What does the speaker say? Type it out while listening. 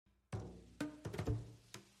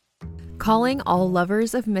Calling all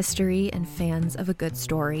lovers of mystery and fans of a good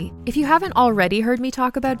story. If you haven't already heard me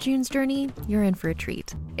talk about June's Journey, you're in for a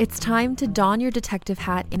treat. It's time to don your detective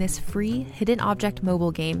hat in this free hidden object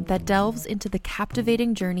mobile game that delves into the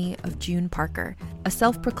captivating journey of June Parker, a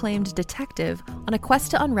self-proclaimed detective on a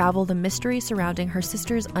quest to unravel the mystery surrounding her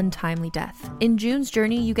sister's untimely death. In June's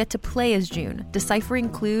Journey, you get to play as June, deciphering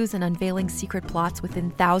clues and unveiling secret plots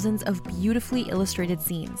within thousands of beautifully illustrated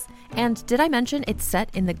scenes. And did I mention it's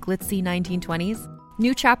set in the glitzy 1920s?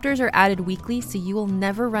 New chapters are added weekly, so you will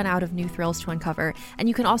never run out of new thrills to uncover, and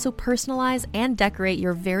you can also personalize and decorate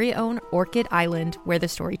your very own Orchid Island where the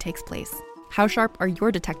story takes place. How sharp are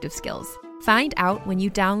your detective skills? Find out when you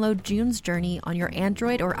download June's Journey on your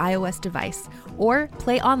Android or iOS device, or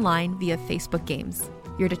play online via Facebook Games.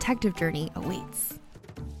 Your detective journey awaits.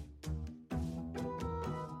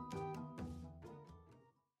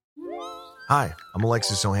 Hi, I'm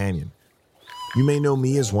Alexis Ohanian. You may know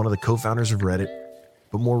me as one of the co-founders of Reddit,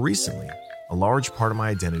 but more recently, a large part of my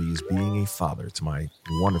identity is being a father to my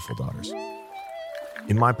wonderful daughters.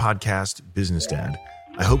 In my podcast, Business Dad,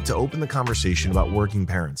 I hope to open the conversation about working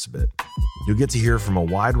parents a bit. You'll get to hear from a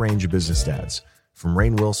wide range of business dads, from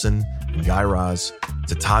Rainn Wilson and Guy Raz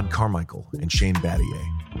to Todd Carmichael and Shane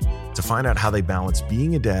Battier, to find out how they balance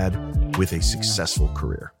being a dad with a successful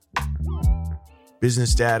career.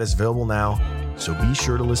 Business Dad is available now, so be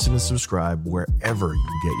sure to listen and subscribe wherever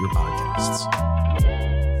you get your podcasts.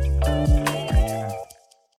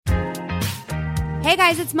 Hey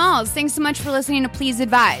guys, it's Malls. Thanks so much for listening to Please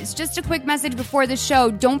Advise. Just a quick message before the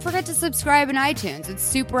show. Don't forget to subscribe in iTunes. It's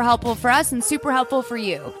super helpful for us and super helpful for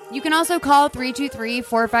you. You can also call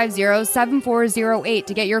 323-450-7408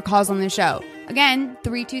 to get your calls on the show. Again,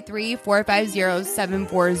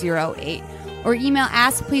 323-450-7408. Or email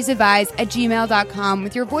askpleaseadvise@gmail.com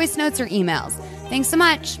with your voice notes or emails. Thanks so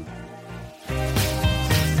much.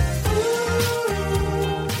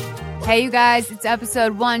 Hey, you guys, it's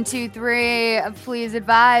episode 123 of Please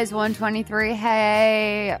Advise, 123.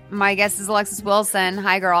 Hey, my guest is Alexis Wilson.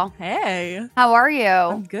 Hi, girl. Hey. How are you?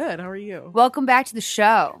 I'm good. How are you? Welcome back to the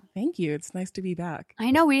show. Thank you. It's nice to be back.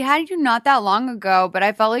 I know, we had you not that long ago, but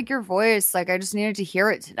I felt like your voice, I just needed to hear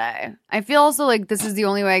it today. I feel also like this is the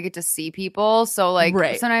only way I get to see people. So,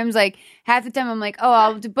 sometimes, half the time I'm like, oh,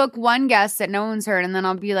 I'll book one guest that no one's heard, and then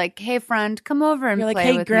I'll be like, hey, friend, come over and You're play like,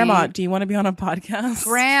 hey, with Grandma, me. do you want to be on a podcast?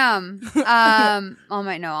 Graham. All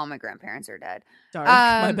my grandparents are dead. Dark.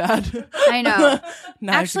 My bad. I know.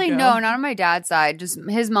 Actually, no, not on my dad's side. Just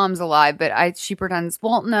his mom's alive, but she pretends.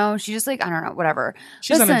 Well, no, she just I don't know, whatever.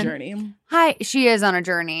 She's on a journey. Hi, she is on a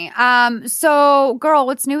journey. So, girl,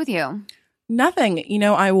 what's new with you? Nothing.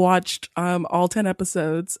 I watched all 10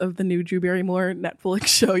 episodes of the new Drew Barrymore Netflix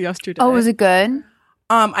show yesterday. Oh, was it good?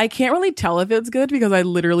 I can't really tell if it's good because I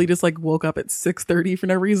literally just woke up at 6:30 for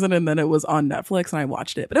no reason, and then it was on Netflix and I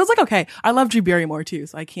watched it. But it was okay. I love Drew Barrymore too,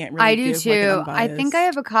 so I can't really. I do too. I think I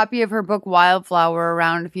have a copy of her book Wildflower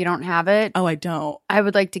around. If you don't have it, oh, I don't. I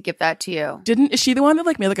would like to give that to you. Is she the one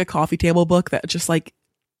that made a coffee table book that just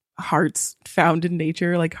hearts found in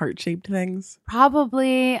nature, heart-shaped things?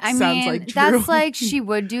 Probably. I mean, that's she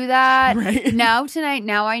would do that. Right. Now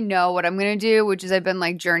I know what I'm going to do, which is I've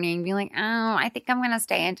been journeying, being oh, I think I'm going to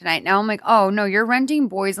stay in tonight. Now I'm oh, no, you're renting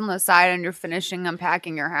Boys on the Side and you're finishing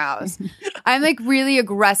unpacking your house. I'm really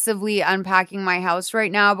aggressively unpacking my house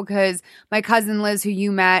right now because my cousin Liz, who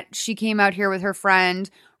you met, she came out here with her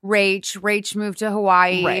friend, Rach. Rach moved to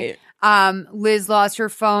Hawaii. Right. Liz lost her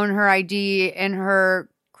phone, her ID, and her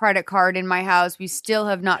credit card in my house. We still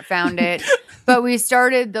have not found it, but we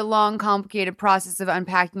started the long, complicated process of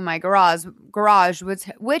unpacking my garage,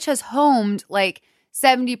 which has homed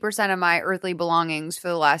 70% of my earthly belongings for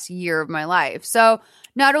the last year of my life. So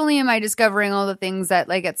not only am I discovering all the things that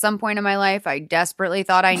at some point in my life I desperately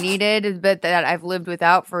thought I needed, but that I've lived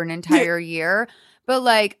without for an entire year, but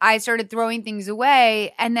I started throwing things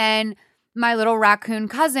away, and then my little raccoon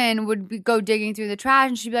cousin would go digging through the trash,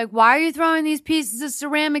 and she'd be like, why are you throwing these pieces of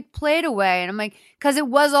ceramic plate away? And I'm like, because it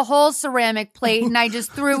was a whole ceramic plate and I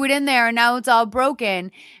just threw it in there and now it's all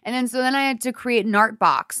broken. And then I had to create an art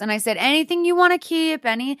box. And I said, anything you want to keep,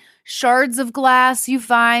 any shards of glass you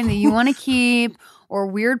find that you want to keep, or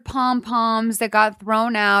weird pom-poms that got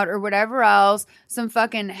thrown out or whatever else, some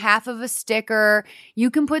fucking half of a sticker. You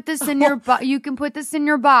can put this in your box.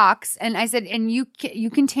 And I said, and you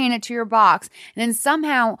contain it to your box. And then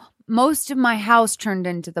somehow most of my house turned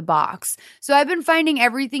into the box. So I've been finding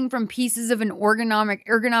everything from pieces of an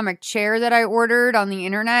ergonomic chair that I ordered on the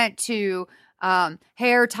internet to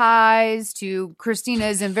hair ties to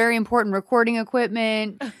Christina's and very important recording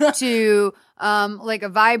equipment to like a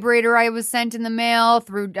vibrator I was sent in the mail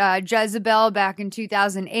through Jezebel back in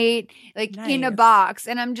 2008, like in a Nice. box.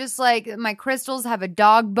 And I'm just like, my crystals have a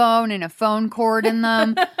dog bone and a phone cord in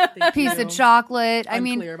them, piece you. of chocolate. I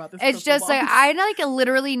mean, Unclear about this it's crystal just like, box. I like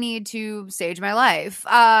literally need to sage my life.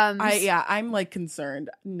 I'm like concerned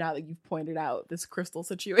now that you've pointed out this crystal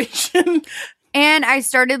situation. And I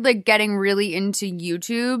started like getting really into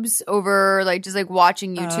YouTubes over like just like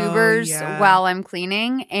watching YouTubers yeah. while I'm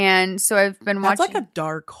cleaning. And so I've been That's watching. like a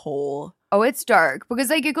dark hole. Oh, it's dark because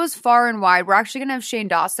like it goes far and wide. We're actually gonna have Shane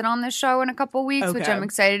Dawson on this show in a couple weeks, which Okay. I'm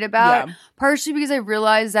excited about. Yeah. Partially because I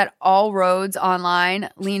realized that all roads online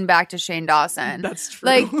lean back to Shane Dawson. That's true.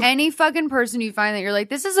 Like any fucking person you find that you're like,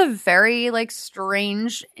 this is a very like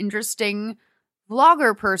strange, interesting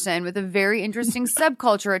vlogger person with a very interesting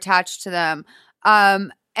subculture attached to them.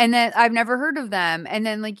 And then I've never heard of them. And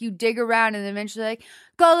then like you dig around and eventually like,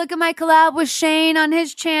 go look at my collab with Shane on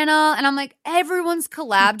his channel. And I'm like, everyone's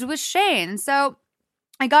collabed with Shane. So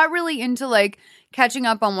I got really into like catching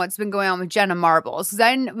up on what's been going on with Jenna Marbles because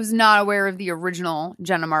I was not aware of the original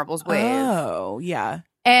Jenna Marbles wave. Oh, yeah.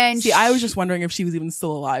 And See, I was just wondering if she was even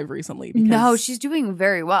still alive recently. Because... No, she's doing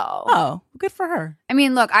very well. Oh, good for her. I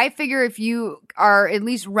mean, look, I figure if you are at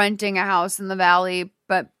least renting a house in the Valley,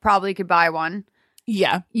 but probably could buy one,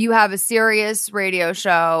 Yeah. you have a serious radio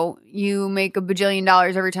show, you make $1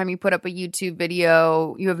 bajillion every time you put up a YouTube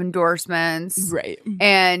video, you have endorsements, Right.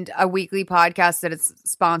 and a weekly podcast that is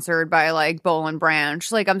sponsored by like Bowl and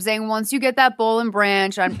Branch. Like I'm saying, once you get that Bowl and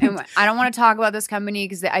Branch, and I don't want to talk about this company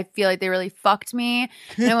because I feel like they really fucked me.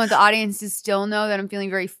 And I want the audience to still know that I'm feeling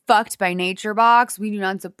very fucked by Nature Box. We do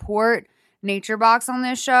not support Nature Box on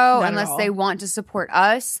this show Not at unless all. they want to support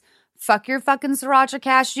us. Fuck your fucking sriracha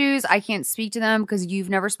cashews. I can't speak to them because you've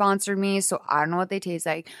never sponsored me, so I don't know what they taste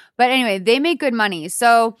like. But anyway, they make good money.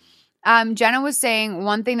 So Jenna was saying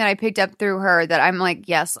one thing that I picked up through her that I'm like,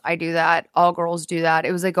 yes, I do that. All girls do that.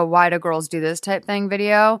 It was like a why do girls do this type thing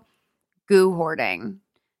video. Goo hoarding.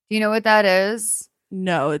 Do you know what that is?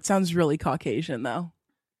 No, it sounds really Caucasian, though.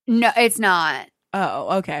 No, it's not.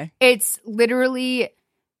 Oh, okay. It's literally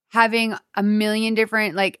having a million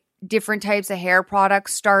different types of hair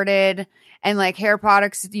products started and like hair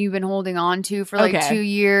products that you've been holding on to for like Okay. 2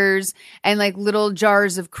 years and like little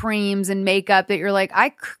jars of creams and makeup that you're like,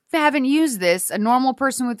 haven't used this. A normal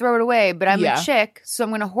person would throw it away, but I'm Yeah. a chick, so I'm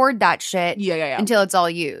going to hoard that shit Yeah. until it's all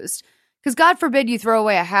used. Because God forbid you throw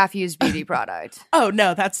away a half-used beauty product. Oh,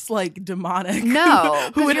 no, that's like demonic.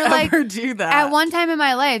 No, Who would 'cause you're like, ever do that? At one time in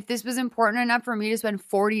my life, this was important enough for me to spend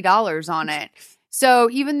 $40 on it. So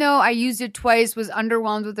even though I used it twice, was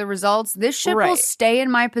underwhelmed with the results, this shit will Right. stay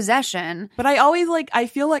in my possession. But I always I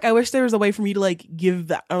feel like I wish there was a way for me to like give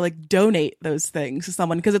that or like donate those things to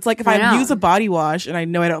someone. Because it's like if I I know. use a body wash and I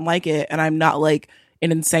know I don't like it and I'm not like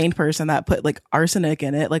an insane person that put like arsenic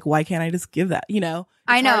in it, like why can't I just give that? You know?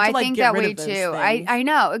 I It's know. hard to, I like, think get that rid way of those too. things. I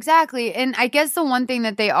know exactly. And I guess the one thing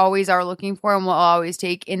that they always are looking for and will always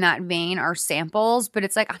take in that vein are samples. But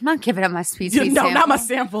it's like, I'm not giving up my sweet no, sample. not my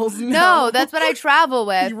samples. No, that's what I travel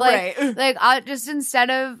with. Like, Right. I just instead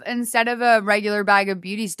of a regular bag of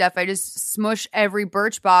beauty stuff, I just smush every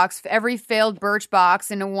Birchbox, every failed Birchbox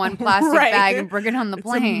into one plastic Right. bag and bring it on the It's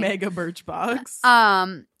plane. a mega birch box.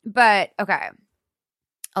 But okay,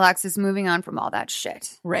 Alexis, moving on from all that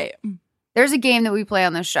shit. Right. There's a game that we play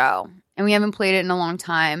on the show, and we haven't played it in a long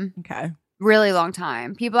time. Okay. Really long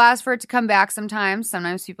time. People ask for it to come back sometimes.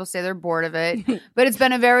 Sometimes people say they're bored of it. But it's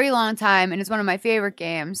been a very long time, and it's one of my favorite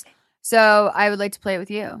games. So I would like to play it with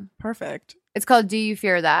you. Perfect. It's called Do You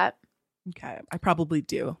Fear That? Okay. I probably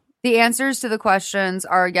do. The answers to the questions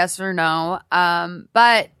are yes or no.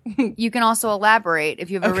 But you can also elaborate if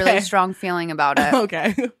you have a really Okay. strong feeling about it.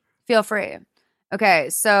 Okay. Feel free. Okay,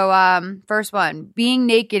 so first one. Being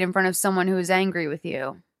naked in front of someone who is angry with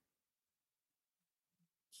you.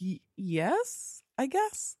 Yes, I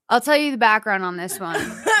guess. I'll tell you the background on this one.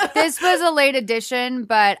 This was a late edition,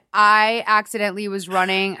 but I accidentally was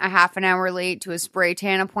running a half an hour late to a spray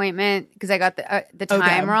tan appointment because I got the time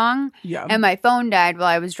Okay. wrong. Yeah. And my phone died while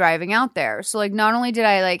I was driving out there. So like not only did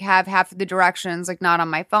I like have half of the directions like not on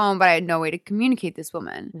my phone, but I had no way to communicate this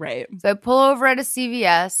woman. Right. So I pull over at a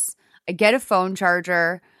CVS, I get a phone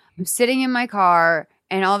charger, I'm sitting in my car,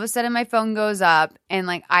 and all of a sudden my phone goes up and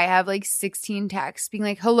like I have like 16 texts being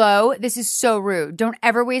like, hello, this is so rude. Don't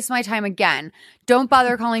ever waste my time again. Don't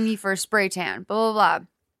bother calling me for a spray tan, blah, blah, blah.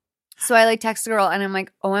 So I like text the girl and I'm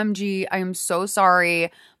like, OMG, I am so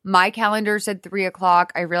sorry. My calendar said 3:00.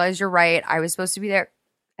 I realize you're right. I was supposed to be there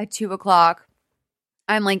at 2:00.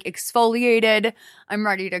 I'm like exfoliated. I'm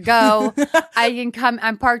ready to go.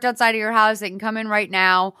 I'm parked outside of your house. I can come in right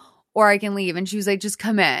now or I can leave. And she was like, just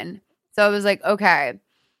come in. So I was like, okay.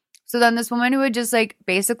 So then this woman who had just like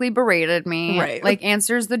basically berated me, like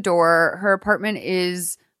answers the door. Her apartment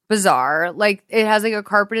is bizarre. Like it has like a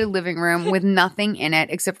carpeted living room with nothing in it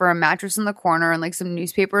except for a mattress in the corner and like some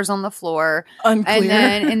newspapers on the floor. Unclear. And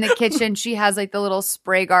then in the kitchen, she has like the little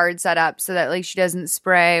spray guard set up so that like she doesn't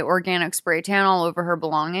spray organic spray tan all over her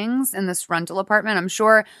belongings in this rental apartment. I'm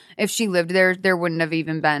sure if she lived there, there wouldn't have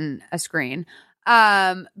even been a screen.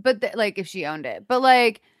 But like if she owned it, but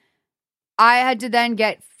like I had to then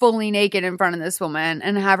get fully naked in front of this woman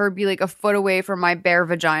and have her be like a foot away from my bare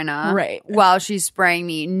vagina while she's spraying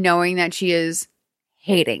me, knowing that she is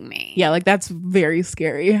hating me. Yeah, like that's very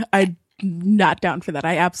scary. I'm not down for that.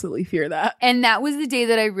 I absolutely fear that. And that was the day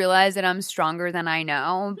that I realized that I'm stronger than I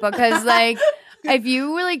know because like if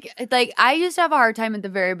you were like I used to have a hard time at the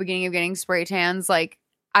very beginning of getting spray tans. Like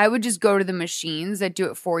I would just go to the machines that do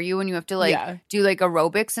it for you and you have to like do like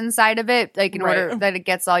aerobics inside of it, like in order that it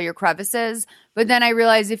gets all your crevices. But then I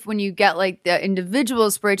realized if when you get like the individual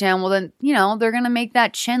spray tan, well then, you know, they're going to make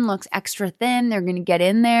that chin look extra thin. They're going to get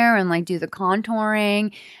in there and like do the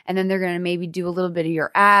contouring and then they're going to maybe do a little bit of your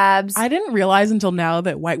abs. I didn't realize until now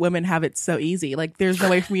that white women have it so easy. Like there's no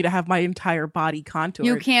way for me to have my entire body contoured.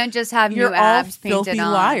 You can't just have You're new abs all filthy painted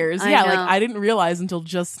on. liars. I Yeah, know. like I didn't realize until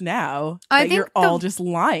just now I that think you're all just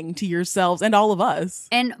lying to yourselves and all of us.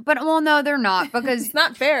 But well, no, they're not because It's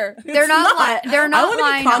not fair. they're not. They're I not wanna be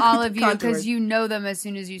lying to all of you contoured. because you know them as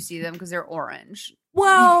soon as you see them because they're orange.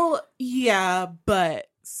 Well, yeah, but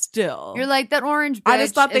still. You're like that orange. Bitch I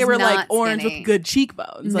just thought they is were like not orange skinny. with good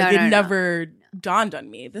cheekbones. No, Like no, it no. never dawned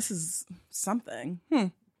on me. This is something.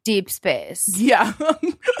 Deep space. Yeah.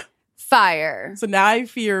 Fire. So now I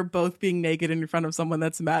fear both being naked in front of someone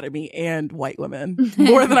that's mad at me and white women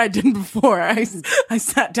more than I did before I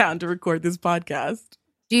sat down to record this podcast.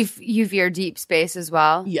 Do you fear deep space as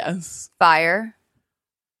well? Yes. Fire.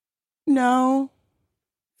 No.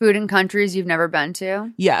 Food in countries you've never been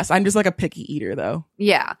to? Yes. I'm just like a picky eater though.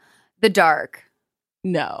 Yeah. The dark.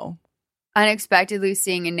 No. Unexpectedly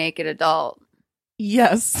seeing a naked adult.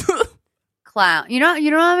 Yes. Clown. You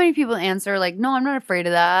know how many people answer like, no, I'm not afraid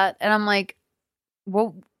of that. And I'm like,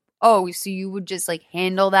 well, oh, so you would just like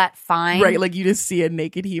handle that fine? Right. Like you just see a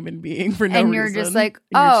naked human being for no reason. And you're just like,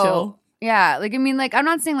 and you're oh, chill. yeah. Like, I mean, like, I'm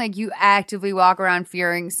not saying like you actively walk around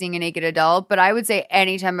fearing seeing a naked adult, but I would say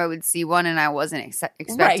anytime I would see one and I wasn't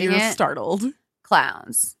expecting Right. You're it, startled.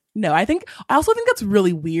 clowns. No, I also think that's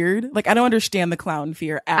really weird. Like, I don't understand the clown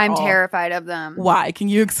fear at I'm all. terrified of them. Why? Can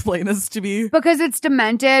you explain this to me? Because it's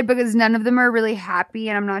demented, because none of them are really happy,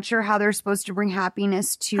 and I'm not sure how they're supposed to bring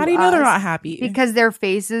happiness to How do you know they're not happy? Because their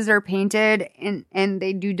faces are painted and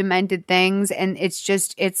they do demented things, and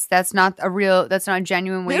that's not a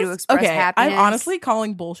genuine way to express happiness. I'm honestly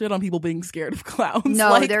calling bullshit on people being scared of clowns. No,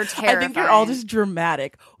 like, they're I think you're all terrifying. just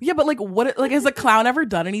dramatic. Yeah, but like, has a clown ever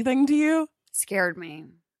done anything to you? Scared me.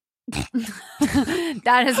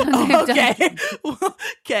 That is what they've done.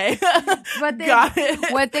 Okay. Got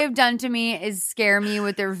it. What they've done to me is scare me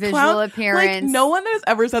with their visual Clown- appearance. Like, no one that has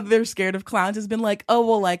ever said that they're scared of clowns has been like, oh,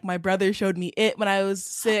 well, like, my brother showed me it when I was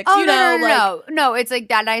 6. Oh, you know, no. It's like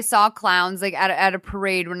that. I saw clowns like at a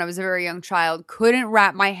parade when I was a very young child. Couldn't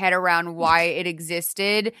wrap my head around why it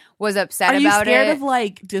existed. Was upset Are you about scared it. of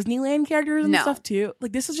like Disneyland characters and No. stuff too?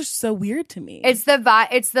 Like, this is just so weird to me. It's the vibe.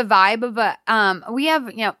 It's the vibe of a. We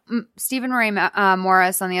have Stephen Ray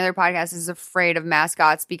Morris on the other podcast is afraid of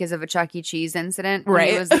mascots because of a Chuck E. Cheese incident when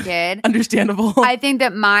he Right. was a kid. Understandable. I think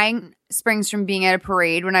that mine springs from being at a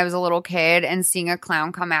parade when I was a little kid and seeing a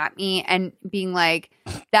clown come at me and being like,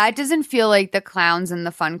 that doesn't feel like the clowns in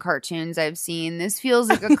the fun cartoons I've seen. This feels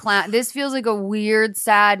like a clown. This feels like a weird,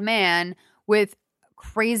 sad man with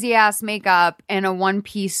crazy ass makeup and a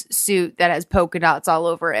one-piece suit that has polka dots all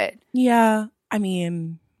over it. Yeah. I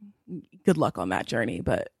mean, good luck on that journey,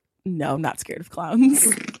 but no, I'm not scared of clowns.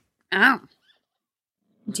 Ow.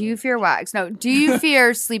 Do you fear wags? No. Do you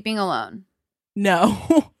fear sleeping alone?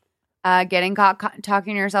 No. Getting caught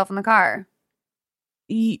talking to yourself in the car?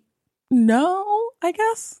 No, I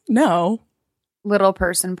guess. No. Little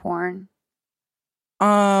person porn?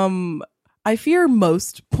 I fear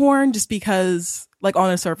most porn just because, like, on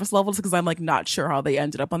a surface level, because I'm like not sure how they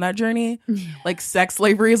ended up on that journey. Like, sex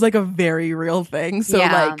slavery is like a very real thing. So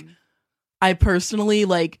like, I personally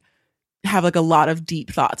like have like a lot of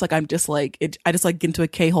deep thoughts. Like, I'm just like I just like get into a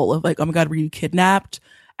K-hole of like, oh my god, were you kidnapped?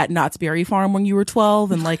 at Knott's Berry Farm when you were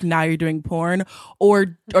 12 and like now you're doing porn,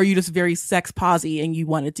 or are you just very sex posy and you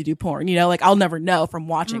wanted to do porn? You know, like I'll never know from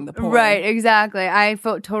watching the porn. Right, exactly. I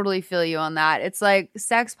totally feel you on that. It's like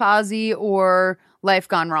sex posy or life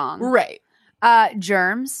gone wrong. Right.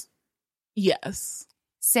 Germs. Yes.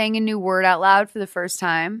 Saying a new word out loud for the first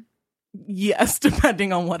time. Yes,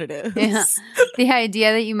 depending on what it is. Yeah. The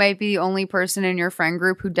idea that you might be the only person in your friend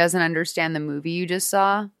group who doesn't understand the movie you just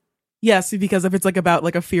saw. Yes, because if it's like about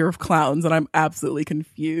like a fear of clowns, and I'm absolutely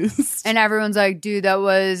confused. And everyone's like, dude, that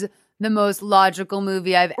was the most logical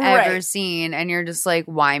movie I've ever seen. And you're just like,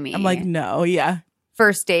 why me? I'm like, no, yeah.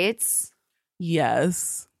 First dates.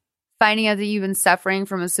 Yes. Finding out that you've been suffering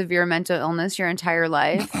from a severe mental illness your entire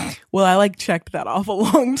life. Well, I like checked that off a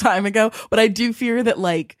long time ago, but I do fear that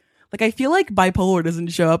like I feel like bipolar doesn't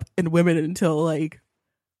show up in women until like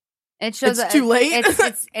it shows it's too late.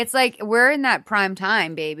 It's like we're in that prime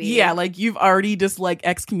time, baby. Yeah, like you've already just like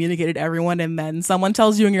excommunicated everyone, and then someone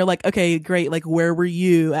tells you, and you're like, okay, great. Like, where were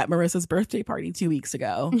you at Marissa's birthday party 2 weeks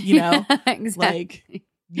ago? You know, exactly. Like,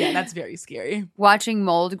 yeah, that's very scary. Watching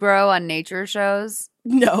mold grow on nature shows.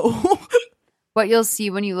 No. What you'll see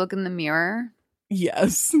when you look in the mirror.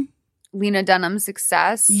 Yes. Lena Dunham's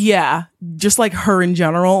success. Yeah, just like her in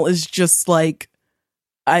general is just like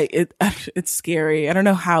it's scary. I don't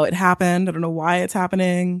know how it happened. I don't know why it's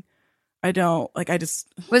happening.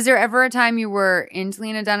 Was there ever a time you were into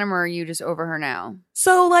Lena Dunham, or are you just over her now?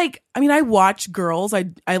 So like, I mean, I watch Girls.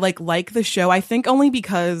 I like the show. I think only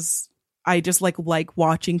because I just like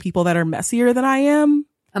watching people that are messier than I am.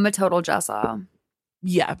 I'm a total Jessa.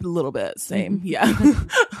 Yeah, a little bit. Same. Yeah.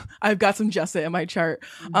 I've got some Jessa in my chart.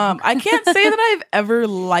 I can't say that I've ever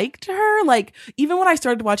liked her. Like, even when I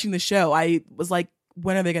started watching the show, I was like,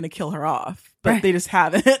 when are they going to kill her off? But they just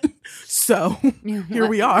haven't. So here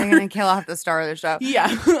we are. They're going to kill off the star of the show.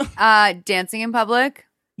 Yeah. Dancing in public.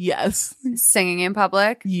 Yes. Singing in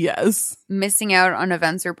public. Yes. Missing out on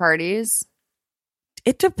events or parties.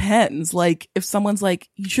 It depends. Like, if someone's like,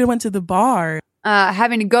 you should have went to the bar.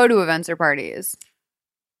 Having to go to events or parties.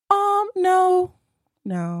 No.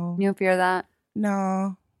 You don't fear that?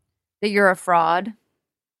 No. That you're a fraud?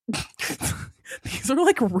 These are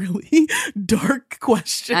like really dark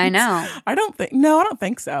questions. I know. I don't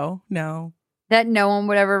think so. No. That no one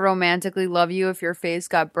would ever romantically love you if your face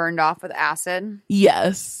got burned off with acid?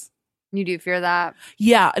 Yes. You do fear that?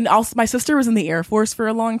 Yeah. And also, my sister was in the Air Force for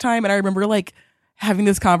a long time, and I remember like having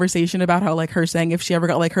this conversation about how like her saying if she ever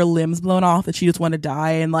got like her limbs blown off that she just wanted to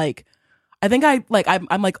die, and like I think I'm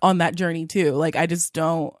like on that journey too. Like I just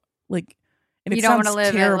don't like. And you don't want to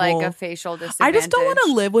live terrible. at like a facial disadvantage. I just don't want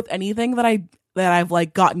to live with anything that I've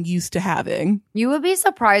like gotten used to having. You would be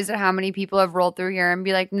surprised at how many people have rolled through here and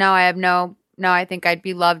be like, no, I think I'd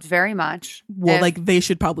be loved very much. Well, like they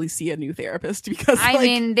should probably see a new therapist because I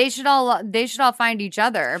mean they should all find each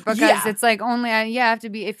other because it's like only you have to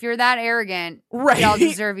be if you're that arrogant, right? Y'all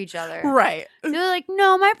deserve each other, right? They're like,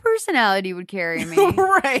 no, my personality would carry me,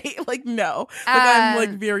 right? Like no, like I'm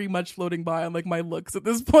like very much floating by on like my looks at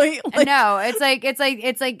this point. Like, no, it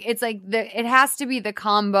has to be the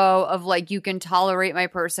combo of like you can tolerate my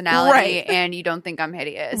personality and you don't think I'm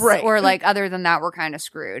hideous, right? Or like other than that, we're kind of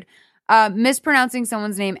screwed. Mispronouncing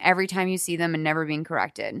someone's name every time you see them and never being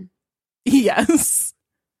corrected. Yes.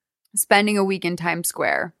 Spending a week in Times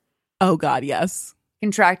Square. Oh, God, yes.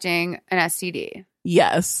 Contracting an STD.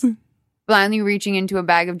 Yes. Blindly reaching into a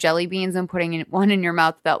bag of jelly beans and putting one in your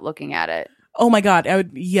mouth without looking at it. Oh, my God.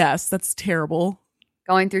 Yes, that's terrible.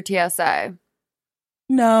 Going through TSA.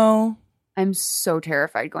 No. I'm so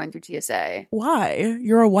terrified going through TSA. Why?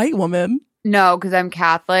 You're a white woman. No, because I'm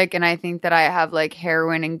Catholic and I think that I have like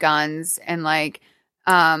heroin and guns and like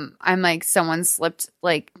I'm like someone slipped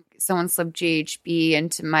GHB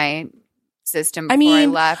into my system before I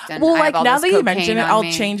left. And well, I like have all now this that you mention it, I'll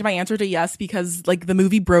me. change my answer to yes because like the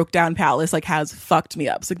movie Broke Down Palace like has fucked me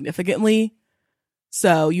up significantly.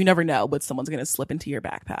 So you never know what someone's gonna slip into your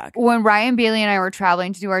backpack. When Ryan Bailey and I were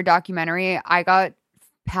traveling to do our documentary, I got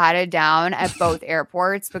patted down at both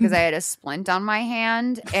airports because I had a splint on my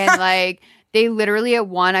hand and like they literally at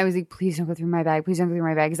one I was like, please don't go through my bag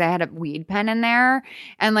because I had a weed pen in there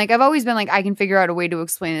and like I've always been like I can figure out a way to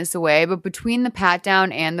explain this away, but between the pat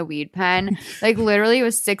down and the weed pen like literally it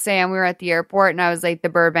was 6 a.m. we were at the airport and I was like the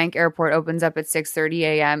Burbank airport opens up at 6:30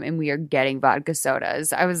 a.m. and we are getting vodka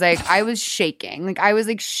sodas. I was shaking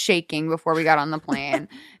before we got on the plane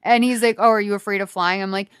and he's like, oh, are you afraid of flying?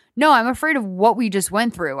 I'm like, no, I'm afraid of what we just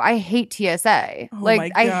went through. I hate TSA. Oh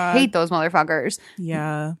like, I hate those motherfuckers.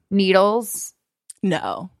 Yeah. Needles.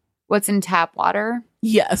 No. What's in tap water?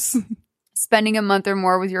 Yes. Spending a month or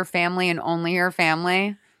more with your family and only your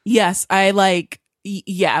family. Yes. I like,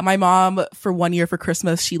 Yeah, my mom for 1 year for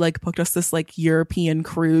Christmas, she like booked us this like European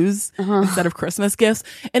cruise instead of Christmas gifts.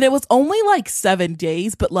 And it was only like 7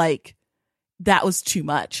 days, but like that was too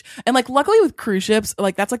much. And like luckily with cruise ships,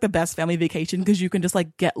 like that's like the best family vacation because you can just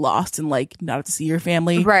like get lost and like not have to see your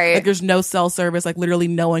family. Right. Like there's no cell service, like literally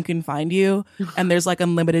no one can find you. And there's like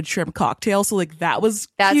unlimited shrimp cocktails. So like that's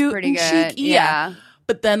cute pretty and good. chic. Yeah.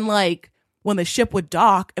 But then like when the ship would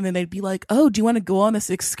dock and then they'd be like, oh, do you want to go on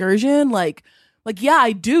this excursion? Like, yeah,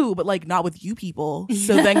 I do, but like not with you people.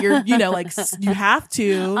 So then you're, you know, like you have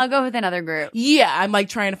to. I'll go with another group. Yeah, I'm like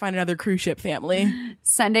trying to find another cruise ship family.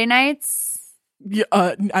 Sunday nights? Yeah,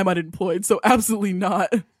 I'm unemployed, so absolutely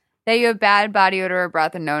not. That you have bad body odor or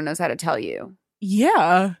breath and no one knows how to tell you.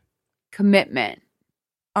 Yeah. Commitment.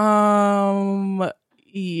 Yeah,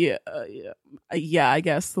 I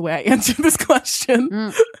guess the way I answered this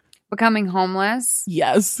question. Becoming homeless.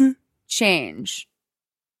 Yes. Change.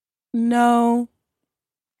 No.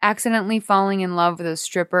 Accidentally falling in love with a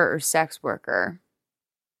stripper or sex worker.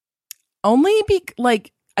 Only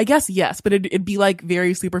like, I guess yes, but it'd be like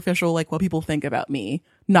very superficial, like what people think about me,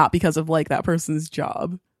 not because of like that person's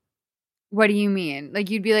job. What do you mean? Like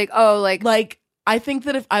you'd be like, oh, like I think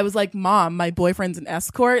that if I was like, Mom, my boyfriend's an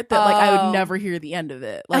escort, that like I would never hear the end of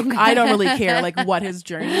it. Like I don't really care like what his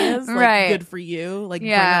journey is. Like right. Good for you. Like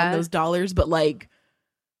bring on those dollars, but like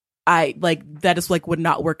I like that just like would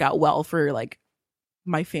not work out well for like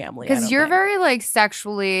my family. Because you're very like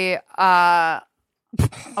sexually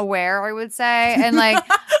aware, I would say. And like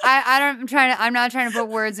I'm not trying to put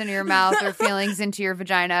words into your mouth or feelings into your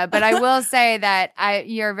vagina, but I will say that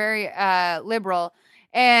you're very liberal.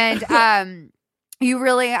 And I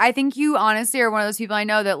think you honestly are one of those people I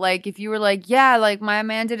know that like if you were like, yeah, like my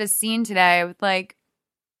man did a scene today with like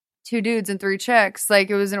 2 dudes and 3 chicks, like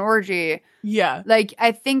it was an orgy. Yeah. Like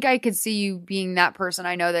I think I could see you being that person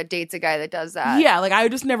I know that dates a guy that does that. Yeah, like I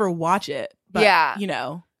would just never watch it. But, yeah. You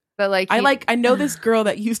know. But like I know this girl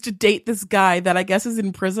that used to date this guy that I guess is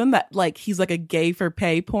in prison that like he's like a gay for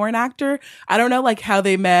pay porn actor. I don't know like how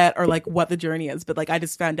they met or like what the journey is, but like I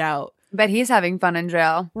just found out. But he's having fun in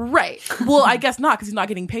jail. Right. Well, I guess not because he's not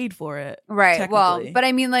getting paid for it. Right. Well, but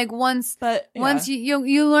I mean like once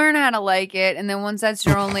you learn how to like it and then once that's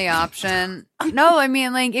your only option. No, I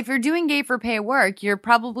mean like if you're doing gay for pay work, you're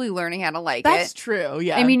probably learning how to like it. That's true.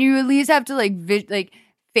 Yeah. I mean you at least have to like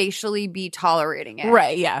facially be tolerating it.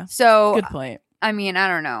 Right, yeah. So good point. I mean, I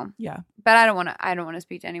don't know. Yeah. But I don't want to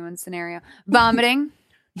speak to anyone's scenario. Vomiting.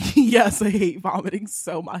 Yes, I hate vomiting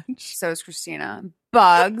so much. So is Christina.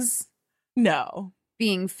 Bugs. No.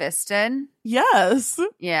 Being fisted. Yes.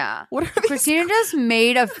 Yeah. What are Christina just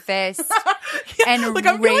made a fist and like,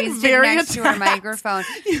 raised it next to her microphone.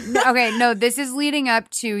 Okay, no, this is leading up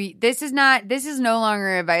to this is no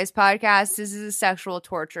longer a advice podcast. This is a sexual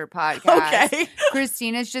torture podcast. Okay.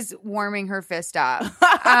 Christina's just warming her fist up.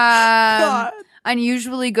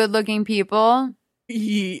 Unusually good looking people.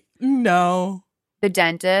 No. The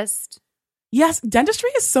dentist. Yes, dentistry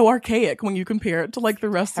is so archaic when you compare it to like the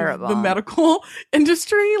rest of the medical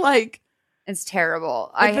industry. Like it's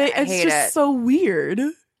terrible. It's just so weird.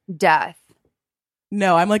 Death.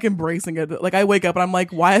 No, I'm like embracing it. Like I wake up and I'm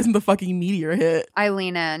like, why hasn't the fucking meteor hit? I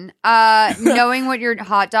lean in. Knowing what your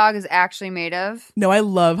hot dog is actually made of. No, I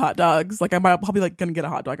love hot dogs. Like I'm probably like gonna get a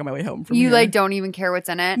hot dog on my way home from here. You like don't even care what's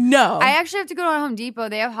in it? No. I actually have to go to Home Depot.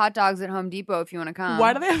 They have hot dogs at Home Depot if you want to come.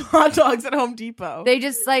 Why do they have hot dogs at Home Depot? They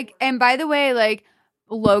just like, and by the way, like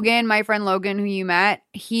Logan, my friend Logan, who you met,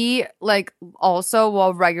 he like also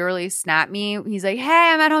will regularly snap me. He's like, hey,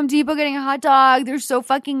 I'm at Home Depot getting a hot dog. They're so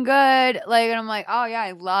fucking good. Like, and I'm like, oh yeah,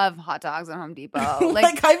 I love hot dogs at Home Depot.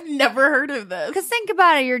 Like I've never heard of this. Because think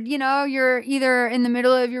about it. You're either in the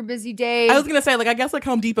middle of your busy day. I was going to say, like, I guess like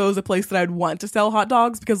Home Depot is a place that I'd want to sell hot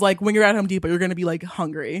dogs because like when you're at Home Depot, you're going to be like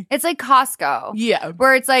hungry. It's like Costco. Yeah.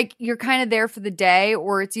 Where it's like you're kind of there for the day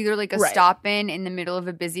or it's either like a stop in the middle of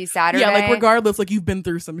a busy Saturday. Yeah, like regardless, like you've been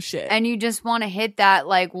through some shit. And you just want to hit that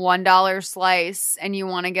like $1 slice and you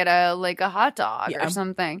want to get a hot dog or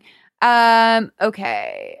something.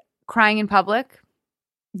 Okay. Crying in public.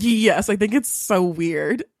 Yes, I think it's so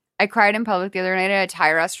weird. I cried in public the other night at a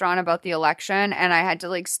Thai restaurant about the election and I had to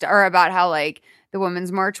like or about how like the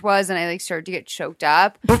Women's March was and I like started to get choked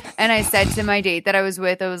up. And I said to my date that I was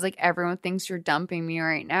with, I was like, everyone thinks you're dumping me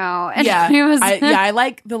right now. And I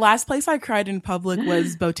like the last place I cried in public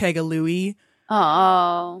was Bottega Louie.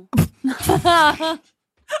 Oh. We're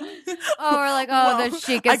like, the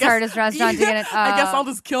chicest, hardest restaurant to get it. I guess I'll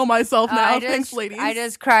just kill myself now. Thanks, ladies. I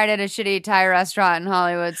just cried at a shitty Thai restaurant in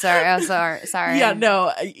Hollywood. Sorry. Yeah,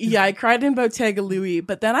 no. Yeah, I cried in Bottega Louie,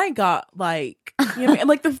 but then I got like, and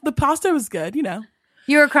like the pasta was good, you know.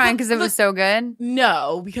 You were crying because it was so good?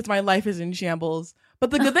 No, because my life is in shambles. But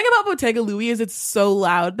the good thing about Bottega Louie is it's so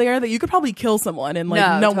loud there that you could probably kill someone and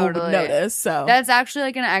like no one would notice. So that's actually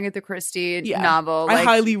like an Agatha Christie novel. Like, I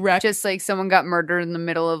highly recommend. Just like someone got murdered in the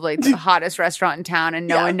middle of like the hottest restaurant in town and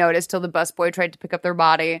no one noticed till the busboy tried to pick up their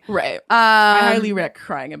body. Right. I highly recommend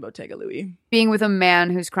crying in Bottega Louie. Being with a man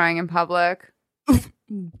who's crying in public.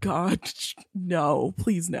 God, no,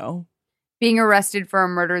 please no. Being arrested for a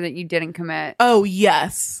murder that you didn't commit. Oh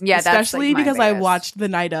yes, yeah, especially that's, like, because I watched The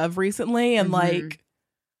Night of recently, and like,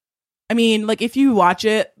 I mean, like if you watch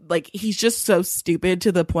it, like he's just so stupid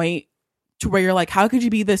to the point to where you're like, how could you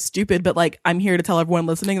be this stupid? But like, I'm here to tell everyone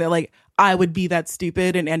listening that like I would be that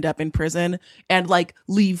stupid and end up in prison and like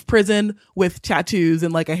leave prison with tattoos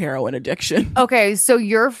and like a heroin addiction. Okay, so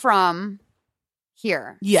you're from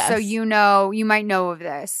here. Yes. So you might know of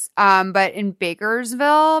this. But in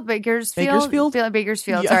Bakersfield.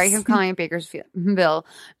 Yes. Sorry, I'm calling it Bakersfield.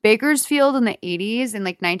 Bakersfield in the 80s, in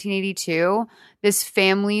like 1982, this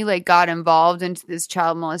family like got involved into this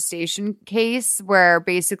child molestation case where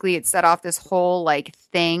basically it set off this whole like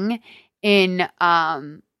thing in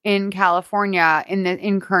California,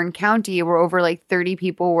 in Kern County, where over like 30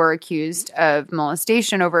 people were accused of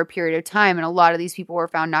molestation over a period of time. And a lot of these people were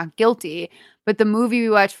found not guilty. But the movie we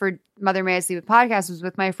watched for Mother May I Sleep With podcast was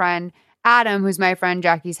with my friend Adam, who's my friend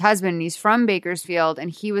Jackie's husband. And he's from Bakersfield.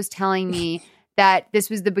 And he was telling me that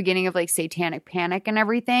this was the beginning of like satanic panic and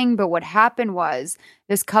everything. But what happened was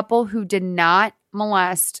this couple who did not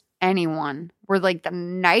molest anyone were like the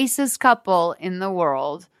nicest couple in the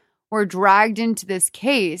world, were dragged into this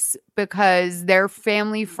case because their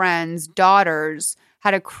family friends' daughters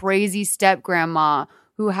had a crazy step grandma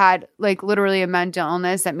who had like literally a mental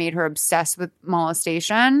illness that made her obsessed with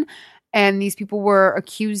molestation. And these people were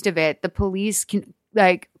accused of it. The police can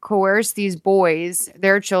like coerce these boys,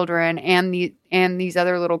 their children, and these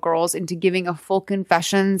other little girls into giving a full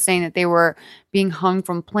confession, saying that they were being hung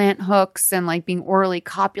from plant hooks and like being orally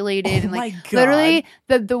copulated. And like literally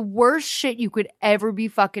the worst shit you could ever be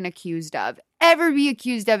fucking accused of. Ever.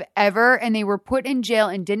 And they were put in jail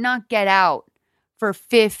and did not get out for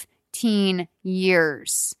 15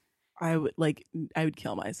 years. I would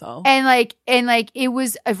kill myself. And it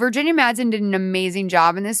was Virginia Madsen did an amazing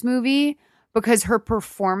job in this movie because her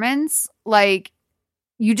performance, like,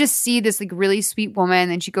 you just see this like really sweet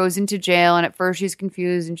woman and she goes into jail and at first she's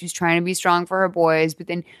confused and she's trying to be strong for her boys, but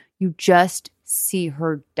then you just see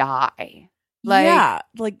her die. Like, yeah,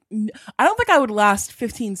 like I don't think I would last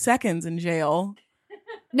 15 seconds in jail.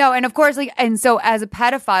 No, and of course, like, and so as a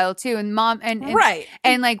pedophile too, and mom, and right,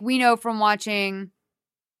 and like we know from watching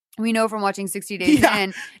 60 Days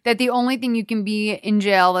In that the only thing you can be in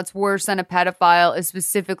jail that's worse than a pedophile is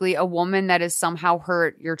specifically a woman that has somehow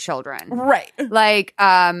hurt your children. Right. Like,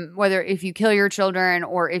 whether if you kill your children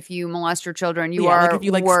or if you molest your children, you are like if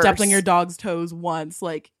you like worse. stepped on your dog's toes once,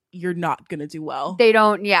 like you're not gonna do well. They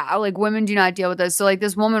don't, like women do not deal with this. So like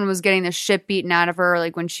this woman was getting the shit beaten out of her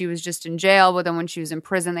like when she was just in jail, but then when she was in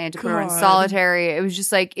prison, they had to put her in solitary. It was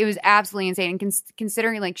just like, it was absolutely insane. And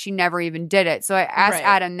considering like she never even did it. So I asked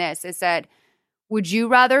Adam this, I said, would you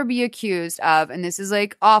rather be accused of, and this is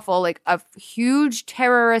like awful, like a huge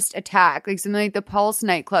terrorist attack, like something like the Pulse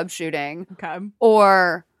nightclub shooting,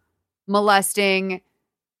 or molesting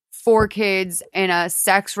 4 kids in a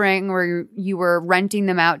sex ring where you were renting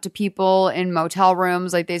them out to people in motel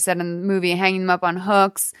rooms, like they said in the movie, hanging them up on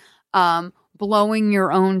hooks, blowing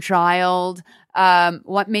your own child,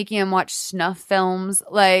 making them watch snuff films,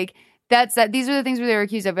 like these are the things where they were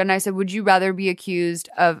accused of. And I said, would you rather be accused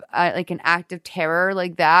of like an act of terror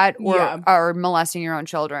like that, or molesting your own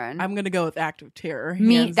children? I'm gonna go with act of terror.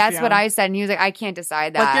 That's what I said, and he was like, I can't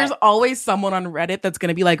decide that. Like, there's always someone on Reddit that's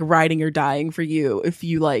gonna be like riding or dying for you if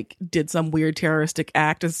you like did some weird terroristic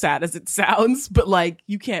act, as sad as it sounds, but like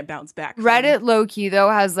you can't bounce back. Reddit low key though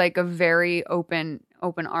has like a very open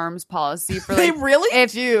arms policy for like, they really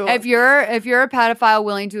do. If you're a pedophile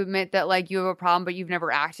willing to admit that like you have a problem but you've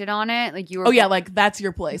never acted on it, like you were like that's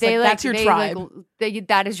your place, that's your tribe.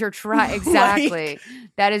 That is your tribe. Exactly.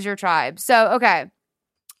 That is your tribe. So okay.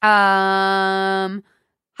 Heights.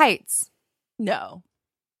 No.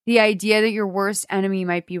 The idea that your worst enemy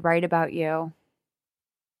might be right about you.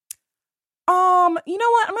 You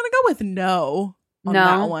know what? I'm gonna go with no on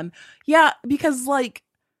that one. Yeah, because like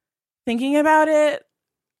thinking about it,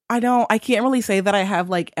 I can't really say that I have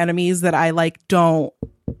like enemies that I like don't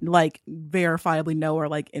like verifiably know are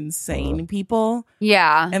like insane people.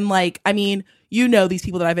 Yeah. And like, I mean, you know, these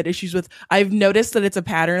people that I've had issues with, I've noticed that it's a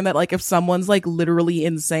pattern that like if someone's like literally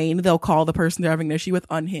insane, they'll call the person they're having an issue with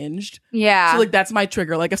unhinged. Yeah. So like that's my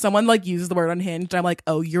trigger. Like if someone like uses the word unhinged, I'm like,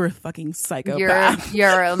 oh, you're a fucking psychopath.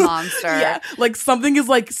 You're a monster. Yeah. Like something is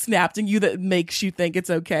like snapped in you that makes you think it's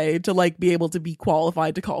okay to like be able to be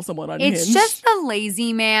qualified to call someone unhinged. It's just the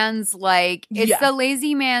lazy man's like the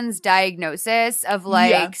lazy man's diagnosis of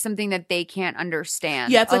like something that they can't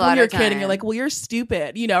understand. Yeah, it's like when you're a kid and you're like, well, you're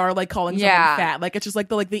stupid, you know, or like calling someone fat. Like it's just like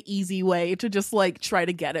the easy way to just like try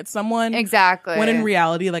to get at someone. Exactly. When in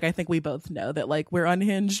reality, like I think we both know that like we're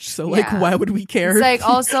unhinged, so like why would we care? It's like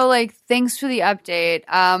also like thanks for the update.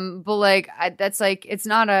 But like that's like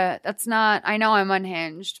I know I'm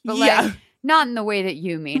unhinged, but like not in the way that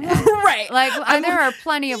you mean it. Right. Like there are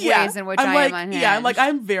plenty of ways in which I am unhinged. Yeah, I'm like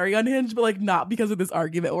I'm very unhinged, but like not because of this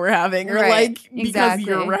argument we're having, or like because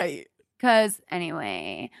you're right. Because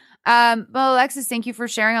anyway. Well, Alexis, thank you for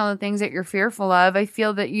sharing all the things that you're fearful of. I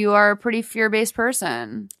feel that you are a pretty fear-based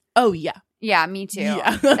person. Oh, yeah. Yeah, me too.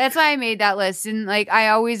 Yeah. That's why I made that list. And like, I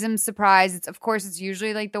always am surprised. It's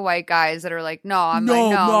usually like the white guys that are like, no. And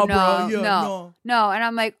I'm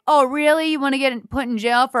like, oh, really? You want to get put in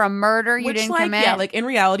jail for a murder you didn't commit? Yeah, like in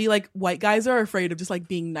reality, like white guys are afraid of just like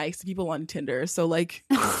being nice to people on Tinder. So like,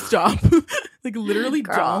 stop. Like literally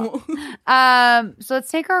don't. So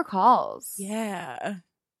let's take our calls. Yeah.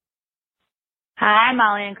 Hi,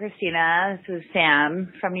 Molly and Christina. This is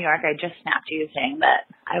Sam from New York. I just snapped you saying that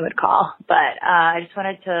I would call, but I just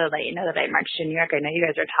wanted to let you know that I marched in New York. I know you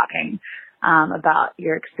guys are talking about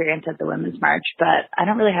your experience at the Women's March, but I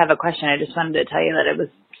don't really have a question. I just wanted to tell you that it was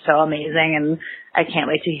so amazing, and I can't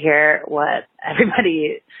wait to hear what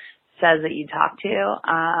everybody says that you talk to.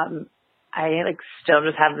 I like still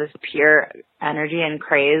just have this pure energy and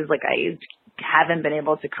craze. Like I haven't been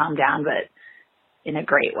able to calm down, but in a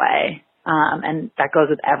great way. And that goes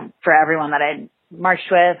with for everyone that I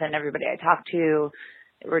marched with and everybody I talked to.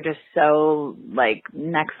 We're just so like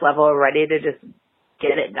next level, ready to just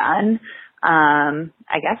get it done.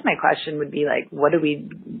 I guess my question would be like, what do we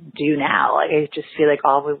do now? Like, I just feel like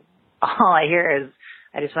all I hear is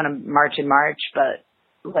I just want to march and march, but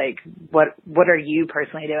like, what are you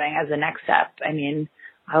personally doing as the next step? I mean,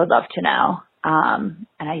 I would love to know. And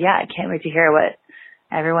I can't wait to hear what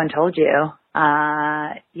everyone told you.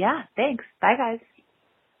 Yeah, thanks. Bye, guys.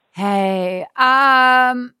 Hey,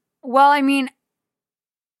 well, I mean,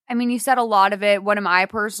 you said a lot of it. What am I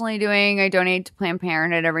personally doing? I donate to Planned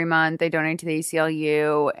Parenthood every month. I donate to the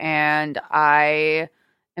ACLU, and I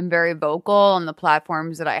am very vocal on the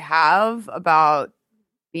platforms that I have about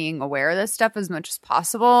being aware of this stuff as much as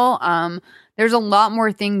possible. There's a lot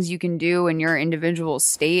more things you can do in your individual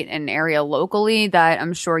state and area locally that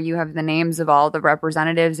I'm sure you have the names of all the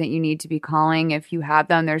representatives that you need to be calling. If you have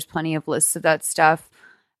them, there's plenty of lists of that stuff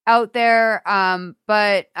out there.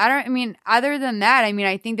 But other than that,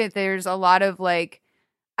 I think that there's a lot of like,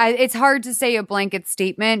 it's hard to say a blanket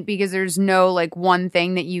statement because there's no like one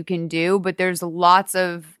thing that you can do, but there's lots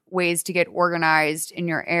of ways to get organized in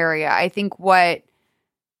your area. I think what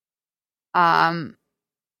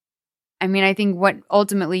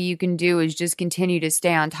ultimately you can do is just continue to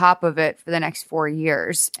stay on top of it for the next 4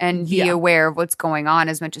 years and be aware of what's going on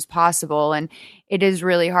as much as possible. And it is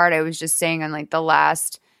really hard. I was just saying on like the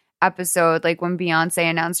last episode, like when Beyonce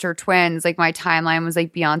announced her twins, like my timeline was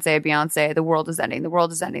like Beyonce, the world is ending,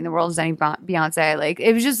 Beyonce. Like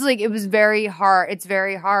it was just like, it was very hard. It's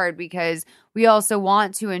very hard because we also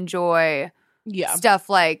want to enjoy stuff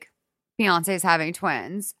like Beyonce's having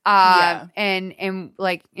twins, and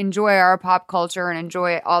like enjoy our pop culture and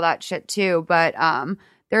enjoy all that shit too. But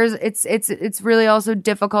it's really also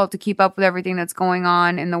difficult to keep up with everything that's going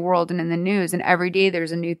on in the world and in the news. And every day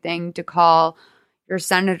there's a new thing to call your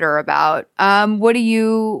senator about. What do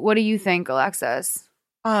you think, Alexis?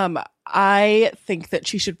 I think that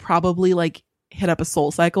she should probably like hit up a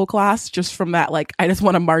SoulCycle class just from that. Like, I just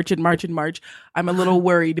want to march and march and march. I'm a little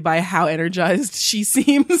worried by how energized she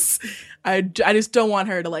seems. I just don't want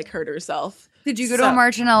her to like hurt herself. Did you go to a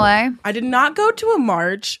march in LA? I did not go to a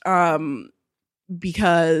march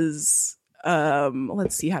because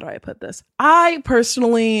let's see, how do I put this? I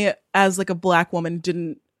personally, as like a Black woman,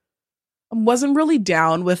 wasn't really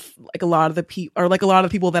down with like a lot of the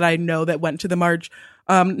people that I know that went to the march.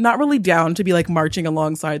 Not really down to be like marching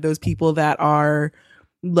alongside those people that are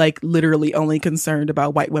like literally only concerned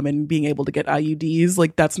about white women being able to get IUDs.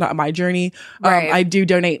 Like that's not my journey. Right. I do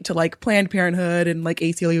donate to like Planned Parenthood and like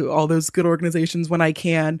ACLU, all those good organizations when I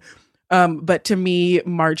can. But to me,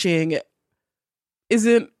 marching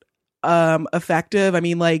isn't effective. I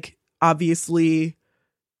mean, like obviously,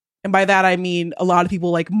 and by that I mean a lot of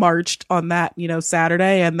people like marched on that,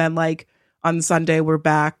 Saturday, and then like on Sunday were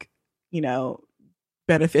back,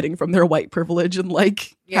 benefiting from their white privilege and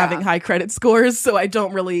like having high credit scores. So I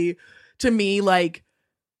don't really, to me, like,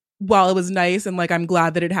 while it was nice and like I'm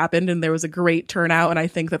glad that it happened and there was a great turnout and I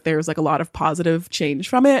think that there's like a lot of positive change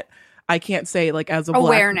from it, I can't say like as a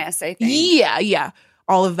awareness, I think. Yeah.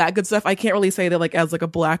 All of that good stuff. I can't really say that like as like a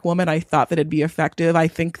Black woman, I thought that it'd be effective. I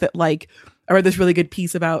think that like I read this really good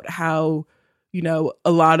piece about how,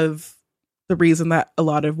 a lot of the reason that a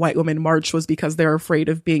lot of white women march was because they're afraid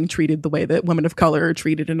of being treated the way that women of color are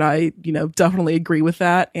treated. And I, definitely agree with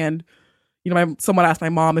that. And someone asked my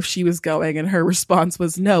mom if she was going and her response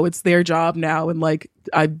was, no, it's their job now. And like,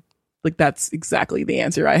 that's exactly the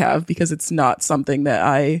answer I have because it's not something that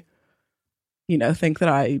I, think that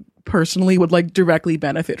I personally would like directly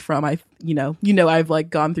benefit from. I've like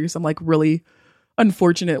gone through some like really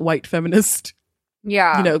unfortunate white feminist,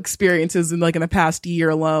 experiences in the past year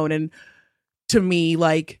alone. And to me,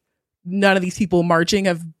 like none of these people marching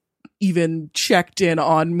have even checked in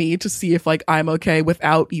on me to see if like I'm okay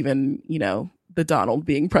without even, the Donald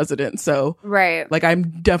being president. So like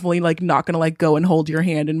I'm definitely like not gonna like go and hold your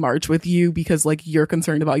hand and march with you because like you're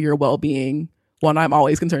concerned about your well-being. One, I'm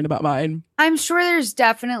always concerned about mine. I'm sure there's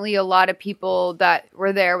definitely a lot of people that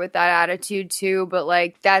were there with that attitude too, but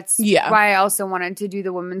like that's why I also wanted to do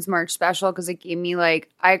the Women's March special because it gave me like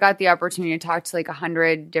I got the opportunity to talk to like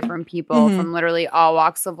 100 different people from literally all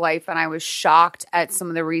walks of life, and I was shocked at some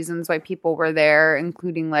of the reasons why people were there,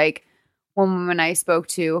 including like one woman I spoke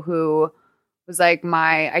to who was like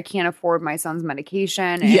I can't afford my son's medication.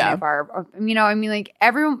 And if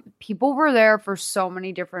people were there for so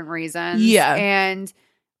many different reasons. Yeah. And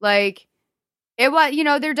like it was,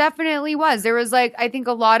 there definitely was. There was like, I think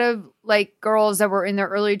a lot of like girls that were in their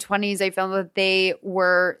early 20s, I found that they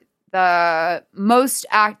were the most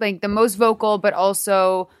the most vocal, but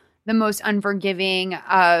also the most unforgiving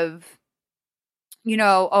of,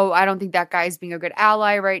 I don't think that guy's being a good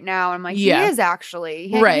ally right now. And I'm like, he is actually.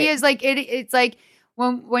 He is like, it's like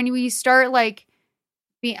when we start like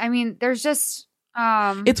there's just.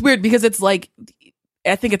 It's weird because it's like,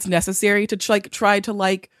 I think it's necessary to try to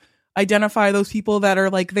like identify those people that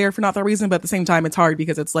are like there for not that reason. But at the same time, it's hard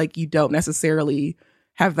because it's like, you don't necessarily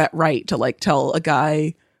have that right to like tell a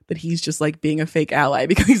guy that he's just like being a fake ally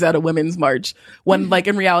because he's at a women's march when like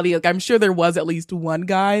in reality, like I'm sure there was at least one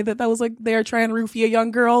guy that was like there trying to roofie a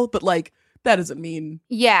young girl, but like that doesn't mean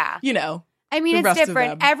I mean, it's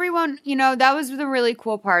different. Everyone, that was the really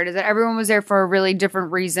cool part is that everyone was there for a really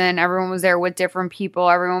different reason. Everyone was there with different people.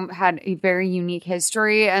 Everyone had a very unique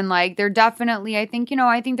history. And like, there definitely, I think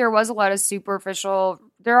there was a lot of superficial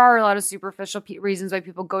reasons why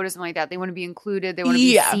people go to something like that. They want to be included. They want to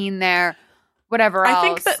be seen there. Whatever else. I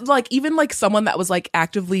think that like even like someone that was like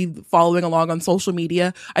actively following along on social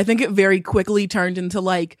media, I think it very quickly turned into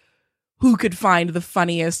like who could find the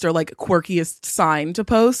funniest or like quirkiest sign to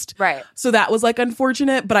post. Right. So that was like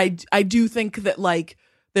unfortunate, but I do think that like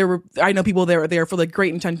I know people there were there for like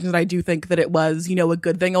great intentions, and I do think that it was, a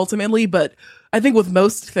good thing ultimately, but I think with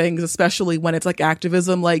most things, especially when it's like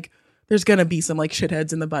activism, like there's gonna be some like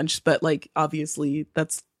shitheads in the bunch, but like obviously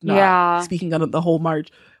that's not speaking on the whole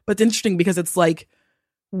march. But it's interesting because it's like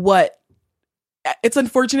it's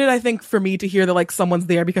unfortunate, I think, for me to hear that like someone's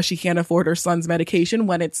there because she can't afford her son's medication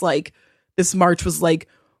when it's like this march was like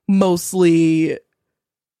mostly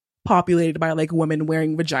populated by like women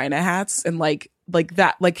wearing vagina hats and like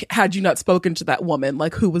that, like had you not spoken to that woman,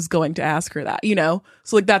 like who was going to ask her that,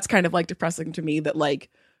 So like that's kind of like depressing to me that like,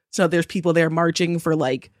 so there's people there marching for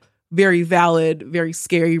like very valid, very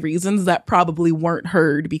scary reasons that probably weren't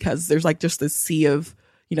heard because there's like just this sea of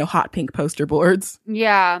hot pink poster boards.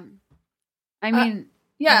 Yeah. I mean,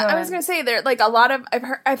 I was gonna say there like a lot of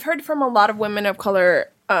I've heard from a lot of women of color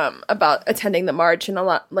about attending the march, and a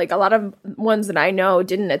lot of ones that I know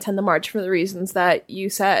didn't attend the march for the reasons that you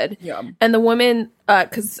said. Yeah. And the women,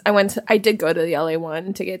 because I did go to the LA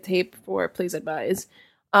one to get tape for Please Advise,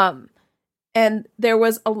 and there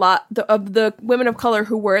was a lot of the women of color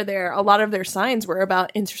who were there. A lot of their signs were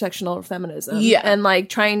about intersectional feminism, and like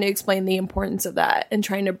trying to explain the importance of that and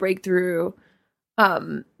trying to break through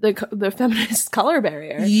the feminist color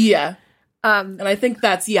barrier. Yeah. And I think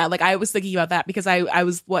that's like I was thinking about that because I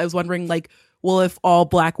was wondering like, well, if all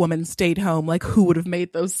Black women stayed home, like who would have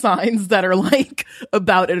made those signs that are like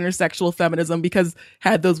about intersectional feminism? Because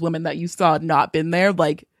had those women that you saw not been there,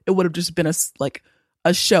 like it would have just been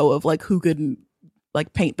a show of like who could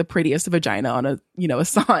like paint the prettiest vagina on a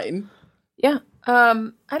sign. Yeah.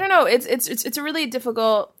 I don't know. It's a really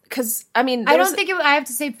difficult because I mean I don't think I have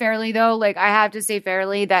to say fairly though. Like I have to say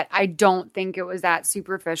fairly that I don't think it was that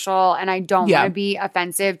superficial, and I don't want to be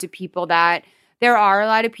offensive to people that there are a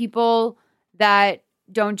lot of people that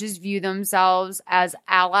don't just view themselves as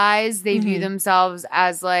allies. They view themselves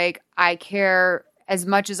as like, I care as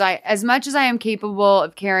much as I am capable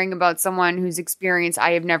of caring about someone whose experience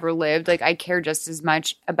I have never lived. Like, I care just as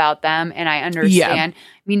much about them, and I understand.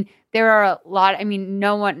 I mean, there are a lot. I mean,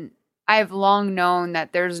 I've long known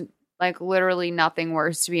that there's like literally nothing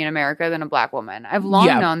worse to be in America than a Black woman. I've long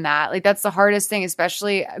known that. Like, that's the hardest thing,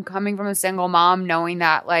 especially coming from a single mom, knowing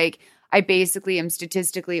that like I basically am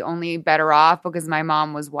statistically only better off because my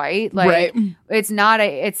mom was white. Like, it's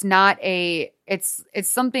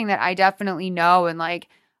something that I definitely know. And like,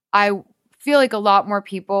 I feel like a lot more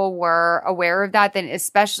people were aware of that than,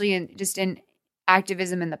 especially in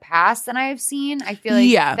activism in the past, than I have seen. I feel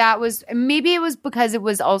like that was, maybe it was because it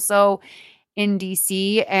was also in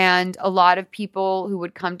DC, and a lot of people who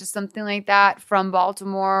would come to something like that from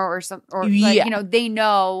Baltimore like, you know, they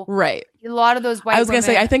know a lot of those white I was gonna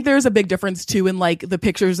women. say, I think there's a big difference too in like the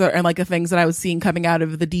pictures and like the things that I was seeing coming out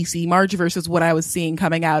of the DC march versus what I was seeing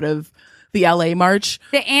coming out of the LA march.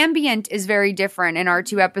 The ambient is very different in our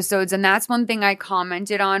 2 episodes, and that's one thing I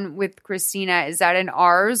commented on with Christina, is that in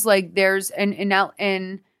ours, like there's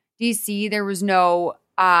in DC there was no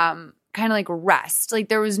kind of like rest. Like,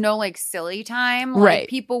 there was no like silly time. Like,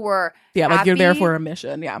 people were like you're there for a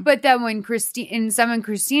mission. But then when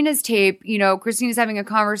Christina's tape, you know, Christina's having a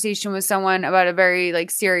conversation with someone about a very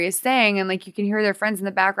like serious thing, and like you can hear their friends in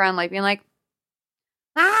the background like being like,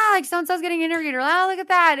 like so-and-so's getting interviewed, or look at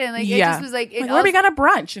that. And like it just was like, where we got a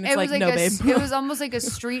brunch, and it's like, no, babe. It was almost like a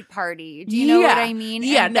street party. Do you know what I mean?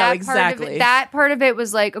 Yeah, and no, exactly. That part of it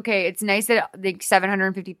was like, okay, it's nice that like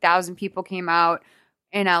 750,000 people came out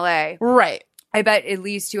in LA. Right. I bet at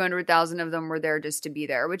least 200,000 of them were there just to be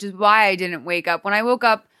there, which is why I didn't wake up. When I woke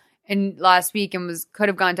up in last week and could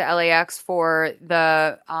have gone to LAX for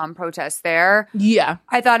the protest there. Yeah.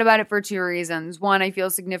 I thought about it for 2 reasons. One, I feel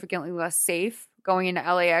significantly less safe going into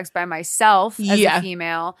LAX by myself as a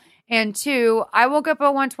female. And 2, I woke up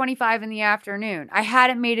at 1:25 in the afternoon. I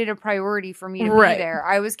hadn't made it a priority for me to be there.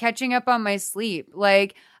 I was catching up on my sleep.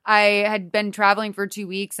 Like, I had been traveling for 2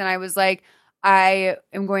 weeks, and I was like, I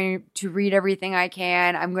am going to read everything I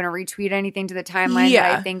can. I'm going to retweet anything to the timeline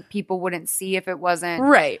that I think people wouldn't see if it wasn't.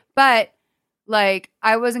 Right. But like,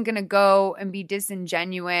 I wasn't going to go and be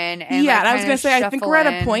disingenuous. And and I was going to say, I think we're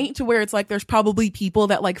at a point to where it's like, there's probably people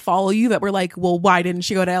that like follow you that were like, well, why didn't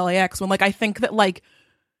she go to LAX? When like, I think that like,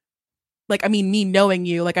 I mean, me knowing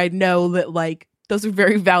you, like, I know that like, those are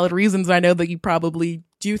very valid reasons. I know that you probably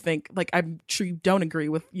do think, like, I'm sure you don't agree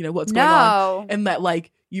with, you know, what's going on. And that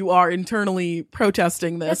like, you are internally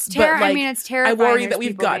protesting this. But like, I mean, it's terrifying. I worry that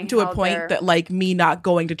we've gotten to a point that like me not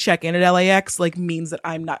going to check in at LAX like means that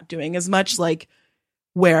I'm not doing as much. Like,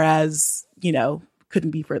 whereas, you know,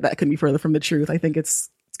 couldn't be further from the truth. I think it's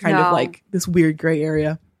kind of like this weird gray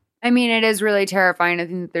area. I mean, it is really terrifying. I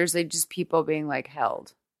think that there's like just people being like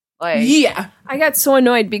held. Like, I got so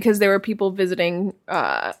annoyed because there were people visiting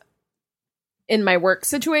in my work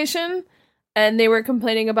situation. And they were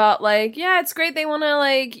complaining about like, yeah, it's great. They want to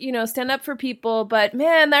like, you know, stand up for people. But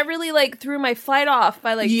man, that really like threw my flight off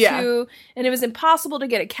by like 2. And it was impossible to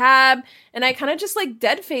get a cab. And I kind of just like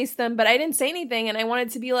dead faced them, but I didn't say anything. And I wanted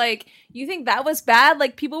to be like, you think that was bad?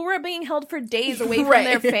 Like, people were being held for days away from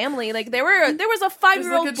their family. Like, there was a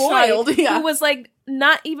 5-year-old boy who was like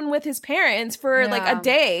not even with his parents for like a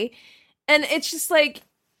day. And it's just like,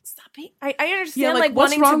 stop being, I understand like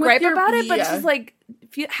wanting to gripe about it, but it's just like,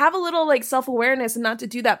 if you have a little like self-awareness and not to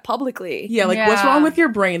do that publicly. What's wrong with your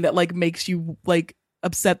brain that like makes you like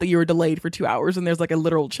upset that you were delayed for 2 hours and there's like a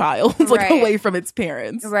literal child like away from its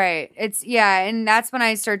parents? Right. It's and that's when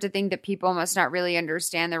I start to think that people must not really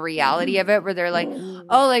understand the reality of it, where they're like,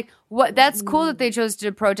 oh, like what, that's cool that they chose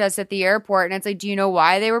to protest at the airport. And it's like, do you know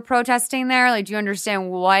why they were protesting there? Like, do you understand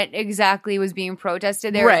what exactly was being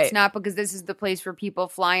protested there? It's not because this is the place where people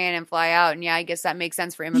fly in and fly out. And I guess that makes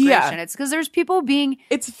sense for immigration. It's because there's people being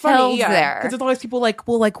held there. Because there's always people like,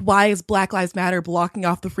 well, like, why is Black Lives Matter blocking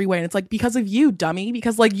off the freeway? And it's like, because of you, dummy.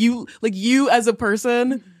 Because like you as a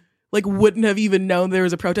person like wouldn't have even known there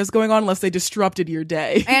was a protest going on unless they disrupted your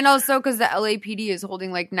day. And also because the LAPD is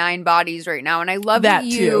holding like 9 bodies right now. And I love that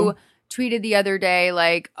you tweeted the other day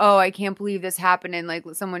like, oh, I can't believe this happened. And like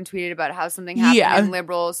someone tweeted about how something happened in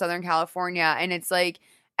liberal Southern California. And it's like,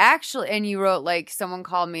 actually, and you wrote like, someone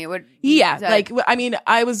called me. What? Like, I mean,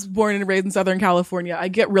 I was born and raised in Southern California. I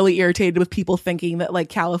get really irritated with people thinking that like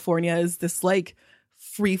California is this like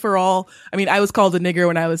free for all. I mean, I was called a nigger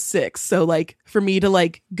when I was 6. So like for me to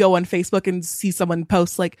like go on Facebook and see someone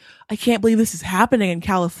post like, I can't believe this is happening in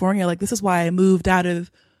California. Like, this is why I moved out of,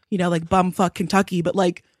 you know, like bumfuck Kentucky. But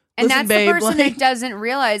like, And Listen, that's babe, the person like, that doesn't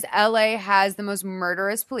realize LA has the most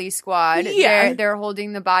murderous police squad. Yeah. They're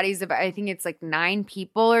holding the bodies of, I think it's like 9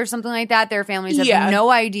 people or something like that. Their families have Yeah. no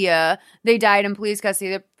idea. They died in police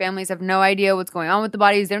custody. Their families have no idea what's going on with the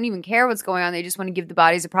bodies. They don't even care what's going on. They just want to give the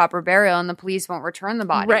bodies a proper burial, and the police won't return the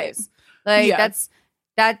bodies. Right. Like, Yeah.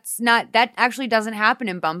 that actually doesn't happen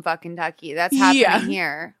in bumfuck Kentucky. That's happening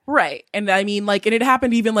here. Right. And I mean, like, and it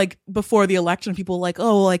happened even like before the election. People were like,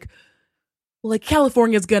 oh, like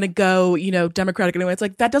California's gonna go, you know, Democratic anyway. It's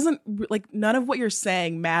like, that doesn't, like, none of what you're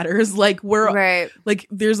saying matters. Like, we're Right. like,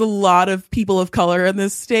 there's a lot of people of color in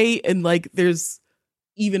this state, and like, there's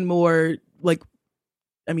even more, like,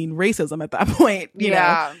 I mean, racism at that point, you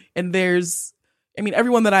know? And there's, I mean,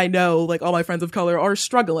 everyone that I know, like, all my friends of color are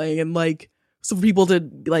struggling, and like, so for people to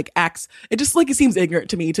like act, it just like, it seems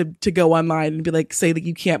ignorant to me to go online and be like, say that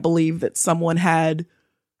you can't believe that someone had,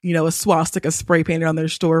 you know, a swastika spray painted on their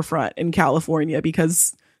storefront in California,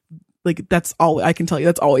 because like, that's all I can tell you.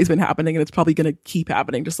 That's always been happening, and it's probably going to keep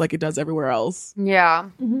happening just like it does everywhere else. Yeah.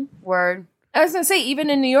 Word. I was gonna say,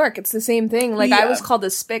 even in New York, it's the same thing. Like, I was called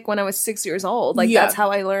a spick when I was 6 years old. Like, that's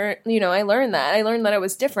how I learned. You know, I learned that. I learned that I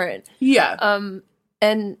was different. Yeah.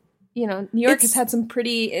 And you know, New York has had some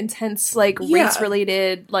pretty intense, like,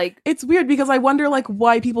 race-related, like... It's weird, because I wonder, like,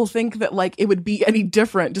 why people think that, like, it would be any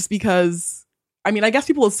different just because... I mean, I guess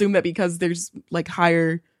people assume that because there's, like,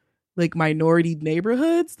 higher, like, minority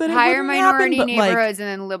neighborhoods that higher minority happen, but, neighborhoods, and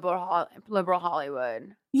then liberal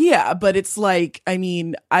Hollywood. Yeah, but it's like, I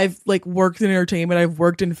mean, I've, like, worked in entertainment, I've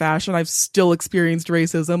worked in fashion, I've still experienced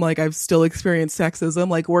racism, like, I've still experienced sexism.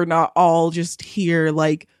 Like, we're not all just here,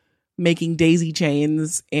 like, making daisy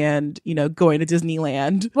chains and, you know, going to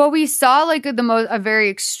Disneyland. Well, we saw like a very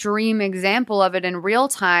extreme example of it in real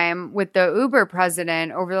time with the Uber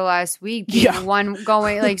president over the last week. One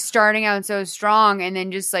going like starting out so strong and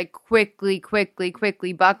then just like quickly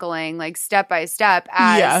buckling like step by step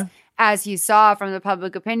as he saw from the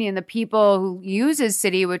public opinion, the people who use his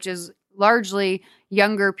city, which is largely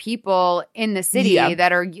younger people in the city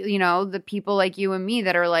that are, you know, the people like you and me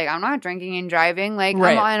that are like, I'm not drinking and driving. Like,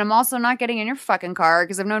 I'm also not getting in your fucking car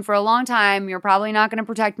because I've known for a long time you're probably not going to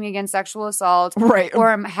protect me against sexual assault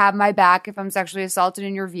or have my back if I'm sexually assaulted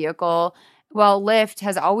in your vehicle. Well, Lyft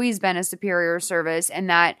has always been a superior service in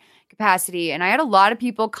that capacity. And I had a lot of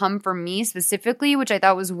people come for me specifically, which I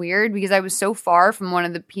thought was weird because I was so far from one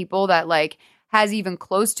of the people that like has even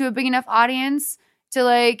close to a big enough audience to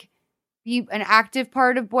like be an active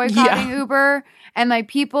part of boycotting Uber, and like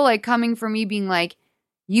people like coming for me being like,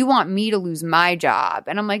 you want me to lose my job,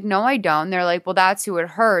 and I'm like, no, I don't. And they're like, well, that's who it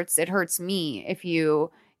hurts me if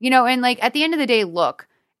you know. And like at the end of the day, look,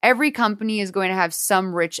 every company is going to have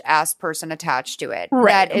some rich ass person attached to it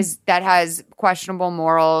that has questionable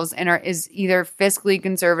morals and is either fiscally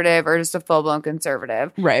conservative or just a full-blown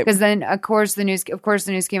conservative, because then of course the news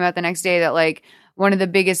came out the next day that like one of the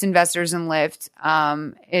biggest investors in Lyft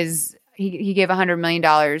is he gave $100 million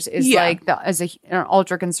is like an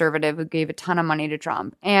ultra conservative who gave a ton of money to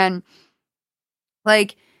Trump. And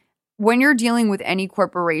like when you're dealing with any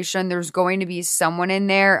corporation, there's going to be someone in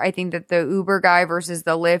there. I think that the Uber guy versus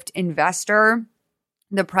the Lyft investor,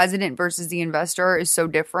 the president versus the investor is so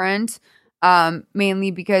different.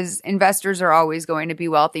 Mainly because investors are always going to be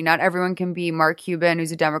wealthy. Not everyone can be Mark Cuban,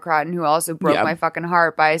 who's a Democrat and who also broke my fucking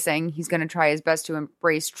heart by saying he's going to try his best to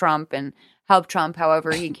embrace Trump and help Trump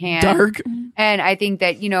however he can. Dark. And I think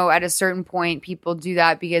that, you know, at a certain point, people do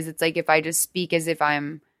that because it's like, if I just speak as if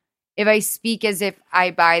I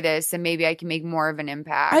buy this, then maybe I can make more of an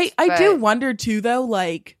impact. I do wonder too, though,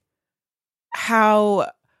 like how,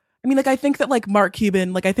 I mean, like, I think that like Mark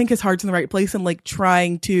Cuban, like, I think his heart's in the right place and like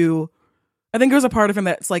trying to, I think there's a part of him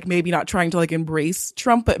that's like maybe not trying to like embrace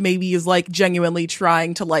Trump, but maybe is like genuinely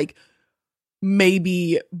trying to like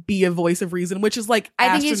maybe be a voice of reason, which is like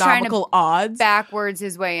I think astronomical odds. Backwards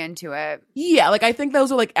his way into it. Yeah, like I think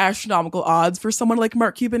those are like astronomical odds for someone like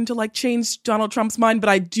Mark Cuban to like change Donald Trump's mind. But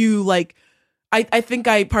I do like, I think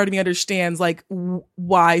part of me understands like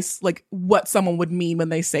why, like what someone would mean when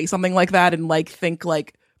they say something like that and like think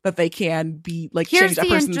like that they can be like change that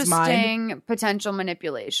person's mind. Here's the interesting potential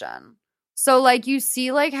manipulation. So, like, you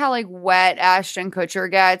see, like, how, like, wet Ashton Kutcher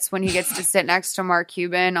gets when he gets to sit next to Mark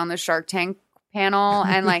Cuban on the Shark Tank panel,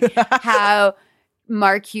 and, like, how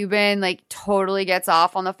Mark Cuban, like, totally gets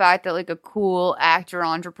off on the fact that, like, a cool actor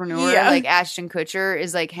entrepreneur like Ashton Kutcher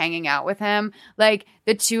is, like, hanging out with him. Like,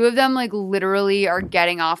 the two of them, like, literally are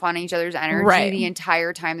getting off on each other's energy the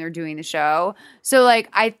entire time they're doing the show. So, like,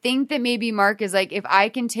 I think that maybe Mark is, like, if I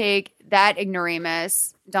can take that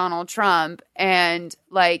ignoramus, Donald Trump, and,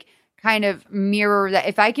 like, kind of mirror that.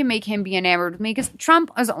 If I can make him be enamored with me, because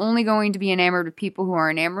Trump is only going to be enamored with people who are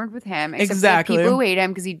enamored with him, except exactly. for people who hate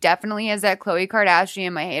him, because he definitely has that Khloe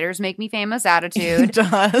Kardashian, my haters make me famous attitude. He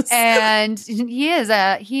does. And he is.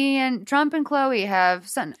 He and Trump and Khloe have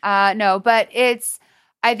son. No, but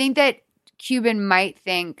I think that Cuban might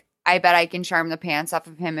think, I bet I can charm the pants off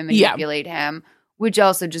of him and manipulate him, which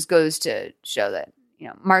also just goes to show that,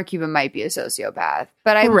 Mark Cuban might be a sociopath,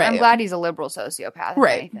 but I'm glad he's a liberal sociopath. If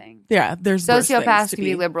anything. Yeah, there's sociopaths can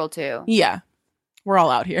be liberal too. Yeah, we're all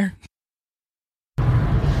out here.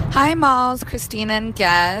 Hi, Malls, Christina and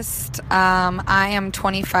guest. I am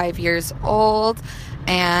 25 years old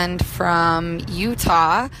and from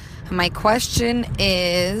Utah. My question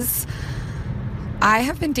is, I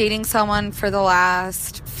have been dating someone for the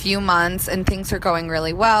last few months and things are going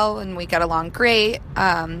really well and we get along great.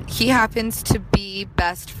 He happens to be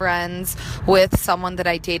best friends with someone that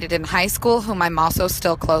I dated in high school, whom I'm also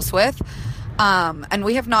still close with. And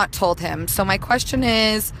we have not told him. So my question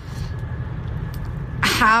is,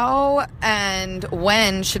 how and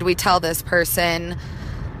when should we tell this person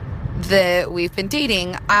that we've been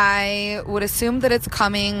dating? I would assume that it's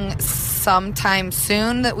coming sometime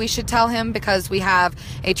soon that we should tell him, because we have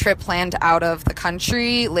a trip planned out of the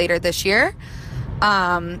country later this year.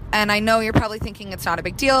 And I know you're probably thinking it's not a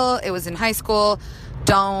big deal. It was in high school.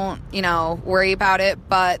 Don't, worry about it.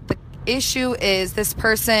 But the issue is, this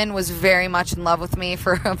person was very much in love with me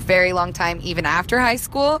for a very long time, even after high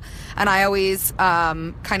school. And I always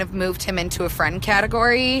kind of moved him into a friend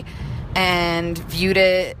category and viewed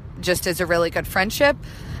it just as a really good friendship.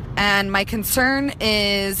 And my concern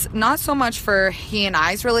is not so much for he and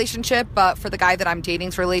I's relationship, but for the guy that I'm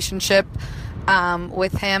dating's relationship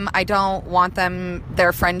with him. I don't want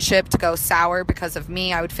their friendship to go sour because of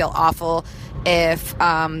me. I would feel awful if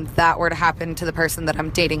that were to happen to the person that I'm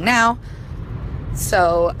dating now.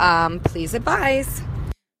 So please advise.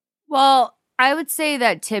 Well, I would say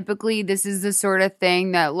that typically this is the sort of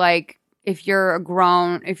thing that, like, if you're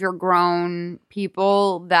grown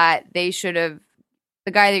people, that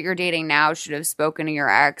the guy that you're dating now should have spoken to your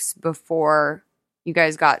ex before you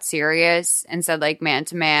guys got serious and said, like, man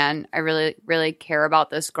to man, I really, really care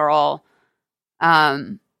about this girl.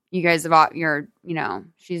 You guys have,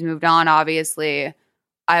 she's moved on, obviously.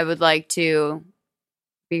 I would like to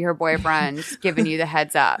be her boyfriend, giving you the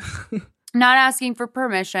heads up. Not asking for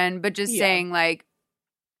permission, but just saying, like,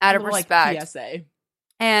 out of respect. Like PSA.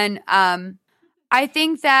 And I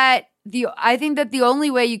think that the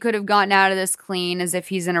only way you could have gotten out of this clean is if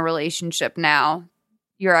he's in a relationship now,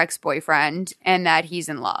 your ex-boyfriend, and that he's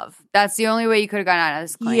in love. That's the only way you could have gotten out of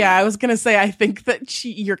this clean. Yeah, I was gonna say, I think that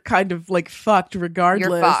you're kind of like fucked regardless.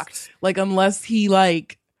 You're fucked. Like, unless he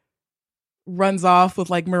like runs off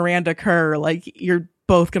with like Miranda Kerr, like you're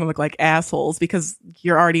both gonna look like assholes because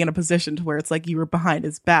you're already in a position to where it's like you were behind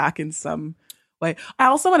his back in some way. I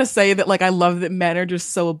also want to say that, like, I love that men are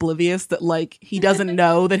just so oblivious that, like, he doesn't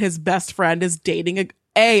know that his best friend is dating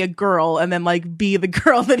a girl, and then, like, B, the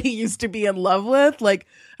girl that he used to be in love with. Like,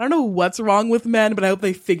 I don't know what's wrong with men, but I hope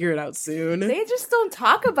they figure it out soon. They just don't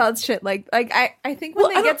talk about shit. Like I think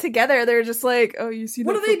when they get together, they're just like, oh, you see,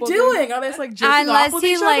 what are they doing? Are they just, like, jerking off with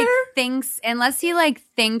each other? Unless he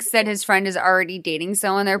thinks that his friend is already dating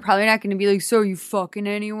someone, they're probably not going to be like, so are you fucking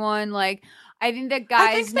anyone? Like, I think that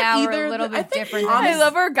guys now are a little bit different. I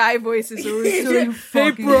love our guy voices.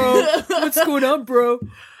 Hey, bro, what's going on, bro?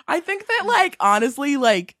 I think that, like, honestly,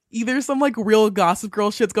 like, either some, like, real Gossip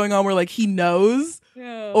Girl shit's going on where, like, he knows,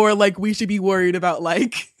 or, like, we should be worried about,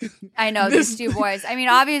 like... I know, these two boys. I mean,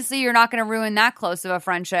 obviously, you're not going to ruin that close of a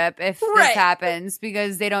friendship if this happens,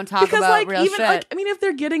 because they don't talk about like, real even, shit. Like, I mean, if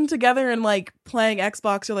they're getting together and, like, playing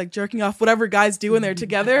Xbox or, like, jerking off, whatever guys do when they're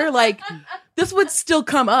together, like, this would still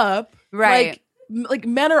come up. Right. Like,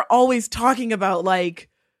 men are always talking about, like,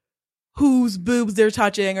 whose boobs they're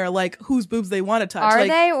touching or, like, whose boobs they want to touch. Are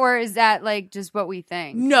like, they? Or is that, like, just what we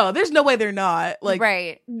think? No, there's no way they're not. Like,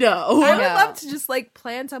 right. No. I would love to just, like,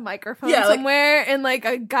 plant a microphone somewhere in, like,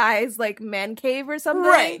 a guy's, like, man cave or something.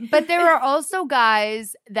 Right. But there are also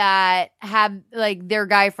guys that have, like, their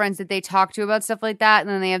guy friends that they talk to about stuff like that, and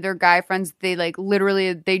then they have their guy friends they, like,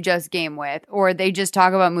 literally they just game with, or they just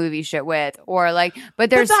talk about movie shit with, or, like, but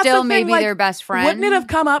they're still maybe like, their best friend. Wouldn't it have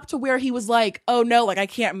come up to where he was like, oh, no, like, I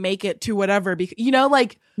can't make it to whatever, because, you know,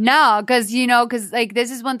 like... No, because, like, this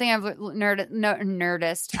is one thing I've one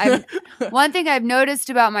thing I've noticed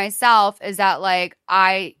about myself is that, like,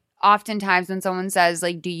 I oftentimes when someone says,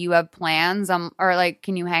 like, do you have plans? Or, like,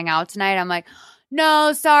 can you hang out tonight? I'm like,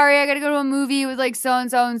 no, sorry, I got to go to a movie with, like,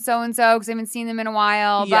 so-and-so and so-and-so because I haven't seen them in a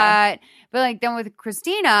while. Yeah. But, like, then with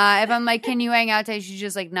Christina, if I'm like, can you hang out today? She's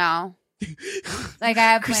just like, no. Like, I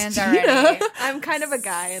have plans already. I'm kind of a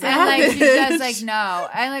guy. And like, she's just like, no.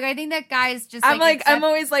 And like, I think that guys just I'm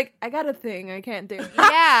always like, I got a thing I can't do.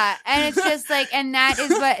 Yeah. And it's just like, and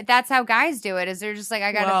that's how guys do it, is they're just like,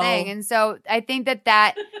 I got a thing. And so I think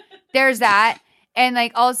that there's that. And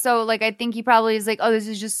like, also, like, I think he probably is like, oh, this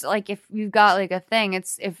is just like, if you've got like a thing, and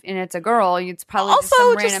it's a girl, it's probably Also, just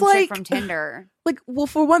some just, random like, shit from Tinder. Like, well,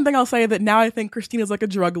 for one thing, I'll say that now I think Christina's like a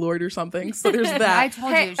drug lord or something. So there's that. I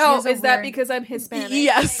told you. She has that because I'm Hispanic?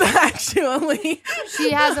 Yes, actually. She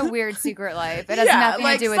has a weird secret life. It has nothing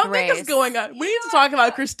to do with something race. Is going on. We need to talk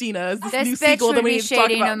about Christina. This new bitch sequel would that we be need to talk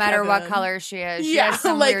shady about no matter what Kevin. color she is. She Yeah, has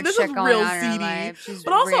some like weird this shit is going real on in her seedy. life. She's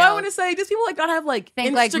but also, real. I want to say, just people like gotta have like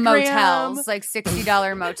think Instagram. like motels, like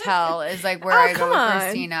 $60 motel is like where I go with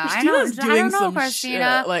Christina. Christina's I don't doing know, some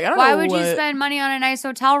Christina. shit. Like, I don't Why know would you what- spend money on a nice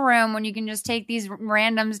hotel room when you can just take these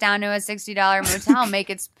randoms down to a $60 motel,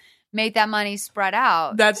 make that money spread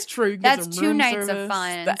out? That's true. You get That's some 2 room nights service. of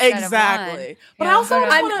fun. instead of Exactly. one. But Yeah. also,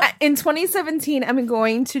 In 2017, I'm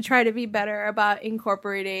going to try to be better about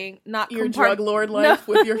incorporating not your drug lord life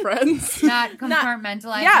with your friends. Not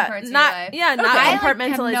compartmentalizing parts of your life. Yeah, not I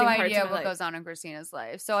compartmentalizing have no parts idea of what life. goes on in Christina's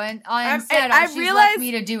life. So instead, I all she's realized- left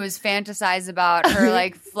me to do is fantasize about her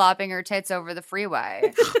like flopping her tits over the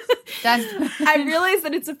freeway. I realized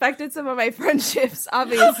that it's affected some of my friendships,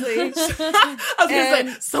 obviously. I was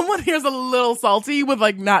gonna say, someone here's a little salty with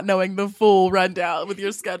like not knowing the full rundown with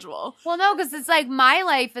your schedule. Well, no, because it's like my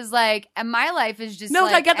life is like, and my life is just No,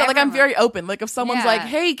 like, I get that. Like, I'm everyone. very open. Like, if someone's Yeah. like,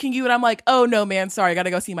 "Hey, can you?" and I'm like, "Oh no, man, sorry, I gotta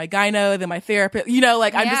go see my gyno, then my therapist." You know,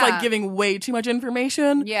 like I'm just Yeah. like giving way too much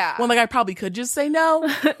information. Yeah. When like I probably could just say no.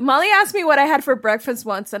 Molly asked me what I had for breakfast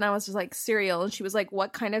once, and I was just like, cereal. And she was like,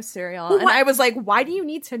 what kind of cereal? And I was like, why do you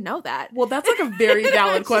need to know that? Well, that's like a very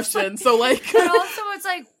valid question. So like, But also, it's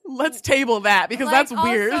like, let's table that because like, that's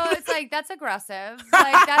weird. Also, it's like, that's aggressive.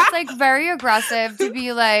 Like, that's like very aggressive to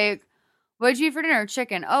be like, what'd you eat for dinner?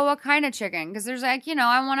 Chicken. Oh, what kind of chicken? Because there's like,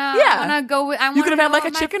 I want to go with, You could have had like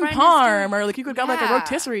a chicken parm, or like you could have got like a Yeah.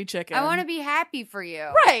 rotisserie chicken. I want to be happy for you.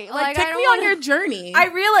 right. Like take I me don't on your journey. I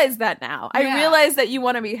realize that now. I Yeah. realize that you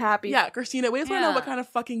want to be happy. yeah, Christina, we just want to know Yeah. what kind of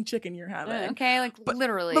fucking chicken you're having. Okay, like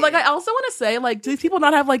literally. But like, I also want to say, like, do these people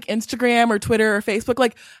not have like Instagram or Twitter or Facebook?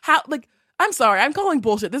 Like, how? Like, I'm sorry, I'm calling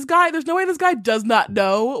bullshit. This guy, there's no way this guy does not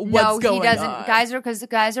know what's going on. he doesn't.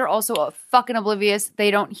 Guys are also fucking oblivious. They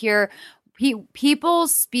don't hear. People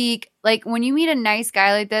speak like when you meet a nice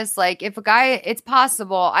guy like this. Like if a guy, it's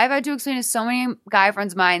possible. I've had to explain to so many guy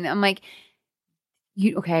friends of mine. I'm like,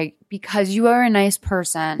 because you are a nice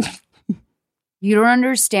person. You don't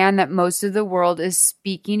understand that most of the world is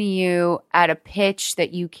speaking to you at a pitch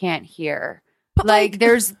that you can't hear. But Like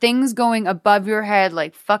there's things going above your head,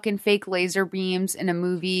 like fucking fake laser beams in a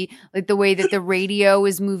movie, like the way that the radio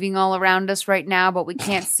is moving all around us right now, but we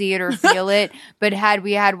can't see it or feel it. But had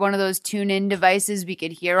we had one of those tune-in devices, we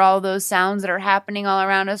could hear all those sounds that are happening all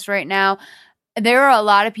around us right now. There are a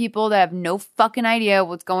lot of people that have no fucking idea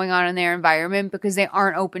what's going on in their environment because they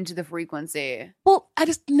aren't open to the frequency. Well, I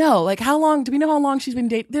just know. Like, how long? Do we know how long she's been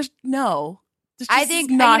dating? There's no. This I just think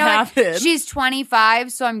does not you know what? happen. She's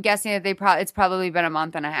 25, so I'm guessing that it's probably been a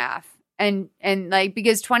month and a half. And like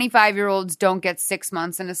because 25-year-olds don't get 6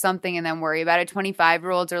 months into something and then worry about it.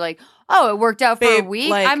 25-year-olds are like, oh, it worked out for a Babe, week.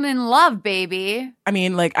 like- I'm in love, baby. I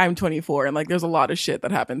mean, like, I'm 24, and like, there's a lot of shit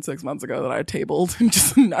that happened 6 months ago that I tabled. I'm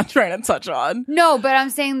just not trying to touch on. No, but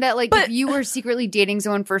I'm saying that like if you were secretly dating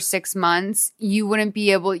someone for 6 months, you wouldn't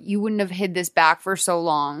have hid this back for so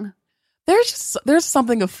long. There's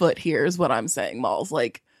something afoot here, is what I'm saying, Malls.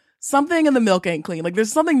 Like, something in the milk ain't clean. Like,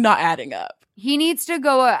 there's something not adding up. He needs to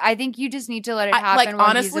go. I think you just need to let it happen like, when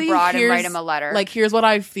honestly, he's abroad and here's- write him a letter. Like, here's what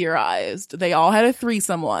I've theorized. They all had a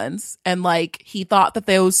threesome once, and like, he thought that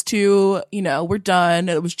those two, were done.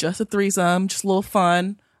 It was just a threesome, just a little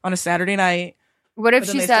fun on a Saturday night. What if but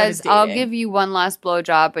then she they started says, I'll dating. give you one last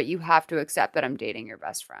blowjob, but you have to accept that I'm dating your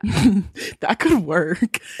best friend? That could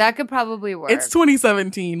work. That could probably work. It's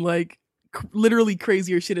 2017. Like, literally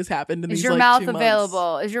crazier shit has happened in Is these, your like, mouth 2 months.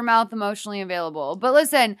 available? Is your mouth emotionally available? But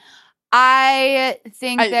listen, I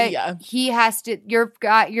think that yeah. he has to.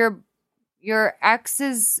 Your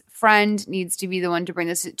ex's friend needs to be the one to bring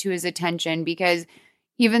this to his attention because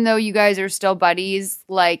even though you guys are still buddies,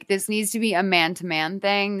 like this needs to be a man-to-man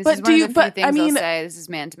thing. This But is one of the few but, things I mean, I'll say. This is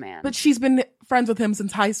man-to-man. But she's been friends with him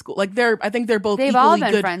since high school. Like, I think they're both They've equally all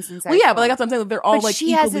been good. friends since high Well, yeah, school. but like that's what I'm saying. They're all But like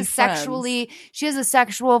she has equally a friends. she has a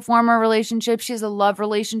sexual former relationship. She has a love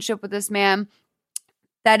relationship with this man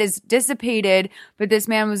that is dissipated, but this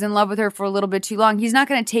man was in love with her for a little bit too long. He's not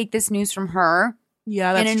going to take this news from her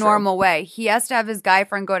Yeah, in that's a true. normal way. He has to have his guy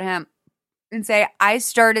friend go to him and say, I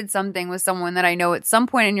started something with someone that I know at some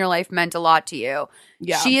point in your life meant a lot to you.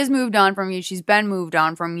 Yeah. She has moved on from you. She's been moved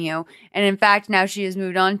on from you. And in fact, now she has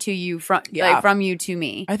moved on to you from you to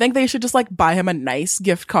me. I think they should just like buy him a nice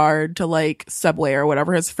gift card to like Subway or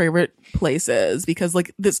whatever his favorite place is, because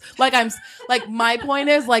like this, like my point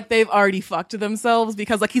is like they've already fucked themselves,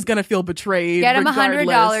 because like he's gonna feel betrayed. Get him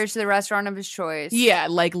regardless. $100 to the restaurant of his choice. Yeah,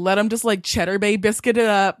 like let him just like Cheddar Bay biscuit it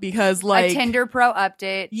up, because like a Tinder Pro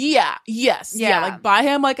update. Yeah, yes, yeah, like buy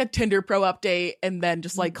him like a Tinder Pro update and then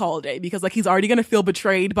just like call it a day, because like he's already gonna feel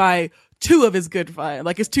betrayed by two of his good friends,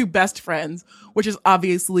 like his two best friends, which is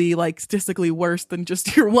obviously like statistically worse than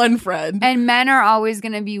just your one friend. And men are always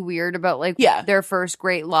going to be weird about like their first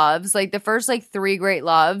great loves. Like the first like 3 great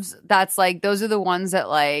loves, that's like, those are the ones that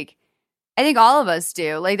like, I think all of us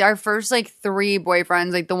do. Like our first like 3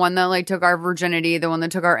 boyfriends, like the one that like took our virginity, the one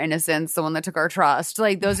that took our innocence, the one that took our trust.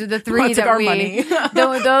 Like those are the 3 that we money.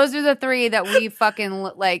 Those are the 3 that we fucking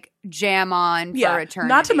like jam on for eternity.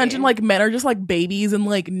 Not to mention like men are just like babies and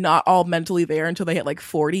like not all mentally there until they hit like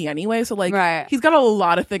 40 anyway. So like he's got a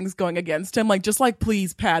lot of things going against him. Like just like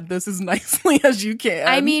please pad this as nicely as you can.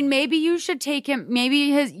 I mean, maybe you should take him. Maybe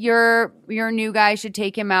your new guy should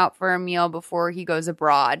take him out for a meal before he goes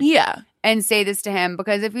abroad. Yeah. And say this to him,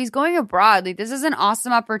 because if he's going abroad, like this is an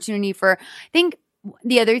awesome opportunity for, I think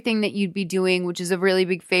the other thing that you'd be doing, which is a really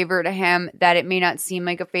big favor to him, that it may not seem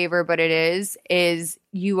like a favor, but it is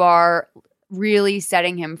you are really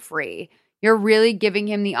setting him free. You're really giving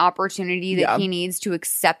him the opportunity that he needs to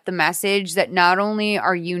accept the message that not only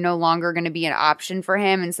are you no longer going to be an option for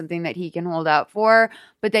him and something that he can hold out for,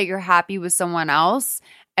 but that you're happy with someone else.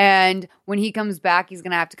 And when he comes back, he's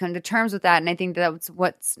going to have to come to terms with that. And I think that's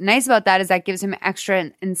what's nice about that is that gives him extra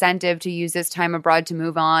incentive to use this time abroad to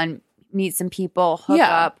move on, meet some people, hook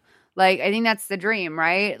up. Like, I think that's the dream,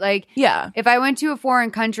 right? Like, if I went to a foreign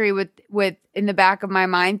country with in the back of my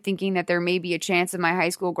mind thinking that there may be a chance of my high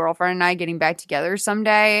school girlfriend and I getting back together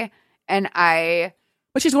someday, but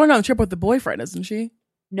she's going on a trip with the boyfriend, isn't she?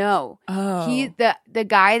 No. Oh. The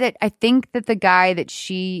guy that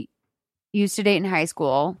she used to date in high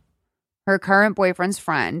school, her current boyfriend's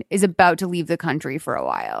friend, is about to leave the country for a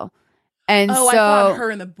while. And so I thought her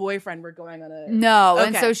and the boyfriend were going on a... No. Okay.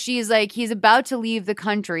 And so she's like, he's about to leave the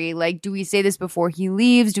country. Like, do we say this before he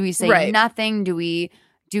leaves? Do we say nothing? Do we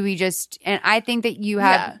just... And I think that you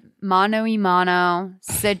have mano y mano,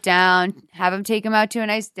 sit down, have him take him out to a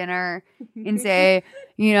nice dinner and say,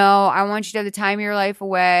 you know, I want you to have the time of your life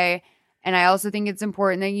away. And I also think it's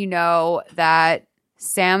important that you know that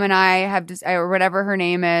Sam and I have, or whatever her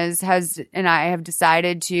name is, and I have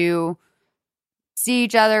decided to see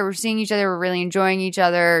each other. We're seeing each other. We're really enjoying each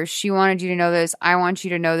other. She wanted you to know this. I want you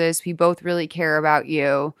to know this. We both really care about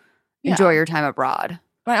you. Enjoy your time abroad.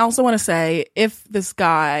 I also want to say, if this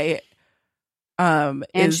guy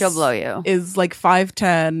she'll blow you, is like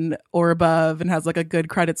 5'10" or above and has like a good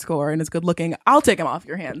credit score and is good looking, I'll take him off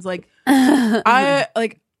your hands. Like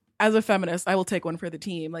as a feminist, I will take one for the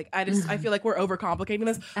team. Like, I feel like we're overcomplicating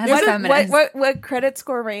this. What credit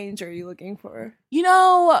score range are you looking for? You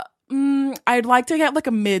know, I'd like to get like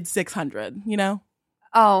a mid 600, you know?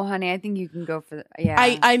 Oh, honey, I think you can go for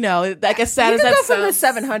I know. Like, as sad as that sounds. You can go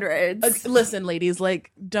for the 700s. Listen, ladies,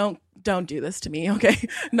 like, don't do this to me, okay?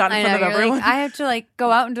 Not in front of everyone. Like, I have to like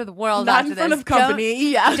go out into the world. Not in front of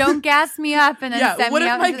company. Don't gas me up and then send me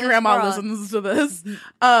out into the world. What if my grandma listens to this?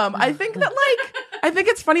 I think that I think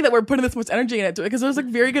it's funny that we're putting this much energy into it, because there's like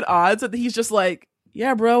very good odds that he's just like,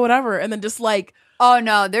 yeah, bro, whatever, and then just like, oh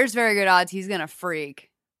no, there's very good odds he's gonna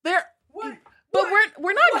freak. But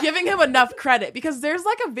we're not giving him enough credit, because there's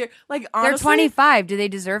like a very like honestly, they're 25. Do they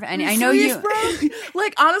deserve any? I know you.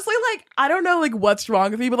 Like honestly, like I don't know like what's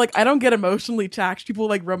wrong with me, but like I don't get emotionally attached to people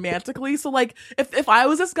like romantically. So like if I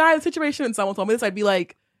was this guy in a situation and someone told me this, I'd be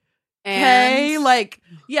like, hey, like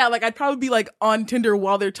yeah, like I'd probably be like on Tinder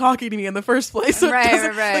while they're talking to me in the first place. So right.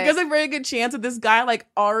 Like, there's a very good chance that this guy like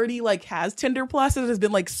already like has Tinder Plus and has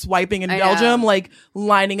been like swiping in Belgium, like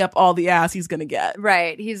lining up all the ass he's gonna get.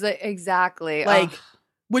 Right. He's like exactly like,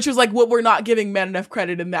 which is like what we're not giving men enough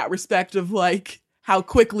credit in that respect of like how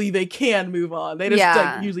quickly they can move on. They just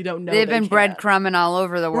like usually don't know. They've been breadcrumbing all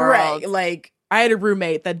over the world. Right. Like I had a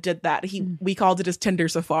roommate that did that. We called it his Tinder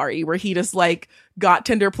safari, where he just like got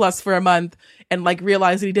Tinder Plus for a month and like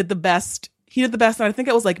realized that he did the best. And I think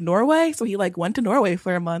it was like Norway. So he like went to Norway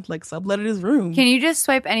for a month, like subletted his room. Can you just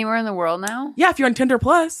swipe anywhere in the world now? Yeah, if you're on Tinder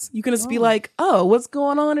Plus, you can just be like, oh, what's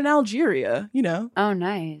going on in Algeria? You know? Oh,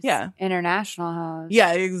 nice. Yeah. International house.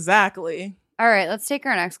 Yeah, exactly. All right, let's take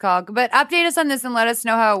our next call. But update us on this and let us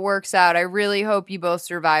know how it works out. I really hope you both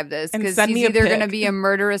survive this because he's either going to be a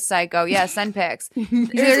murderous psycho. Yeah, send pics.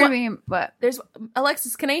 He's either going to be what?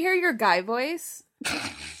 Alexis, can I hear your guy voice?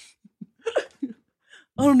 I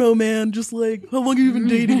don't know, man. Just like, how long have you been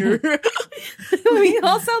dating her? We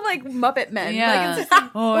all sound like Muppet Men. Yeah. Like, it's just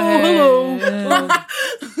like, hello.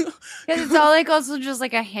 Because it's all like also just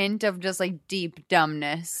like a hint of just like deep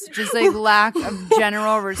dumbness, just like lack of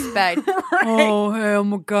general respect. Oh, hey,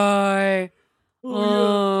 I'm a guy.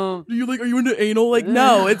 Oh, yeah. Are you into anal? Like,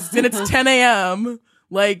 no, it's 10 a.m.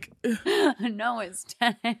 Like, no, it's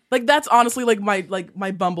 10. Like, that's honestly like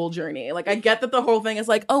my Bumble journey. Like, I get that the whole thing is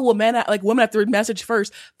like, oh, well, women have to message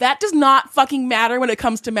first. That does not fucking matter when it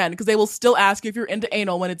comes to men because they will still ask you if you're into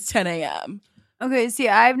anal when it's 10 a.m. Okay, see,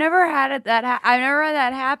 I've never had that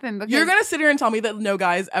happen. Because you're gonna sit here and tell me that no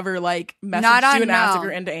guys ever like messaged you and asked if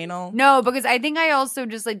you're into anal? No, because I think I also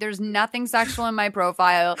just like there's nothing sexual in my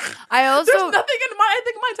profile. There's nothing in mine. I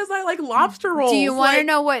think mine says I like lobster rolls. Do you want to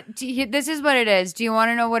know what? This is what it is. Do you want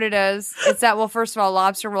to know what it is? It's that. Well, first of all,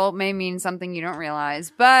 lobster roll may mean something you don't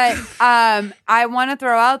realize, but I want to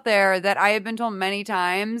throw out there that I have been told many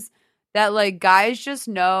times that like guys just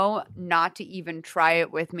know not to even try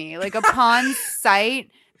it with me. Like upon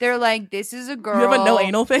sight, they're like, "This is a girl." You have a no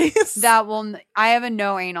anal face. I have a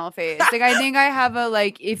no anal face. Like I think I have a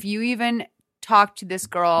like. If you even talk to this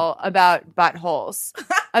girl about buttholes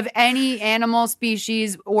of any animal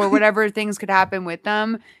species or whatever things could happen with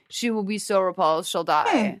them, she will be so repulsed she'll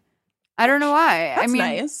die. I don't know why. That's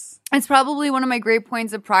nice. It's probably one of my great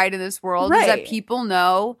points of pride in this world is that people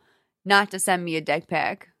know not to send me a dick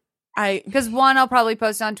pic. Because one, I'll probably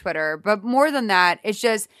post on Twitter, but more than that, it's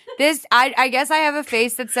just this. I guess I have a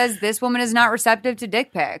face that says this woman is not receptive to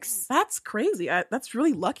dick pics. That's crazy. That's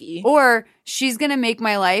really lucky. Or she's gonna make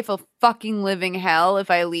my life a fucking living hell if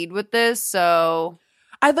I lead with this. So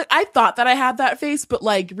I thought that I had that face, but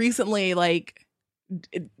like recently, like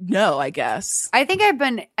no, I guess. I think I've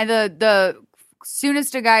been the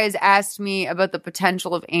soonest a guy has asked me about the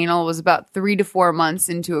potential of anal was about 3 to 4 months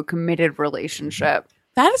into a committed relationship.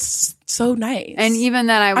 That is so nice. And even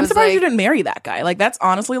then I'm surprised you didn't marry that guy. Like that's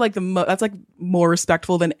honestly like that's like more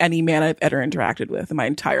respectful than any man I've ever interacted with in my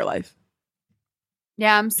entire life.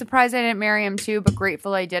 Yeah, I'm surprised I didn't marry him too, but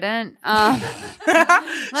grateful I didn't.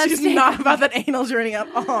 She's not about that anal journey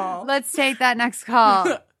at all. Let's take that next call.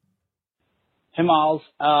 Hey, Miles.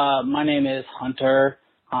 My name is Hunter.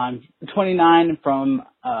 I'm 29 from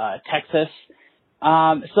Texas.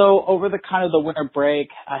 So over the winter break,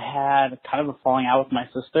 I had kind of a falling out with my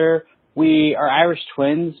sister. We are Irish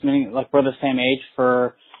twins, meaning like we're the same age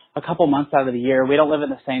for a couple months out of the year. We don't live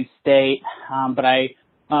in the same state, but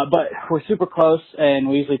we're super close and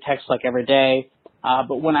we usually text like every day.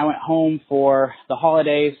 But when I went home for the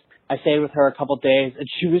holidays, I stayed with her a couple days and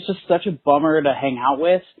she was just such a bummer to hang out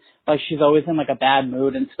with. Like she's always in like a bad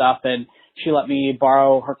mood and stuff, and she let me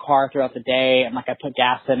borrow her car throughout the day and like I put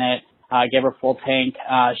gas in it. Gave her full tank.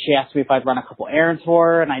 She asked me if I'd run a couple errands for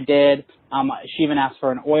her, and I did. She even asked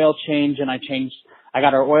for an oil change, and I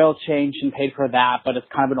got her oil changed and paid for that, but it's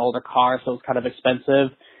kind of an older car, so it's kind of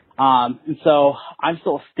expensive. And so I'm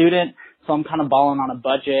still a student, so I'm kind of balling on a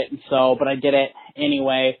budget, but I did it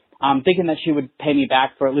anyway, thinking that she would pay me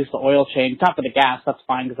back for at least the oil change, not for the gas, that's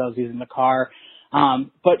fine because I was using the car.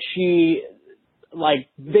 But she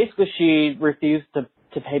refused to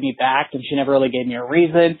pay me back, and she never really gave me a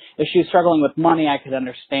reason. If she was struggling with money, I could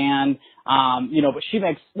understand, but she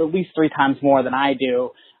makes at least 3 times more than I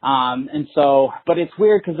do. But it's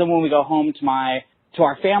weird because then when we go home to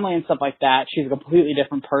our family and stuff like that, she's a completely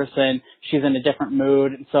different person. She's in a different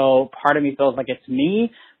mood. And so part of me feels like it's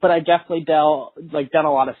me, but I definitely done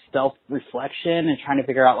a lot of self-reflection and trying to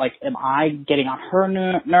figure out, like, am I getting on her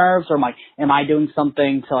nerves, or am I doing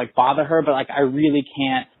something to like bother her? But like, I really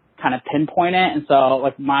can't kind of pinpoint it. And so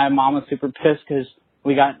like my mom was super pissed because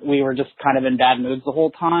we were just kind of in bad moods the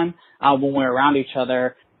whole time when we were around each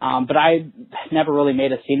other. But I never really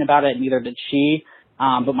made a scene about it, neither did she.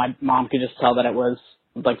 But my mom could just tell that it was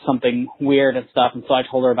like something weird and stuff. And so I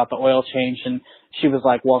told her about the oil change, and she was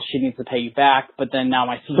like, well, she needs to pay you back. But then now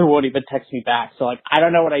my sister won't even text me back. So like, I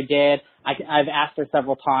don't know what I did. I've asked her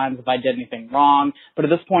several times if I did anything wrong, but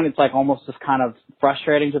at this point it's like almost just kind of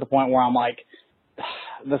frustrating to the point where I'm like,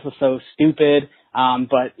 this is so stupid.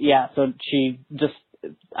 But yeah, so she just,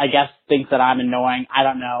 I guess, thinks that I'm annoying. I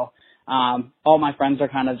don't know. All my friends are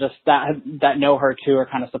kind of just that know her too are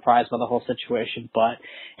kind of surprised by the whole situation. But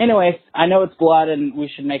anyways, I know it's blood and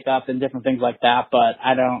we should make up and different things like that, but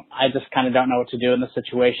I just kind of don't know what to do in this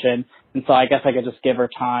situation. And so I guess I could just give her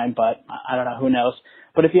time, but I don't know, who knows.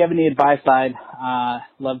 But if you have any advice, I'd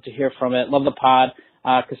love to hear from it. Love the pod,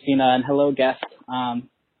 Christina, and hello, guest.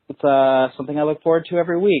 It's something I look forward to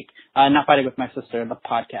every week. Not fighting with my sister in the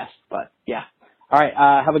podcast, but yeah. All right,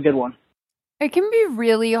 have a good one. It can be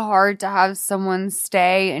really hard to have someone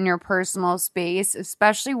stay in your personal space,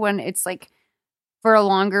 especially when it's like for a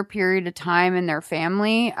longer period of time in their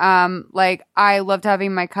family. Like I loved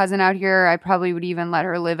having my cousin out here. I probably would even let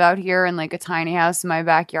her live out here in like a tiny house in my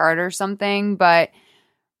backyard or something. But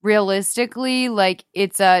realistically, like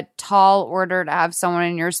it's a tall order to have someone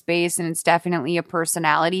in your space, and it's definitely a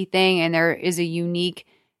personality thing. And there is a unique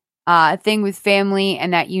thing with family,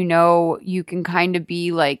 and that you can kind of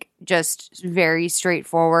be like just very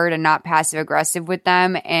straightforward and not passive aggressive with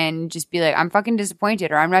them, and just be like, I'm fucking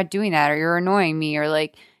disappointed, or I'm not doing that, or you're annoying me, or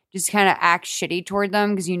like just kind of act shitty toward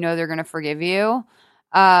them because they're gonna forgive you.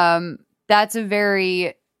 That's a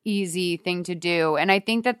very easy thing to do. And I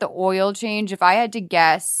think that the oil change, if I had to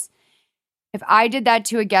guess, if I did that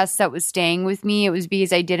to a guest that was staying with me, it was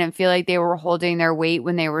because I didn't feel like they were holding their weight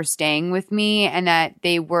when they were staying with me, and that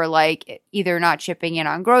they were like either not chipping in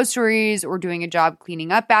on groceries or doing a job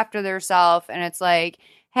cleaning up after themselves. And it's like,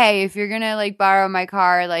 hey, if you're going to like borrow my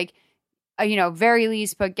car, like, very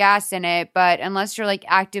least put gas in it. But unless you're like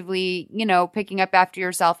actively, picking up after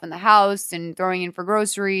yourself in the house and throwing in for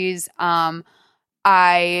groceries,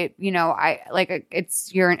 you're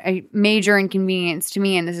a major inconvenience to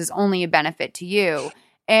me, and this is only a benefit to you.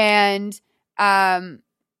 And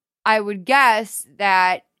I would guess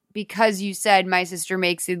that because you said my sister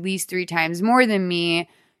makes at least 3 times more than me,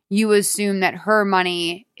 you assume that her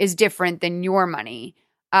money is different than your money.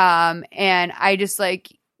 And I just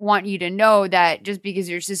like want you to know that just because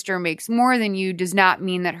your sister makes more than you does not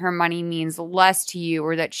mean that her money means less to you,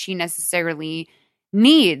 or that she necessarily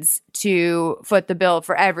needs to foot the bill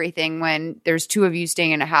for everything when there's 2 of you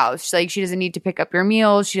staying in a house. Like, she doesn't need to pick up your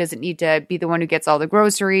meals. She doesn't need to be the one who gets all the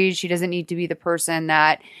groceries. She doesn't need to be the person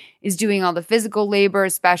that is doing all the physical labor,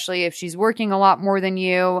 especially if she's working a lot more than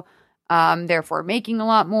you, therefore making a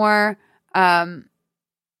lot more.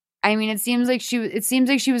 It seems like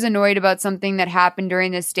she was annoyed about something that happened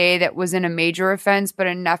during this day that wasn't a major offense, but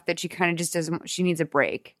enough that she kind of just she needs a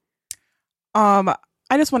break.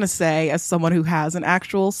 I just want to say, as someone who has an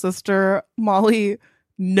actual sister, Molly,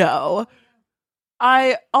 no.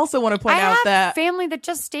 I also want to point out that family that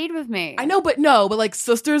just stayed with me. I know, but like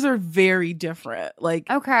sisters are very different.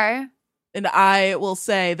 Like, okay. And I will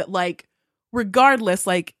say that, like, regardless,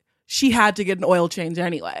 like, she had to get an oil change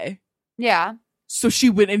anyway. Yeah. So she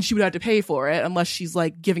would have to pay for it unless she's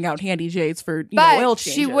like giving out handy J's for oil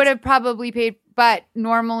changes. She would have probably paid. But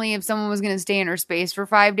normally, if someone was going to stay in her space for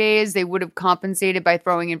 5 days, they would have compensated by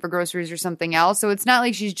throwing in for groceries or something else. So it's not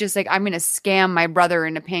like she's just like, I'm going to scam my brother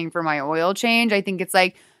into paying for my oil change. I think it's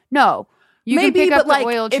like, no, you can pick up the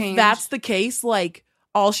oil change. If that's the case, like,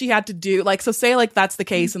 all she had to do, like, so say like that's the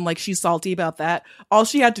case and like she's salty about that. All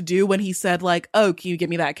she had to do when he said like, oh, can you give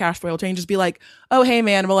me that cash for oil change? Just be like, oh, hey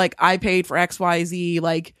man, well, like I paid for XYZ,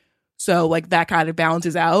 like, so like that kind of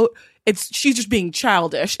balances out. She's just being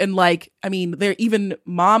childish. And like, even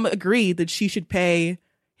mom agreed that she should pay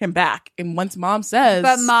him back. And once mom says,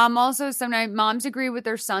 but mom also, sometimes moms agree with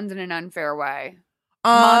their sons in an unfair way.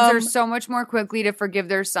 Moms are so much more quickly to forgive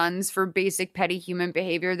their sons for basic petty human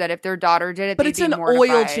behavior that if their daughter did it, but it's an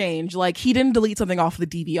oil change. Like, he didn't delete something off the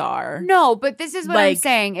DVR. No, but this is what I'm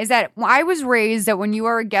saying is that I was raised that when you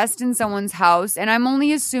are a guest in someone's house, and I'm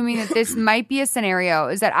only assuming that this might be a scenario,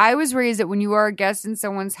 is that I was raised that when you are a guest in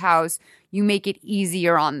someone's house, you make it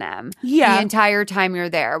easier on them the entire time you're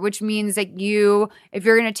there, which means that if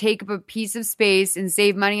you're going to take up a piece of space and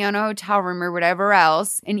save money on a hotel room or whatever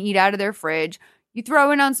else and eat out of their fridge, you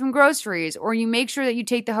throw in on some groceries, or you make sure that you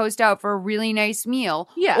take the host out for a really nice meal.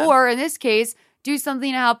 Yeah. Or in this case, do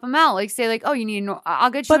something to help them out. Like say like, oh, you need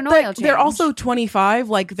I'll get you an oil change. They're also 25.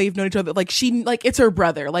 Like, they've known each other. Like, it's her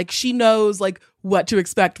brother. Like, she knows like what to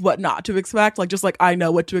expect, what not to expect. Like, just like I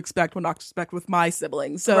know what to expect, what not to expect with my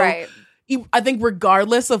siblings. So right. I think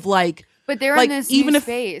regardless of like, but they're in this new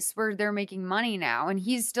space where they're making money now, and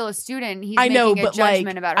he's still a student. He's making a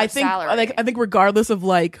judgment about her salary. I think regardless of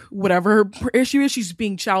like whatever her issue is, she's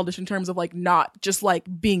being childish in terms of like not just like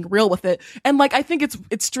being real with it. And like, I think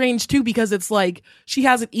it's strange too, because it's like she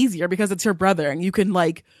has it easier because it's her brother, and you can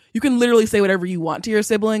literally say whatever you want to your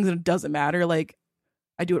siblings, and it doesn't matter. Like,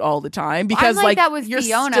 I do it all the time because I'm like that with you're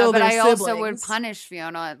Fiona, still but I siblings. also would punish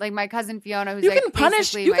Fiona, like my cousin Fiona, who's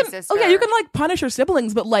basically my sister. Oh yeah, you can like punish her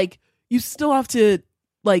siblings, but like, you still have to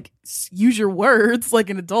like use your words like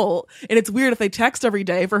an adult. And it's weird if they text every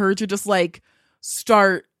day for her to just like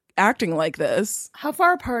start acting like this. How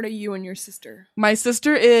far apart are you and your sister? My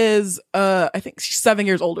sister is, I think she's 7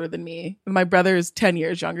 years older than me. And my brother is 10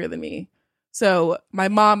 years younger than me. So my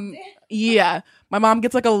mom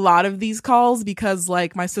gets like a lot of these calls because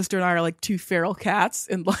like my sister and I are like two feral cats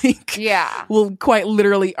and like, we'll quite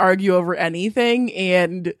literally argue over anything.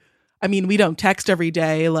 And I mean, we don't text every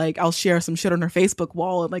day. Like I'll share some shit on her Facebook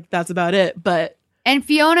wall and like, that's about it. And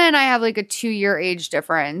Fiona and I have like a 2-year age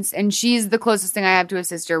difference, and she's the closest thing I have to a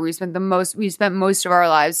sister. We spent most of our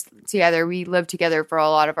lives together. We lived together for a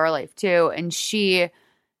lot of our life too. And she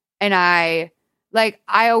and I, like,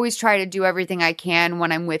 I always try to do everything I can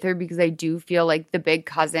when I'm with her because I do feel like the big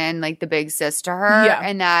cousin, like the big sis to her. Yeah.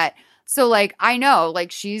 And that, so like, I know,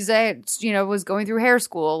 like she's was going through hair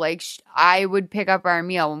school. Like I would pick up our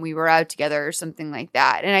meal when we were out together or something like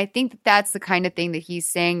that. And I think that that's the kind of thing that he's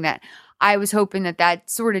saying that I was hoping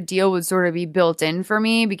that sort of deal would sort of be built in for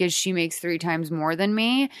me because she makes 3 times more than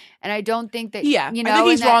me. And I don't think that, I think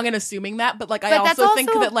he's wrong in assuming that. But like, I also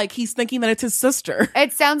think that like he's thinking that it's his sister.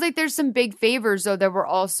 It sounds like there's some big favors though that were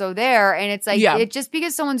also there. And it's like, just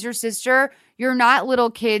because someone's your sister, you're not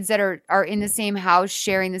little kids that are in the same house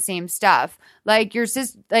sharing the same stuff. Like your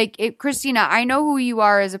sister, Christina, I know who you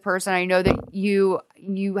are as a person. I know that you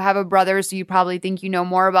have a brother, so you probably think you know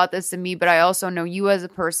more about this than me, but I also know you as a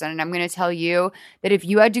person. And I'm going to tell you that if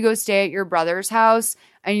you had to go stay at your brother's house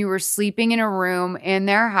and you were sleeping in a room in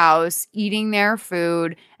their house, eating their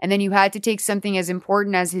food, and then you had to take something as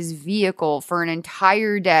important as his vehicle for an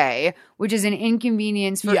entire day, which is an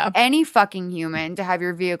inconvenience for any fucking human to have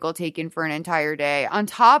your vehicle taken for an entire day, on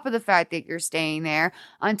top of the fact that you're staying there,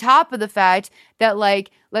 on top of the fact that,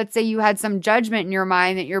 like, let's say you had some judgment in your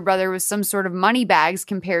mind that your brother was some sort of money bags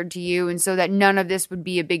compared to you, and so that none of this would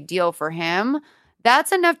be a big deal for him.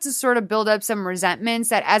 That's enough to sort of build up some resentments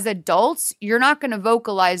that as adults, you're not going to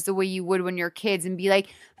vocalize the way you would when you're kids and be like,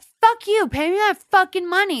 fuck you, pay me that fucking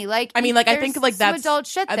money. Like, I mean, like, I think like that's adult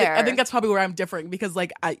shit there. I think that's probably where I'm differing because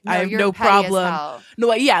like I have no problem. No,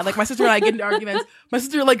 like, like my sister and I get into arguments. My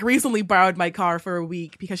sister like recently borrowed my car for a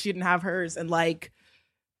week because she didn't have hers. And like,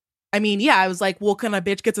 I mean, I was like, well, can a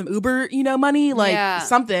bitch get some Uber, money? Like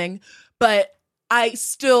something. But I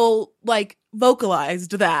still like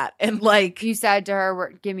vocalized that and like you said to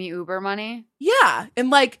her, give me Uber money. And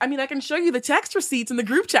like, I mean, I can show you the text receipts in the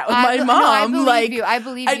group chat with my mom. I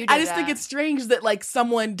believe you. I just think it's strange that like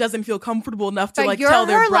someone doesn't feel comfortable enough to like tell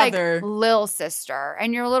their brother, like, little sister,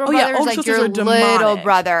 and your little brother is like your little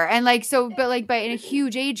brother, and like so, but like by in a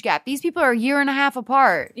huge age gap, these people are a year and a half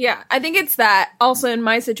apart. Yeah, I think it's that. Also, in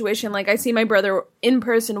my situation, like I see my brother in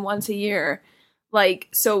person once a year, like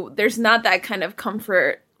so. There's not that kind of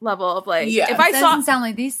comfort level of like if I doesn't sound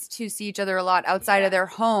like these two see each other a lot outside of their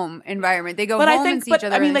home environment. They go home and see each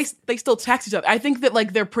other. I mean, they still text each other. I think that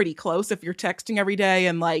like they're pretty close if you're texting every day,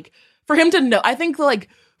 and like for him to know, I think like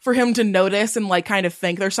for him to notice and like kind of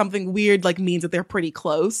think there's something weird like means that they're pretty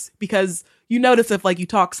close because you notice if like you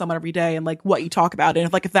talk to someone every day and like what you talk about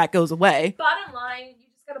and if that goes away. Bottom line,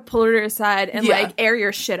 gotta pull her aside and like air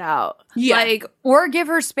your shit out, like, or give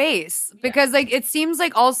her space because like it seems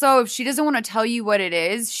like also if she doesn't want to tell you what it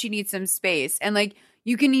is, she needs some space. And like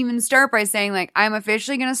you can even start by saying like, I'm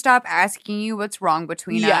officially gonna stop asking you what's wrong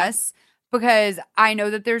between us because I know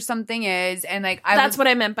that there's something is, and like that's what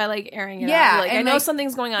I meant by like airing it out. Like I know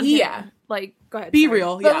something's going on here. Like, go ahead. Be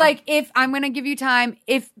real. But like, if I'm gonna give you time,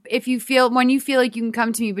 if you feel when you feel like you can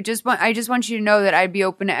come to me, but I just want you to know that I'd be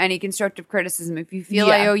open to any constructive criticism. If you feel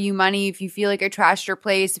I owe you money, if you feel like I trashed your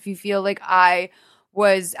place, if you feel like I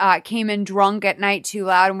was came in drunk at night too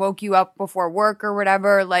loud and woke you up before work or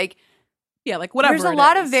whatever, like like whatever. There's a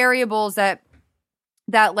lot of variables that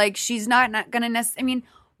like she's not gonna necessarily. I mean,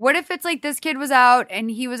 what if it's like this kid was out and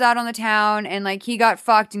he was out on the town and like he got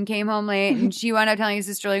fucked and came home late and she wound up telling his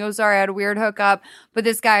sister like, oh, sorry, I had a weird hookup, but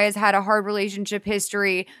this guy has had a hard relationship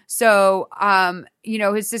history. So,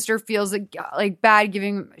 his sister feels like bad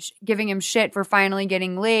giving him shit for finally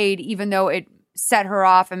getting laid, even though it set her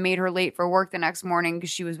off and made her late for work the next morning because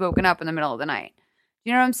she was woken up in the middle of the night.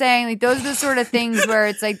 You know what I'm saying? Like those are the sort of things where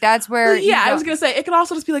it's like that's where I was gonna say it could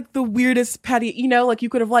also just be like the weirdest petty, like you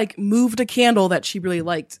could have like moved a candle that she really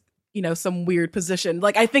liked, some weird position.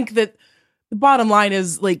 Like I think that the bottom line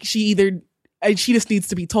is like she just needs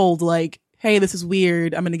to be told like, hey, this is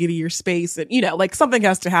weird, I'm gonna give you your space, and like something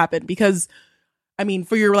has to happen because I mean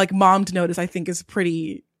for your like mom to notice I think is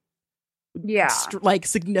pretty like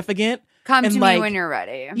significant. Come to me when you're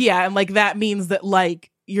ready. Yeah, and like that means that like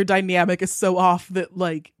your dynamic is so off that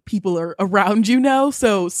like people are around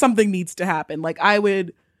so something needs to happen. Like I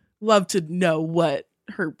would love to know what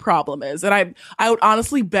her problem is. And I would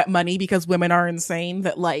honestly bet money, because women are insane,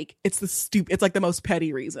 that like it's like the most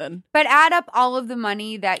petty reason. But add up all of the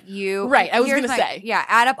money that you I was gonna say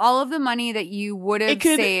add up all of the money that you would have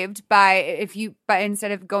saved by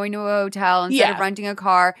instead of going to a hotel, instead of renting a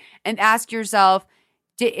car, and ask yourself,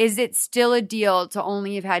 is it still a deal to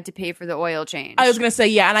only have had to pay for the oil change? I was gonna say,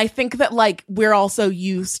 yeah, and I think that like we're also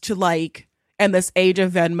used to like, in this age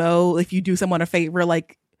of Venmo, if you do someone a favor,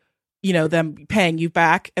 like, you know, them paying you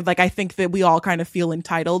back. And like, I think that we all kind of feel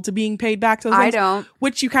entitled to being paid back to those things, I don't.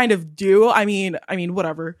 Which you kind of do. I mean,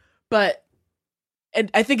 whatever. But and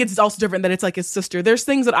I think it's also different that it's like his sister. There's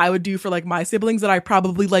things that I would do for like my siblings that I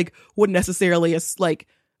probably like wouldn't necessarily like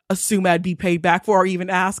assume I'd be paid back for, or even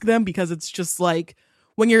ask them, because it's just like,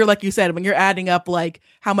 when you're, like you said, when you're adding up like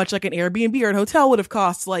how much like an Airbnb or an hotel would have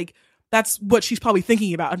cost, like that's what she's probably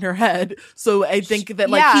thinking about in her head. So I think that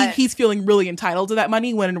like he's feeling really entitled to that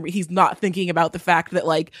money when he's not thinking about the fact that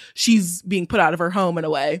like she's being put out of her home in a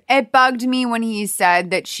way. It bugged me when he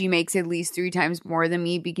said that she makes at least 3 times more than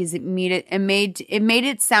me, because it made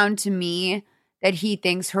it sound to me that he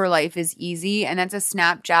thinks her life is easy, and that's a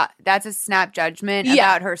snap judgment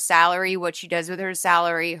about her salary, what she does with her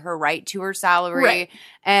salary, her right to her salary. Right.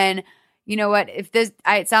 And you know what?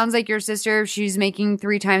 It sounds like your sister, she's making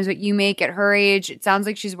 3 times what you make at her age. It sounds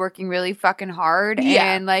like she's working really fucking hard.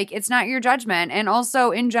 Yeah. And like, it's not your judgment. And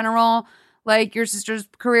also in general, like your sister's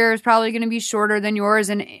career is probably going to be shorter than yours.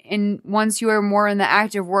 And once you are more in the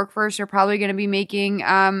active workforce, you're probably going to be making,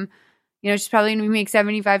 she's probably going to make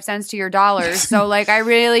 75 cents to your dollar. So, like, I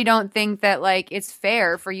really don't think that, like, it's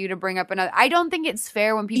fair for you to bring up another. I don't think it's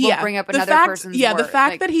fair when people bring up another person's work. The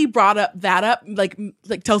fact that he brought that up, like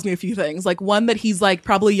tells me a few things. Like, one, that he's, like,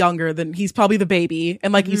 probably younger than, he's probably the baby.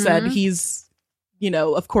 And like you said, he's, you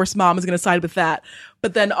know, of course, mom is going to side with that.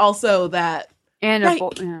 But then also that. And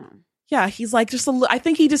he's like I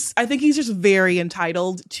think he's just very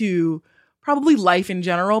entitled to probably life in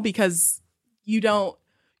general, because you don't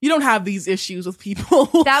have these issues with people.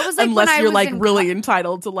 That was like unless you're like really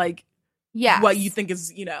entitled to like what you think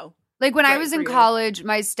is, you know. Like when I was in college,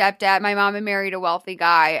 my mom had married a wealthy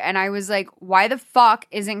guy, and I was like, why the fuck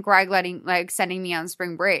isn't Greg sending me on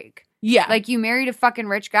spring break? Yeah. Like, you married a fucking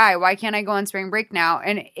rich guy. Why can't I go on spring break now?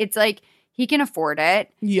 And it's like, he can afford it.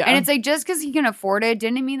 Yeah. And it's like, just because he can afford it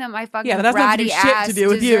didn't mean that my fucking that ratty ass to do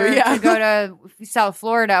with you. To go to South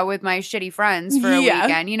Florida with my shitty friends for a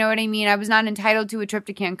weekend. You know what I mean? I was not entitled to a trip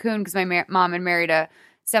to Cancun because my mom had married a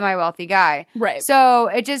semi-wealthy guy. Right. So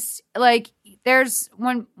it just like, there's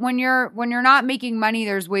when you're not making money,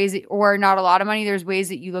 there's ways or not a lot of money, there's ways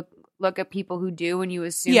that you look at people who do, and you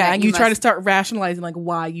assume and you try to start rationalizing like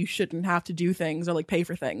why you shouldn't have to do things or like pay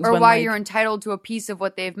for things, or why you're entitled to a piece of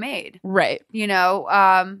what they've made. Right. You know,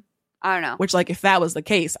 I don't know. Which, like, if that was the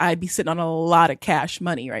case, I'd be sitting on a lot of cash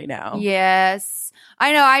money right now. Yes.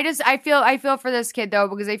 I know. I feel for this kid though,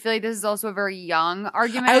 because I feel like this is also a very young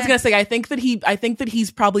argument. I was gonna say, I think that he's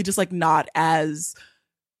probably just like not as.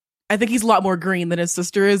 I think he's a lot more green than his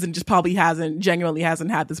sister is, and just probably genuinely hasn't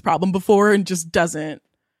had this problem before, and just doesn't.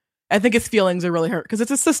 I think his feelings are really hurt because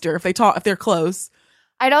it's his sister. If they're close.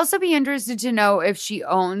 I'd also be interested to know if she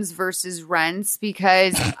owns versus rents,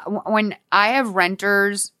 because when I have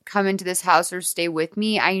renters come into this house or stay with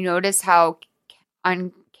me, I notice how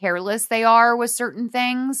careless they are with certain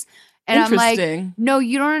things. And I'm like, no,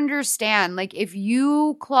 you don't understand. Like, if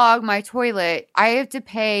you clog my toilet, I have to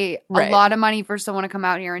pay a lot of money for someone to come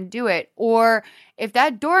out here and do it. Or if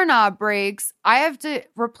that doorknob breaks, I have to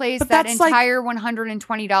replace that entire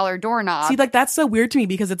 $120 doorknob. See, like, that's so weird to me,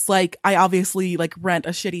 because it's like, I obviously like rent a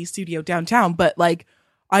shitty studio downtown, but like,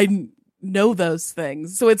 I know those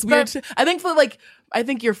things. So it's weird. I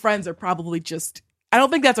think your friends are probably just, I don't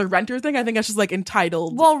think that's a renter thing. I think that's just like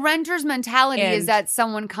entitled. Well, renter's mentality is that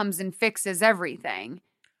someone comes and fixes everything.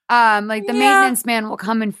 Like the maintenance man will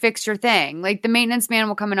come and fix your thing. Like the maintenance man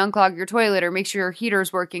will come and unclog your toilet or make sure your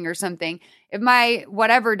heater's working or something. If my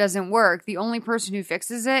whatever doesn't work, the only person who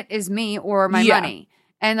fixes it is me or my money.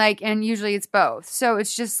 And usually it's both. So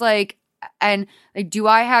it's just like, and like, do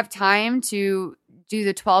I have time to do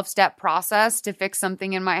the 12-step process to fix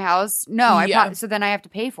something in my house? No, so then I have to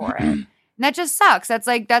pay for it. And that just sucks. That's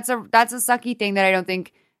a sucky thing that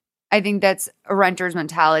I think that's a renter's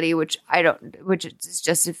mentality, which is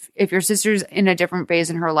just if your sister's in a different phase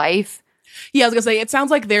in her life. Yeah, I was gonna say, it sounds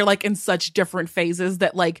like they're like in such different phases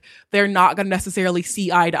that like they're not gonna necessarily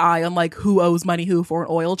see eye to eye on like who owes money who for an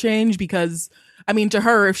oil change, because I mean, to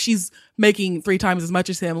her, if she's making 3 times as much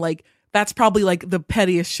as him, like that's probably like the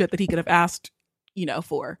pettiest shit that he could have asked, you know,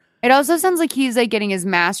 for. It also sounds like he's like getting his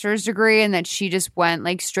master's degree and that she just went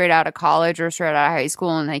like straight out of college or straight out of high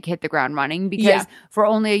school and like hit the ground running because for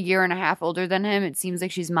only a year and a half older than him, it seems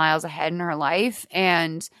like she's miles ahead in her life.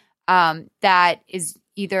 And that is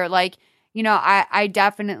either like, you know, I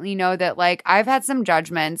definitely know that like I've had some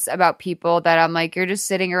judgments about people that I'm like, you're just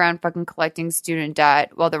sitting around fucking collecting student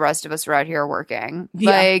debt while the rest of us are out here working.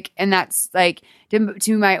 Yeah. Like, and that's like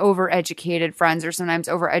to my overeducated friends or sometimes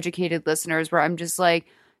overeducated listeners where I'm just like,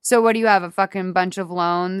 so what do you have? A fucking bunch of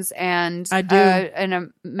loans and I do. And a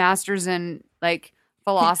master's in like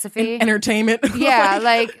philosophy, entertainment. Yeah,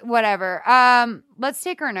 like whatever. Let's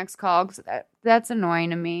take our next call because that's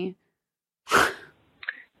annoying to me.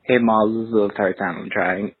 Hey, Miles, this is the third time I'm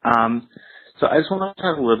trying. So I just want to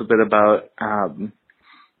talk a little bit about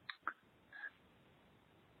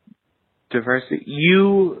diversity.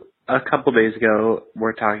 You, a couple days ago,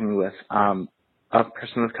 were talking with a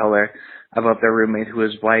person of color about their roommate who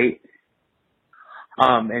is white,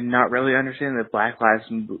 and not really understanding the Black Lives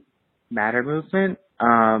Matter movement.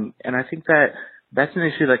 And I think that that's an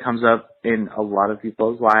issue that comes up in a lot of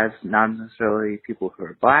people's lives, not necessarily people who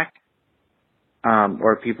are Black,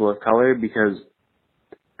 or people of color, because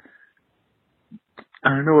I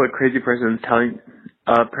don't know what crazy person is telling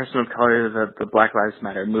a person of color that the Black Lives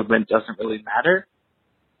Matter movement doesn't really matter,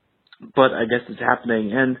 but I guess it's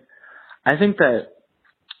happening. And I think that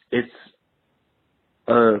it's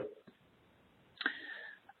a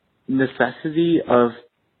necessity of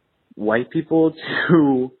white people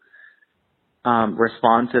to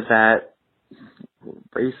respond to that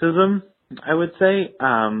racism, I would say,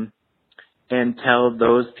 and tell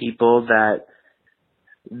those people that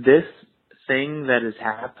this thing that is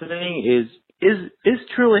happening is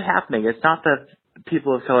truly happening. It's not that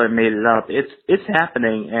people of color made it up. It's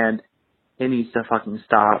happening, and it needs to fucking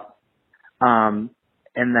stop. And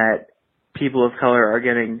that people of color are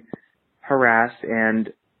getting harassed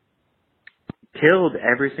and killed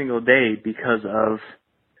every single day because of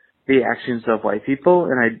the actions of white people,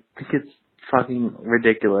 and I think it's fucking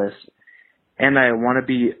ridiculous. And I want to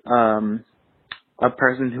be a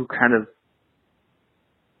person who kind of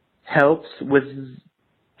helps with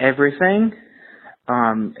everything,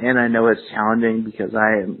 and I know it's challenging because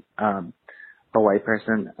I am a white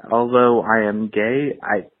person. Although I am gay,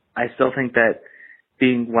 I still think that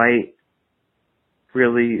being white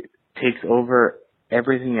really takes over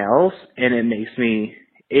everything else, and it makes me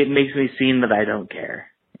seem that I don't care.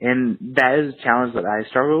 And that is a challenge that I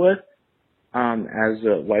struggle with as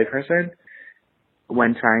a white person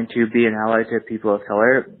when trying to be an ally to people of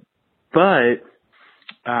color. But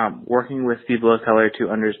working with people of color to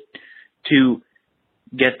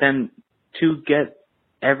get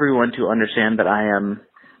everyone to understand that I am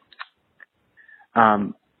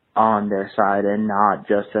on their side and not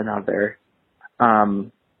just another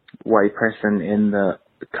white person in the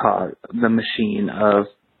machine of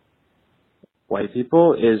white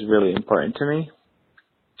people is really important to me.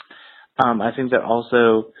 I think that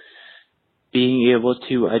also being able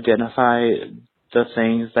to identify the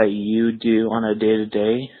things that you do on a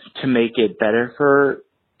day-to-day to make it better for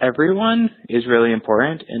everyone is really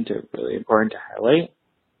important and really important to highlight.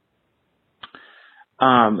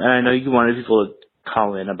 And I know you wanted people to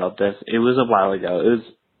call in about this. It was a while ago. It was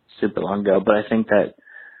super long ago, but I think that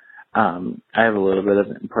I have a little bit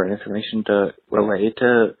of important information to relay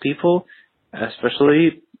to people,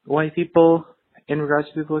 especially white people, in regards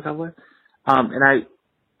to people of color. And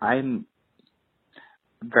I'm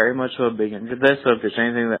very much so big into this, so if there's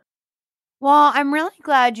anything that... Well, I'm really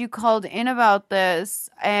glad you called in about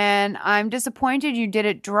this, and I'm disappointed you did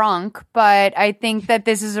it drunk, but I think that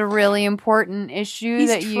this is a really important issue.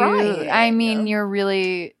 You're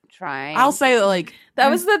really trying. I'll say that, like... That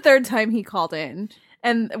was the third time he called in.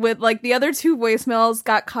 And with like the other two voicemails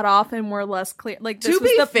got cut off and were less clear. Like this was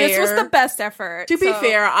the best effort. To be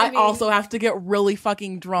fair, I also have to get really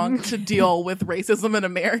fucking drunk to deal with racism in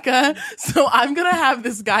America. So I'm gonna have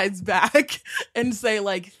this guy's back and say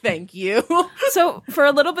like, thank you. So for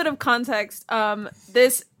a little bit of context,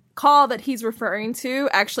 this call that he's referring to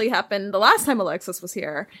actually happened the last time Alexis was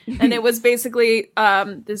here, and it was basically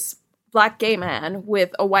this Black gay man with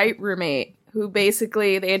a white roommate. Who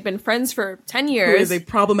basically, they had been friends for 10 years. Who is a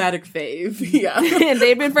problematic fave. Yeah. And they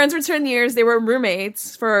had been friends for 10 years. They were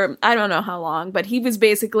roommates for, I don't know how long, but he was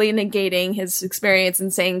basically negating his experience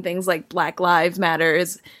and saying things like Black Lives Matter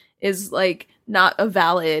is like not a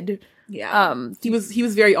valid. Yeah. He was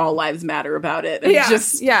very all lives matter about it.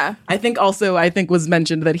 And I think was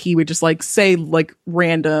mentioned that he would just like say like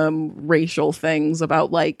random racial things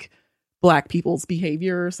about like Black people's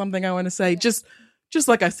behavior or something, I want to say. Just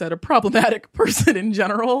like I said, a problematic person in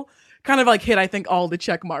general, kind of like hit, I think, all the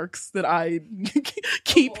check marks that I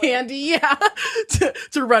keep handy,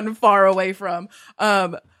 to run far away from.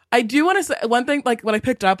 I do want to say one thing, like what I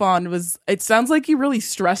picked up on was it sounds like you really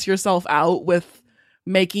stress yourself out with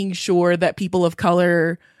making sure that people of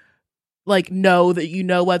color like know that you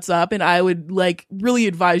know what's up. And I would like really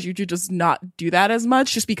advise you to just not do that as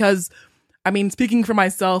much, just because, I mean, speaking for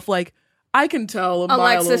myself, like I can tell a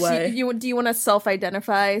mile away. Do you want to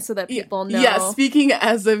self-identify so that people know? Yeah, speaking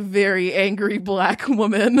as a very angry Black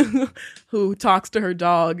woman who talks to her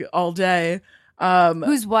dog all day.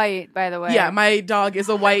 Who's white, by the way? Yeah, my dog is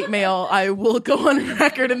a white male. I will go on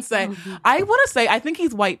record and say, I want to say, I think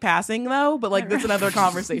he's white passing though, but like that's another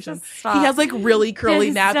conversation. He has like really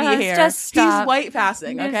curly, nappy hair. He's white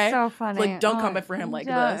passing, okay? It's so funny. Like, don't come in for him like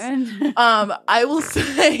this. I will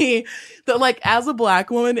say that like as a Black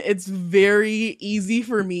woman, it's very easy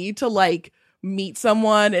for me to like meet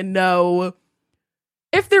someone and know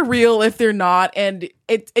if they're real, if they're not. And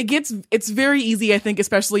it's very easy, I think,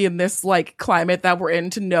 especially in this like climate that we're in,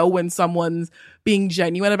 to know when someone's being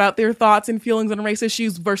genuine about their thoughts and feelings on race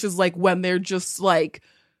issues versus like when they're just like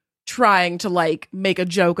trying to like make a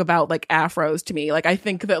joke about like afros to me. Like, I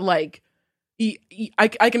think that like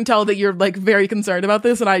I can tell that you're like very concerned about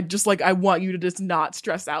this, and I just like I want you to just not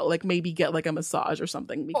stress out. Like maybe get like a massage or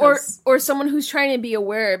something, because or someone who's trying to be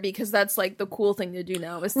aware, because that's like the cool thing to do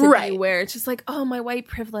now is to be aware. It's just like, oh, my white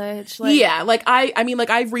privilege. Like, yeah, like I mean,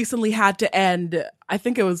 like I've recently had to end, I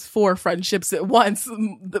think it was 4 friendships at once.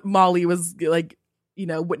 Molly was like, you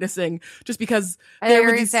know, witnessing, just because there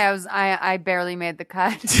were these... I barely made the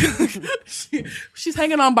cut. She's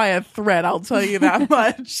hanging on by a thread, I'll tell you that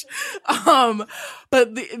much.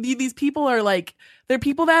 But these people are like, they're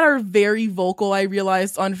people that are very vocal, I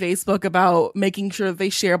realized, on Facebook about making sure that they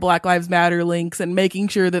share Black Lives Matter links and making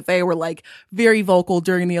sure that they were like very vocal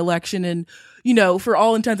during the election. And, you know, for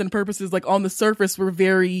all intents and purposes, like on the surface, we're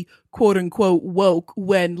very quote unquote woke,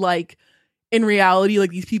 when like in reality,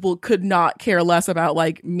 like these people could not care less about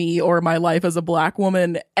like me or my life as a Black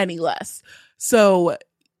woman any less. So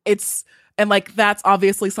and like that's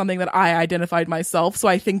obviously something that I identified myself. So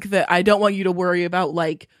I think that I don't want you to worry about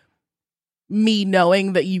like me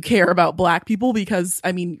knowing that you care about Black people, because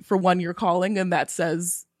I mean, for one, you're calling, and that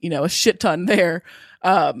says, you know, a shit ton there.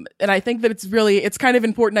 And I think that it's kind of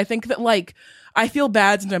important. I think that like I feel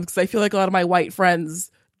bad sometimes because I feel like a lot of my white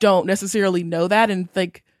friends don't necessarily know that, and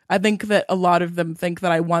like I think that a lot of them think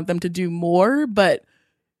that I want them to do more. But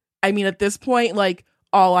I mean, at this point, like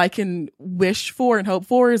all I can wish for and hope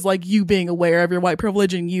for is like you being aware of your white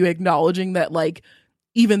privilege and you acknowledging that like,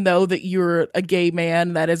 even though that you're a gay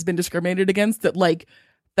man that has been discriminated against, that like,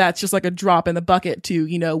 that's just like a drop in the bucket to,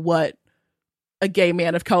 you know, what a gay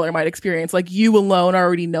man of color might experience. Like you alone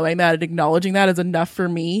already knowing that and acknowledging that is enough for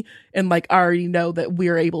me. And like, I already know that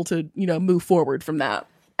we're able to, you know, move forward from that.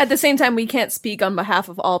 At the same time, we can't speak on behalf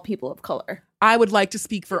of all people of color. I would like to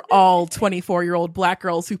speak for all 24-year-old Black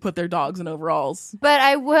girls who put their dogs in overalls. But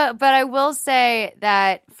I will say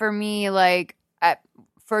that for me, like, I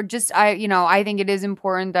think it is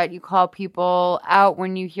important that you call people out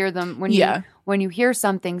when you hear them, when you hear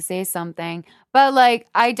something, say something. But like,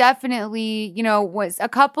 I definitely, you know, was a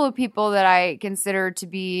couple of people that I consider to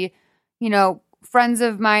be, you know, friends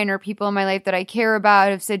of mine or people in my life that I care about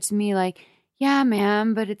have said to me like, yeah,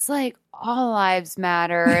 man, but it's like all lives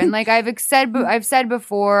matter. And like I've said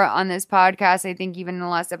before on this podcast, I think even in the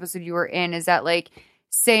last episode you were in, is that like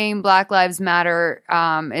saying Black Lives Matter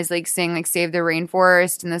is like saying like save the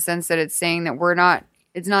rainforest, in the sense that it's saying that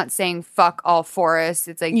it's not saying fuck all forests.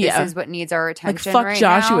 It's like this is what needs our attention. Like fuck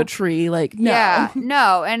Joshua Tree. Like no. Yeah,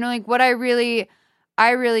 no. And like what I really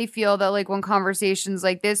feel that like when conversations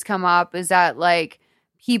like this come up is that like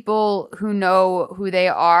people who know who they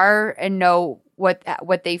are and know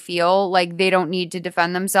what they feel, like they don't need to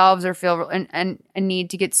defend themselves or feel and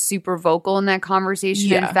need to get super vocal in that conversation.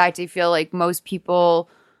 Yeah. In fact, I feel like most people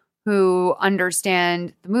who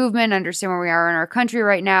understand the movement, understand where we are in our country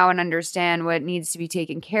right now, and understand what needs to be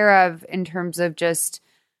taken care of in terms of just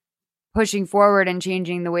pushing forward and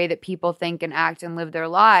changing the way that people think and act and live their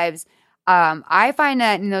lives. I find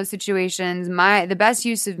that in those situations, the best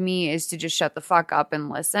use of me is to just shut the fuck up and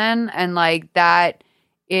listen. And like, that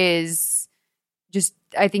is just,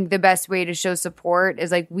 I think the best way to show support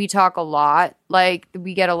is like, we talk a lot, like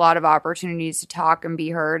we get a lot of opportunities to talk and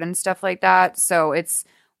be heard and stuff like that. So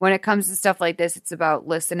when it comes to stuff like this, it's about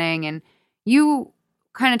listening. And you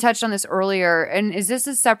kind of touched on this earlier. And is this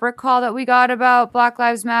a separate call that we got about Black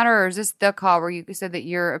Lives Matter, or is this the call where you said that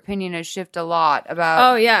your opinion has shifted a lot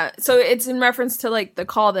about? Oh yeah, so it's in reference to like the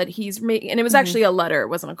call that he's making, and it was actually a letter, it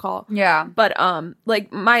wasn't a call. Yeah, but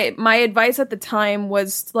like my advice at the time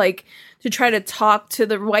was like to try to talk to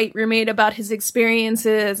the white roommate about his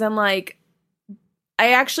experiences, and like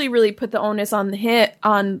I actually really put the onus on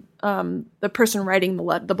the person writing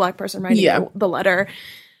the black person writing the letter.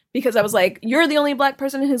 Because I was like, you're the only black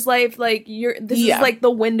person in his life. Like, this is like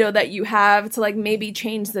the window that you have to like maybe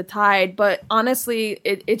change the tide. But honestly,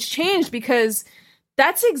 it's changed because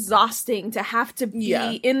that's exhausting to have to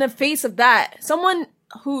be in the face of that. Someone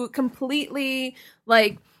who completely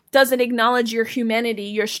like doesn't acknowledge your humanity,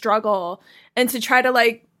 your struggle, and to try to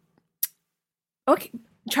like,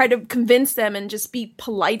 try to convince them and just be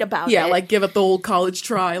polite about it. Yeah, like give it the old college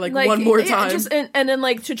try, like one more time. And then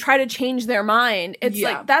like to try to change their mind. It's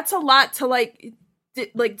like, that's a lot to like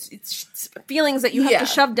it's feelings that you have to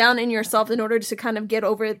shove down in yourself in order to kind of get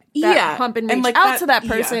over that hump and reach out to that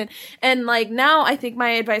person. And like now I think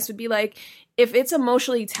my advice would be like, if it's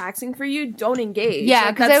emotionally taxing for you, don't engage.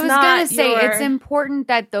 Yeah, because I was going to say it's important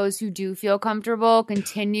that those who do feel comfortable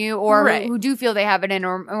continue, or who do feel they have it in,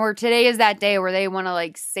 or today is that day where they want to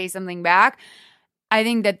like say something back. I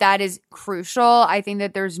think that is crucial. I think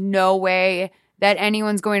that there's no way that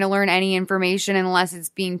anyone's going to learn any information unless it's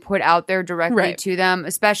being put out there directly to them,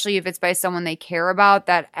 especially if it's by someone they care about.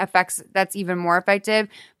 That's even more effective.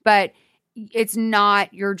 But it's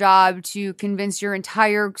not your job to convince your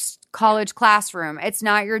entire college classroom. It's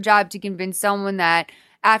not your job to convince someone that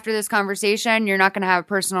after this conversation, you're not going to have a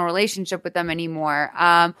personal relationship with them anymore.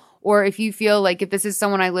 Or if you feel like if this is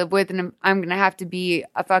someone I live with and I'm going to have to be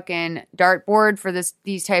a fucking dartboard for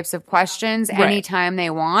these types of questions anytime they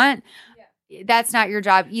want, that's not your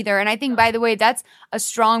job either. And I think, by the way, that's a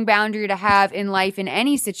strong boundary to have in life in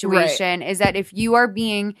any situation, is that if you're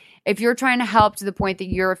trying to help to the point that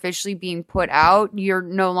you're officially being put out, you're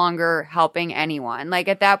no longer helping anyone. Like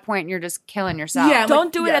at that point, you're just killing yourself. Yeah,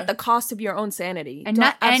 don't do it at the cost of your own sanity. And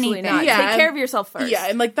not anything. Not. Yeah, take care of yourself first. Yeah,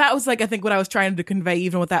 and like that was like, I think what I was trying to convey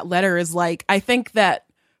even with that letter is like, I think that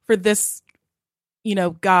for this,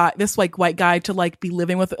 this like white guy to like be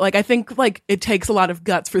living with it. Like, I think like it takes a lot of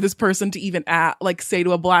guts for this person to even say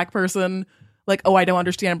to a black person, like, oh, I don't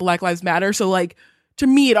understand Black Lives Matter. So like, to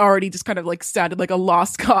me, it already just kind of like sounded like a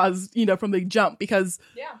lost cause, from the jump, because,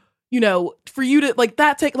 for you to like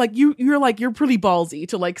that take like you're pretty ballsy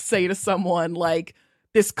to like say to someone like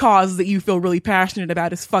this cause that you feel really passionate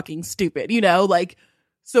about is fucking stupid, like,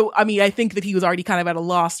 so, I mean, I think that he was already kind of at a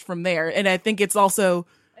loss from there. And I think it's also,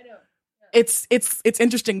 it's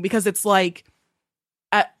interesting because it's like,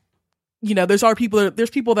 there's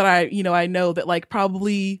people that I know that like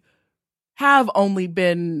probably have only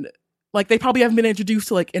been like, they probably haven't been introduced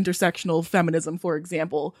to like intersectional feminism, for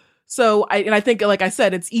example. So I think, like I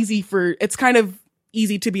said, it's kind of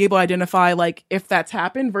easy to be able to identify like if that's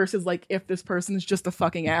happened versus like if this person's just a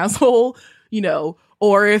fucking asshole,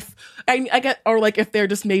 or if or like if they're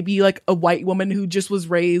just maybe like a white woman who just was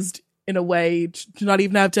raised in a way to not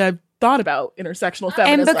even have to have thought about intersectional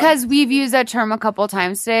feminism. And because we've used that term a couple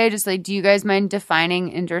times today, just like, do you guys mind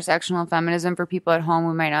defining intersectional feminism for people at home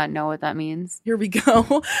who might not know what that means? Here we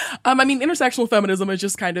go. I mean, intersectional feminism is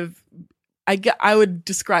just kind of, I would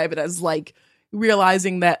describe it as like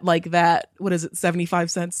realizing that like that, what is it, 75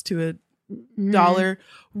 cents to a dollar,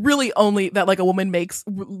 really only that like a woman makes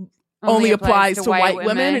only applies to white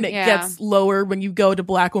women, and it gets lower when you go to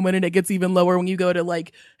black women, and it gets even lower when you go to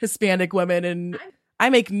like Hispanic women. And I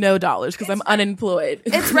make no dollars because I'm unemployed.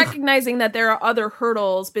 It's recognizing that there are other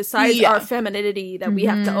hurdles besides our femininity that we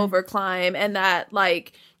have to overclimb, and that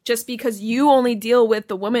like just because you only deal with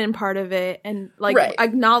the women part of it and like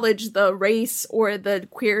acknowledge the race or the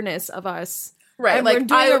queerness of us. Right. And like, we're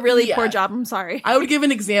doing a really poor job. I'm sorry. I would give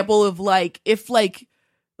an example of like, if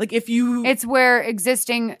you... It's where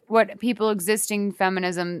existing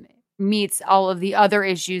feminism meets all of the other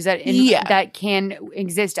issues that that can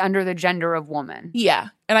exist under the gender of woman. Yeah.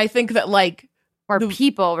 And I think that like... Or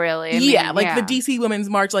people, really. The DC Women's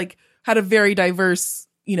March like had a very diverse,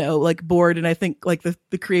 like board. And I think like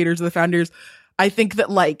the creators or the founders, I think that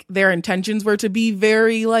like their intentions were to be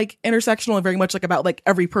very like intersectional and very much like about like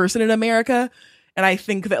every person in America. And I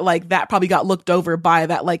think that like that probably got looked over by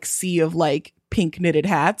that like sea of like pink knitted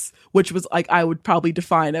hats, which was like I would probably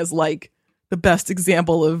define as like the best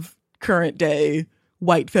example of current day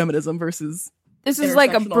white feminism versus this is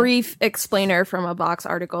like a brief explainer from a Vox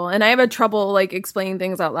article, and I have a trouble like explaining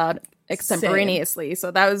things out loud extemporaneously.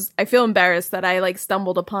 So that was, I feel embarrassed that I like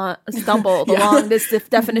stumbled along this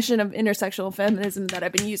definition of intersectional feminism that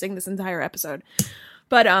I've been using this entire episode.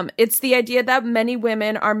 But it's the idea that many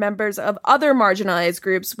women are members of other marginalized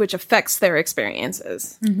groups, which affects their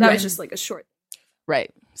experiences. That was just like a short.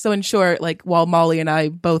 Right. So in short, like while Molly and I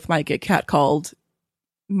both might get catcalled,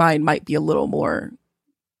 mine might be a little more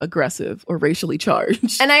aggressive or racially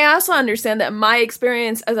charged. And I also understand that my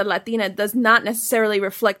experience as a Latina does not necessarily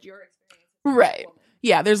reflect your experience. Right.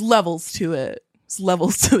 Yeah, there's levels to it. There's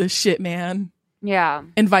levels to this shit, man. Yeah.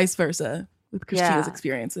 And vice versa with Christina's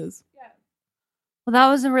experiences. Well, that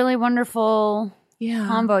was a really wonderful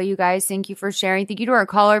combo, you guys. Thank you for sharing. Thank you to our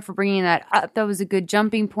caller for bringing that up. That was a good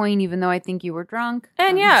jumping point, even though I think you were drunk.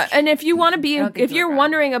 And and if you want to be, if you're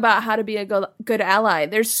wondering about how to be a good ally,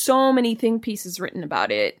 there's so many think pieces written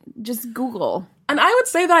about it. Just Google. And I would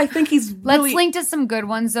say that I think he's really... Let's link to some good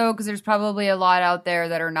ones, though, because there's probably a lot out there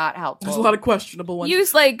that are not helpful. There's a lot of questionable ones.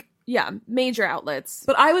 Use, major outlets.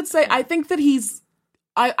 But I would say, I think that he's...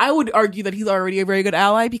 I would argue that he's already a very good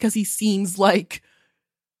ally because he seems like...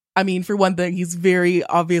 I mean, for one thing, he's very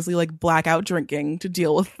obviously like blackout drinking to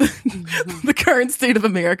deal with the current state of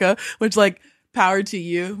America, which power to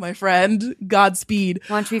you, my friend. Godspeed.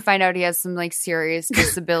 Once we find out he has some serious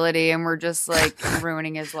disability and we're just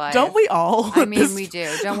ruining his life. Don't we all? I mean, we do.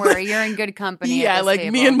 Don't worry. You're in good company. Yeah, at this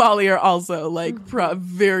table. Me and Molly are also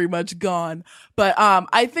very much gone. But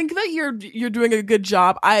I think that you're doing a good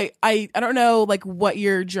job. I don't know what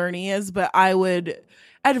your journey is, but I would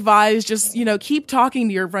advise just, keep talking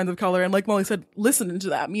to your friends of color and like Molly said, listening to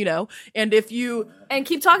them, and if you... And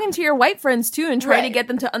keep talking to your white friends too and try to get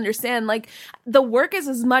them to understand, the work is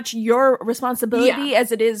as much your responsibility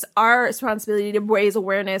as it is our responsibility to raise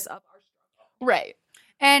awareness of our struggle. Right.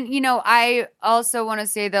 And, I also want to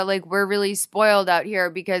say that, we're really spoiled out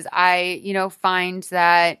here because I, find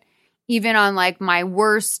that even on, my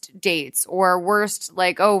worst dates or worst,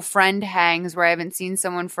 friend hangs where I haven't seen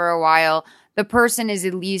someone for a while, the person is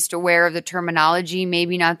at least aware of the terminology,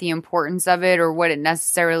 maybe not the importance of it or what it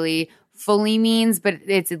necessarily fully means, but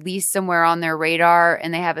it's at least somewhere on their radar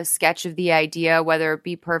and they have a sketch of the idea, whether it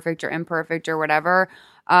be perfect or imperfect or whatever.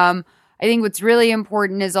 I think what's really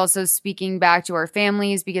important is also speaking back to our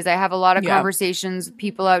families because I have a lot of conversations with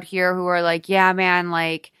people out here who are like, yeah, man,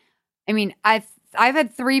 I've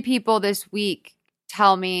had 3 people this week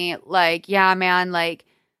tell me yeah, man,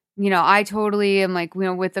 I totally am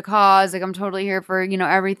with the cause. I'm totally here for,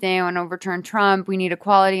 everything. I want to overturn Trump. We need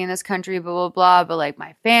equality in this country, blah, blah, blah. But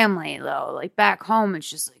my family though, back home, it's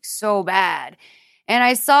just so bad. And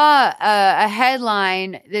I saw a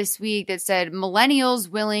headline this week that said millennials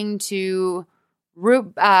willing to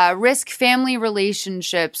risk family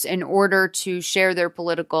relationships in order to share their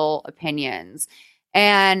political opinions.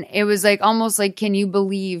 And it was almost can you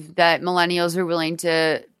believe that millennials are willing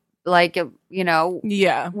to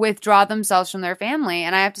withdraw themselves from their family?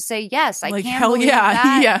 And I have to say, yes, I can't believe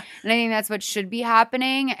that. Yeah. And I think that's what should be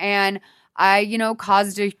happening. And I,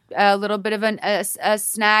 caused a little bit of a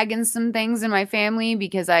snag in some things in my family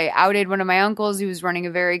because I outed one of my uncles who was running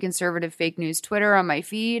a very conservative fake news Twitter on my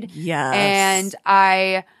feed. Yes. And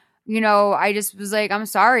I just was I'm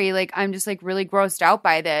sorry. I'm just really grossed out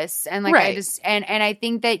by this. And I just, and I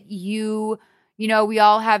think that we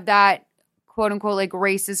all have that quote unquote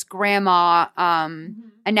racist grandma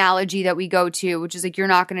analogy that we go to, which is you're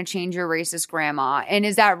not going to change your racist grandma. And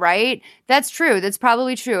is that right? That's true. That's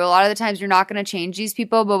probably true. A lot of the times you're not going to change these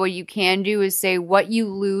people, but what you can do is say what you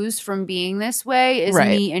lose from being this way is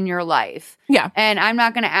me in your life. Yeah. And I'm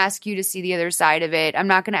not going to ask you to see the other side of it. I'm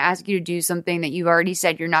not going to ask you to do something that you've already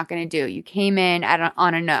said you're not going to do. You came in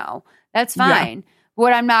on a no. That's fine. Yeah.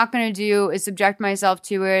 What I'm not going to do is subject myself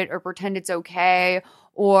to it or pretend it's okay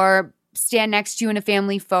or stand next to you in a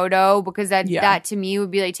family photo because that to me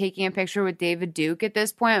would be taking a picture with David Duke at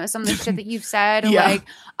this point with some of the shit that you've said.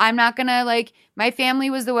 I'm not gonna my family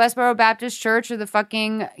was the Westboro Baptist Church or the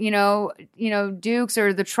fucking Dukes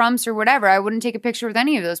or the Trumps or whatever. I wouldn't take a picture with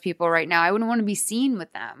any of those people right now. I wouldn't want to be seen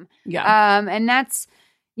with them. And that's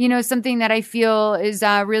something that I feel is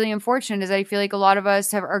really unfortunate is I feel a lot of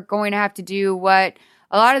us are going to have to do what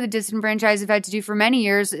a lot of the disenfranchised have had to do for many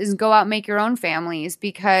years is go out and make your own families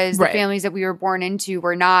because the families that we were born into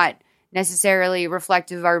were not necessarily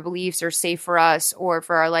reflective of our beliefs or safe for us or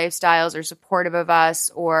for our lifestyles or supportive of us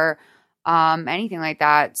or anything like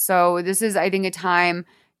that. So this is, I think, a time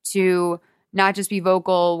to not just be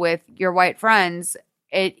vocal with your white friends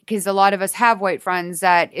because a lot of us have white friends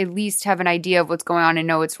that at least have an idea of what's going on and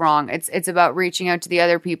know it's wrong. It's about reaching out to the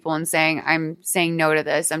other people and saying, I'm saying no to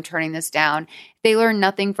this. I'm turning this down. If they learn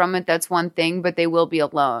nothing from it, that's one thing, but they will be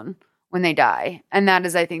alone when they die. And that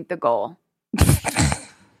is, I think, the goal.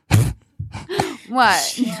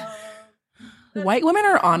 What? White women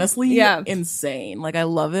are honestly insane. I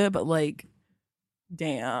love it, but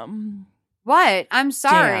Damn. What? I'm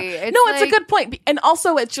sorry. It's it's a good point. And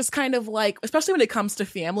also, it's just kind of like, especially when it comes to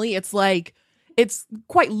family, it's like, it's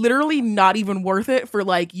quite literally not even worth it for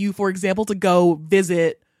like you, for example, to go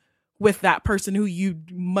visit with that person who you,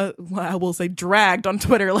 I will say, dragged on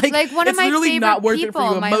Twitter. Like one of my really favorite not worth people it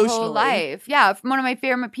for you my emotionally. whole life. Yeah, one of my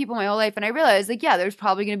favorite people my whole life. And I realized, like, yeah, there's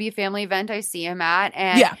probably going to be a family event I see him at,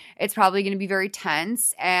 and it's probably going to be very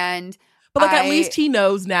tense. But like, at least he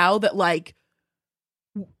knows now that like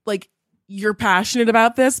you're passionate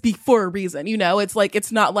about this for a reason. You know, it's like,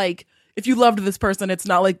 it's not like if you loved this person, it's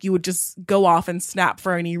not like you would just go off and snap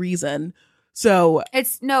for any reason. So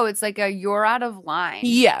it's like you're out of line.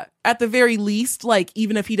 Yeah. At the very least, like,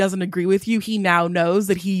 even if he doesn't agree with you, he now knows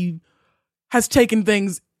that he has taken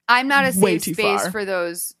things. I'm not a way safe too space far. for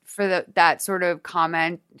those, that sort of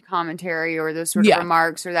commentary or those sort of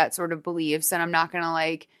remarks or that sort of beliefs. And I'm not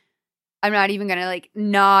even going to like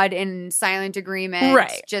nod in silent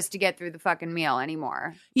agreement just to get through the fucking meal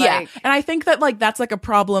anymore. Yeah. Like, and I think that like that's like a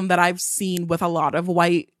problem that I've seen with a lot of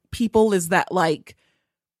white people is that like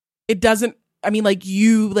it doesn't, I mean, like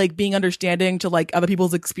you like being understanding to like other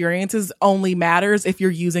people's experiences only matters if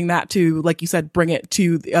you're using that to, like you said, bring it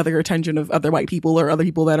to the other attention of other white people or other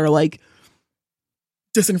people that are like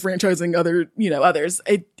disenfranchising others.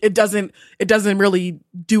 It doesn't really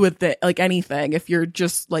do with it like anything if you're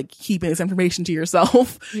just like keeping this information to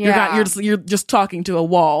yourself. You're just talking to a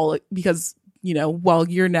wall because, while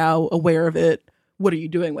you're now aware of it, what are you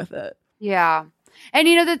doing with it? Yeah. And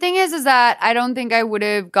the thing is that I don't think I would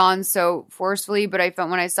have gone so forcefully, but I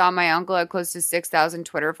felt when I saw my uncle had close to 6,000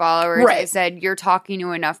 Twitter followers, I said, you're talking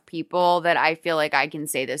to enough people that I feel like I can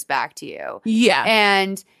say this back to you. Yeah.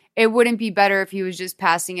 And it wouldn't be better if he was just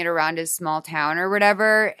passing it around his small town or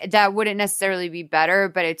whatever. That wouldn't necessarily be better,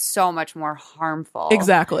 but it's so much more harmful.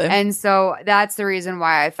 Exactly. And so that's the reason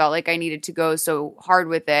why I felt like I needed to go so hard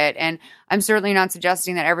with it. And I'm certainly not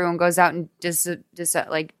suggesting that everyone goes out and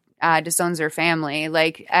disowns their family.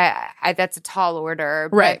 Like, that's a tall order.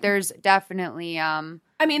 But there's definitely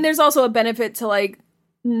I mean, there's also a benefit to like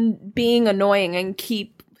being annoying and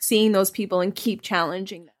keep seeing those people and keep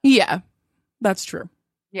challenging them. Yeah, that's true.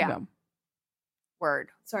 Yeah. Word.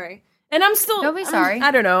 Sorry. And I'm still Don't be sorry.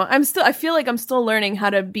 I don't know. I feel like I'm still learning how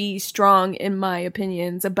to be strong in my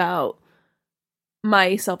opinions about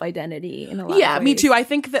my self-identity in a lot of ways. Me too. I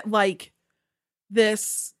think that like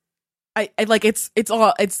this I like I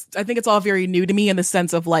think it's all very new to me in the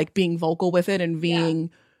sense of like being vocal with it and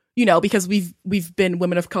being because we've been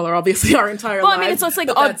women of color obviously our entire lives. Well, I mean, it's like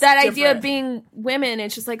that idea of being women.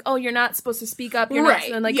 It's just like, oh, you're not supposed to speak up. You're not,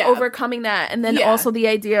 and like overcoming that, and then also the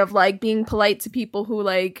idea of like being polite to people who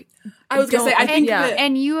like. I was gonna say, I think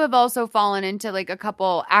and you have also fallen into like a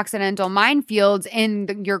couple accidental minefields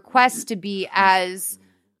in your quest to be as,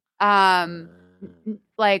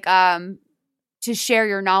 to share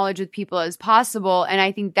your knowledge with people as possible. And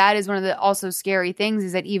I think that is one of the also scary things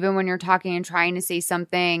is that even when you're talking and trying to say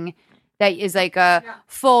something that is like a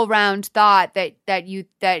full round thought that you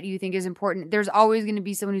think is important, there's always going to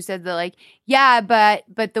be someone who said that like, yeah,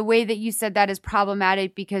 but the way that you said that is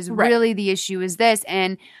problematic because really the issue is this.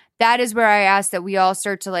 And that is where I ask that we all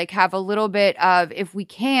start to like have a little bit of, if we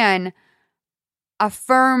can, a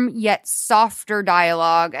firm yet softer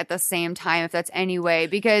dialogue at the same time, if that's any way.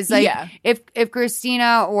 Because like if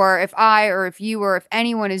Christina or if I or if you or if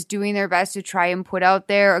anyone is doing their best to try and put out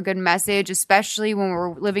there a good message, especially when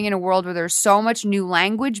we're living in a world where there's so much new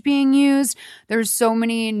language being used, there's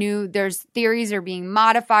theories are being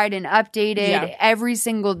modified and updated every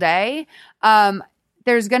single day.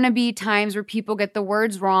 There's going to be times where people get the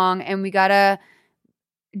words wrong, and we got to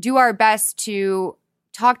do our best to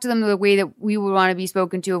talk to them the way that we would want to be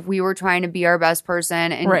spoken to if we were trying to be our best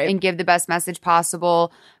person and give the best message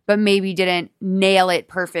possible, but maybe didn't nail it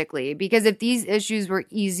perfectly. Because if these issues were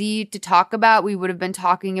easy to talk about, we would have been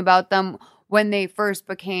talking about them when they first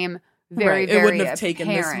became very, very it wouldn't have taken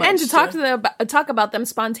this much. And to talk about them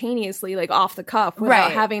spontaneously, like off the cuff,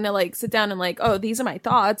 without having to like sit down and like, oh, these are my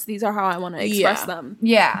thoughts. These are how I want to express them.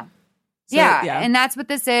 Yeah. So, and that's what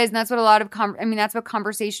this is. And that's what a lot of, that's what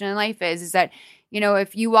conversation in life is that,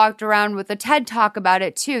 if you walked around with a TED Talk about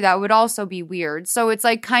it too, that would also be weird. So it's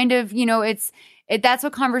like kind of, that's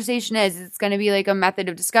what conversation is. It's going to be like a method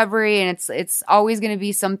of discovery, and it's always going to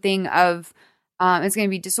be something of, it's going to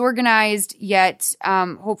be disorganized, yet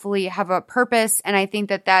hopefully have a purpose. And I think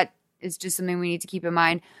that is just something we need to keep in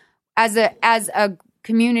mind as a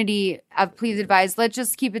community of Please Advise. Let's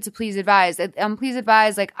just keep it to Please Advise. Please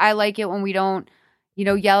Advise, like I like it when we don't,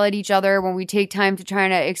 yell at each other, when we take time to try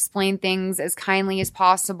to explain things as kindly as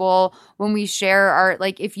possible, when we share our,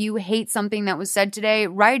 like, if you hate something that was said today,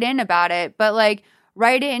 write in about it, but like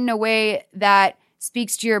write it in a way that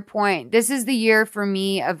speaks to your point. This is the year for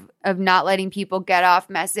me of not letting people get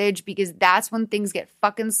off message, because that's when things get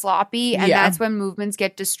fucking sloppy, and that's when movements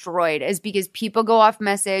get destroyed, is because people go off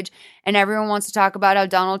message and everyone wants to talk about how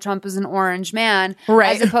Donald Trump is an orange man,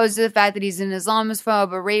 as opposed to the fact that he's an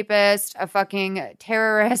Islamophobe, a rapist, a fucking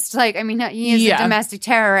terrorist. Like, I mean, he is a domestic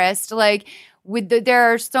terrorist. Like,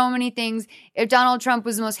 there are so many things. If Donald Trump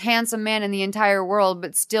was the most handsome man in the entire world,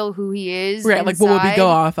 but still who he is, right? Like, what would we go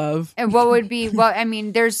off of? And what would be? Well, I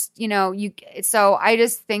mean, there's, So I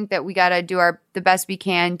just think that we got to do the best we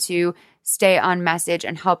can to stay on message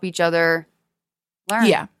and help each other learn.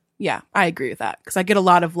 Yeah, I agree with that, because I get a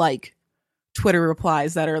lot of like Twitter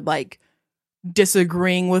replies that are like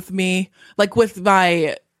disagreeing with me, like with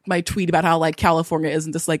my tweet about how like California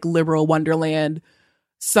isn't this like liberal wonderland.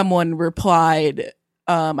 Someone replied,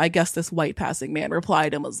 I guess this white passing man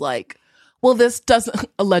replied and was like, well, this doesn't,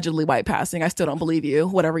 allegedly white passing, I still don't believe you,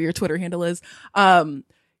 whatever your Twitter handle is.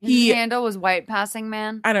 His handle was white passing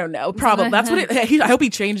man? I don't know, probably. That's what I hope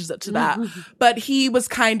he changes it to that. But he was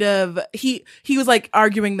kind of, he was like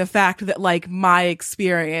arguing the fact that like my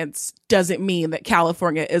experience doesn't mean that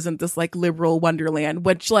California isn't this like liberal wonderland,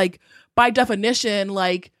 which like by definition,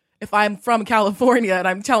 like if I'm from California and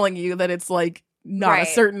I'm telling you that it's like not a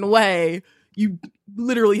certain way, you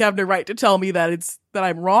literally have no right to tell me that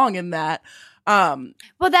I'm wrong in that.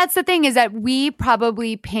 Well, that's the thing, is that people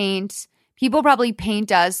probably paint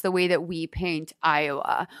us the way that we paint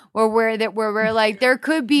Iowa, where we're like, there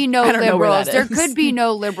could be no liberals. There could be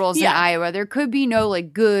no liberals in Iowa. There could be no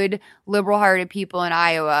like good liberal-hearted people in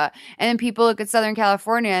Iowa. And then people look at Southern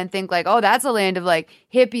California and think like, oh, that's a land of like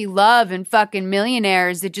hippie love and fucking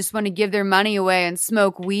millionaires that just want to give their money away and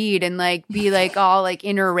smoke weed and like be like all like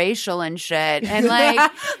interracial and shit. And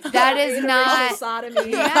like that is not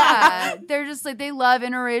sodomy. Yeah, they're just like, they love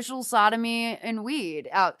interracial sodomy and weed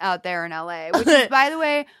out there in LA, which is, by the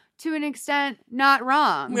way, to an extent, not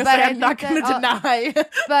wrong. But I'm not going to deny.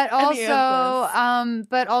 But also,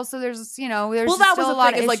 there's well, that still was a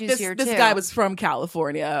lot of issues like here this too. guy was from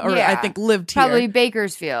California, or I think lived here. Probably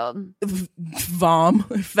Bakersfield. Vom,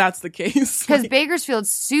 if that's the case. Because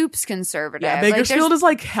Bakersfield's soup's conservative. Yeah, Bakersfield is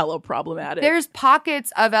like hella problematic. There's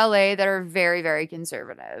pockets of LA that are very, very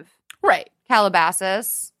conservative. Right.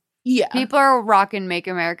 Calabasas. Yeah. People are rocking Make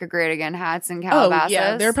America Great Again hats in Calabasas. Oh,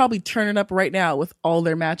 yeah. They're probably turning up right now with all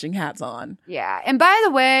their matching hats on. Yeah. And by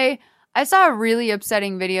the way, I saw a really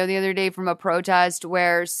upsetting video the other day from a protest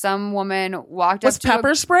where some woman walked up to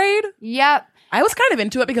pepper sprayed? Yep. I was kind of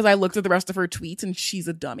into it because I looked at the rest of her tweets and she's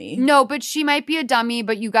a dummy. No, but she might be a dummy.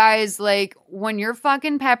 But you guys, like, when you're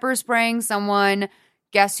fucking pepper spraying someone,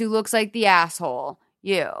 guess who looks like the asshole?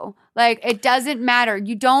 You. Like, it doesn't matter.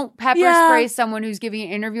 You don't pepper spray someone who's giving an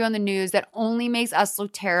interview on the news. That only makes us look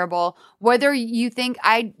terrible. Whether you think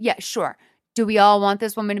sure. Do we all want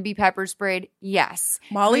this woman to be pepper sprayed? Yes.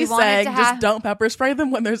 Molly's saying just don't pepper spray them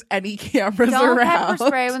when there's any cameras around. Don't pepper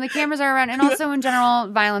spray when the cameras are around. And also, in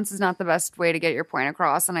general, violence is not the best way to get your point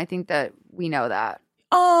across. And I think that we know that.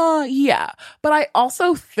 Yeah. But I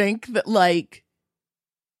also think that, like,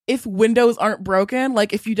 if windows aren't broken,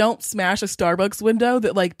 like if you don't smash a Starbucks window,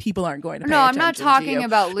 that like people aren't going to pay attention. No, I'm not talking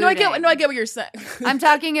about looting. No, I get what you're saying. I'm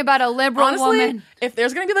talking about a liberal woman. If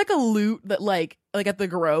there's gonna be like a loot that like at the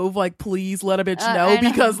Grove, like please let a bitch know,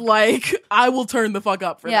 because like I will turn the fuck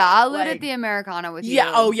up for that. Yeah, I'll loot at the Americana with you.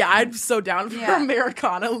 Yeah, I'm so down for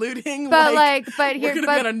Americana looting. But we're gonna be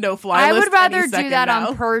on a no-fly I list would rather any do that now.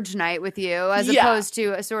 on Purge night with you as opposed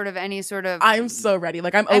to a sort of any sort of. I'm so ready.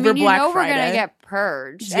 Like I'm over Black Friday. We're gonna get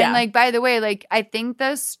purged. Yeah. And like, by the way, like I think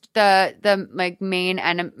the like main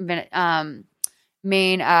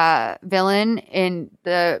villain in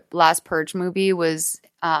the last Purge movie was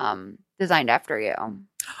designed after you.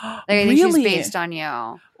 Like, I think she's based on you.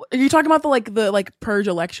 Are you talking about the Purge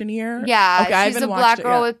election year? Yeah, okay, she's a black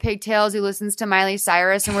girl with pigtails who listens to Miley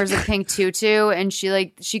Cyrus and wears a pink tutu, and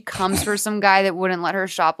she comes for some guy that wouldn't let her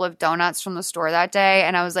shoplift donuts from the store that day.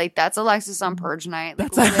 And I was like, that's Alexis on Purge night.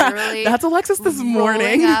 Like, literally, that's Alexis this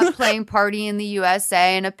morning. Up, playing Party in the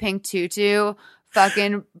USA in a pink tutu.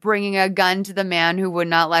 Fucking bringing a gun to the man who would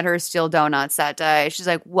not let her steal donuts that day. She's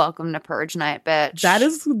like, "Welcome to Purge night, bitch."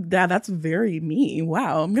 That's very me.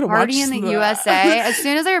 Wow, I'm gonna Party watch in the USA. As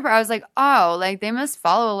soon as I was like, "Oh, like they must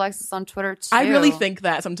follow Alexis on Twitter too." I really think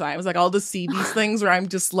that sometimes, like, I'll just see these things where I'm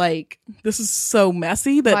just like, "This is so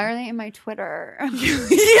messy." That why are they in my Twitter?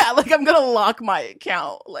 Yeah, like I'm gonna lock my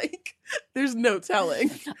account. Like, there's no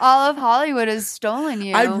telling. All of Hollywood has stolen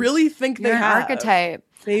you. I really think You're they an have. archetype.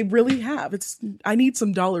 They really have. I need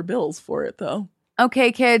some dollar bills for it, though.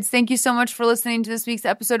 Okay, kids, thank you so much for listening to this week's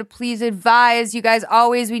episode of Please Advise. You guys,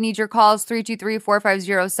 always, we need your calls,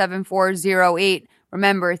 323-450-7408.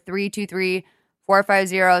 Remember,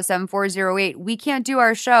 323-450-7408. We can't do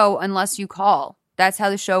our show unless you call. That's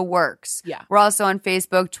how the show works. Yeah. We're also on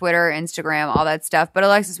Facebook, Twitter, Instagram, all that stuff. But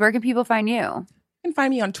Alexis, where can people find you? You can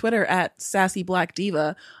find me on Twitter at Sassy Black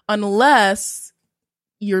Diva, unless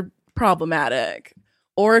you're problematic.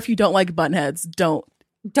 Or if you don't like bunheads, don't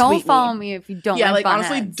follow me if you don't like bunheads.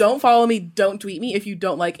 Honestly, don't follow me, don't tweet me if you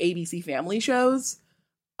don't like ABC Family shows.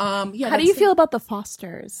 How do you feel about the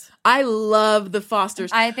Fosters? I love the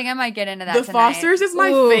Fosters. I think I might get into that The tonight. Fosters is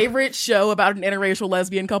my favorite show about an interracial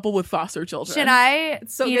lesbian couple with foster children. Should I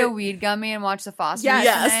eat a weed gummy and watch the Fosters tonight?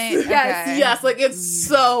 Yes, like it's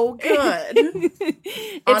so good.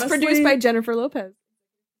 It's produced by Jennifer Lopez.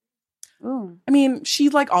 Ooh. I mean, she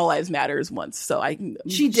like All Lives Matters once, so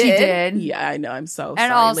She did. Yeah, I know. I'm so and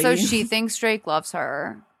sorry, also ladies. she thinks Drake loves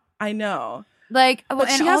her. I know. Like, but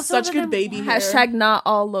and she has also such good baby hair. Hashtag not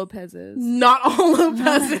all Lopez's. Not all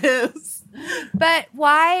Lopez's. But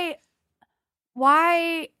why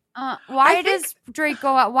does Drake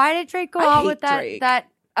go out? Why did Drake go out with that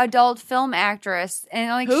adult film actress?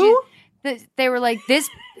 And like who? They were like this.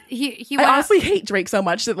 He I honestly hate Drake so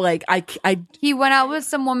much that like I he went out with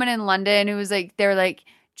some woman in London who was like, they were like,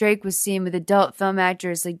 Drake was seen with adult film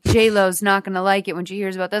actors. Like, J-Lo's not going to like it when she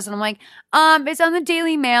hears about this. And I'm like, it's on the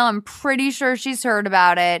Daily Mail. I'm pretty sure she's heard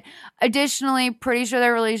about it. Additionally, pretty sure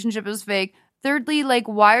their relationship is fake. Thirdly, like,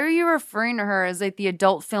 why are you referring to her as like the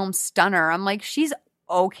adult film stunner? I'm like, she's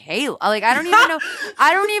okay. Like, I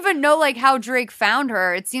don't even know like how Drake found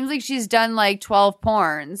her. It seems like she's done like 12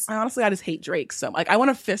 porns. I just hate Drake so much. Like, I want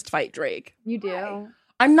to fist fight Drake. You do?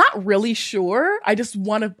 I'm not really sure. I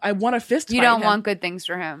want to fist fight him. You don't want good things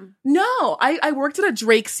for him. No. I worked at a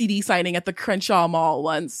Drake CD signing at the Crenshaw Mall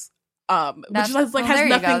once. Which is like has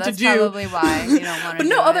nothing to do. That's probably why you don't want to. But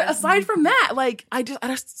no, aside from that, like I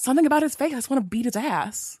just something about his face. I just want to beat his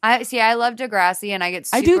ass. I love Degrassi, and I get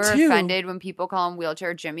super offended when people call him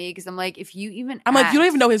Wheelchair Jimmy because I'm like, if you even, like, you don't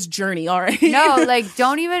even know his journey, all right? No, like,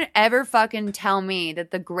 don't even ever fucking tell me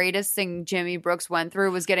that the greatest thing Jimmy Brooks went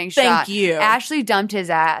through was getting shot. Thank you. Ashley dumped his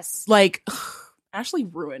ass. Like, Ashley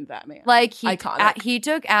ruined that man. Like he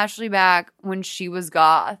took Ashley back when she was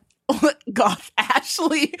goth. Goth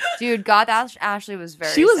Ashley, dude, goth Ashley was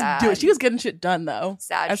very. Sad. She was getting shit done though.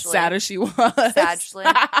 Sadly. As sad as she was. Sadly.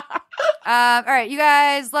 All right, you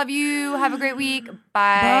guys, love you. Have a great week. Bye.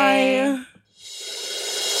 Bye.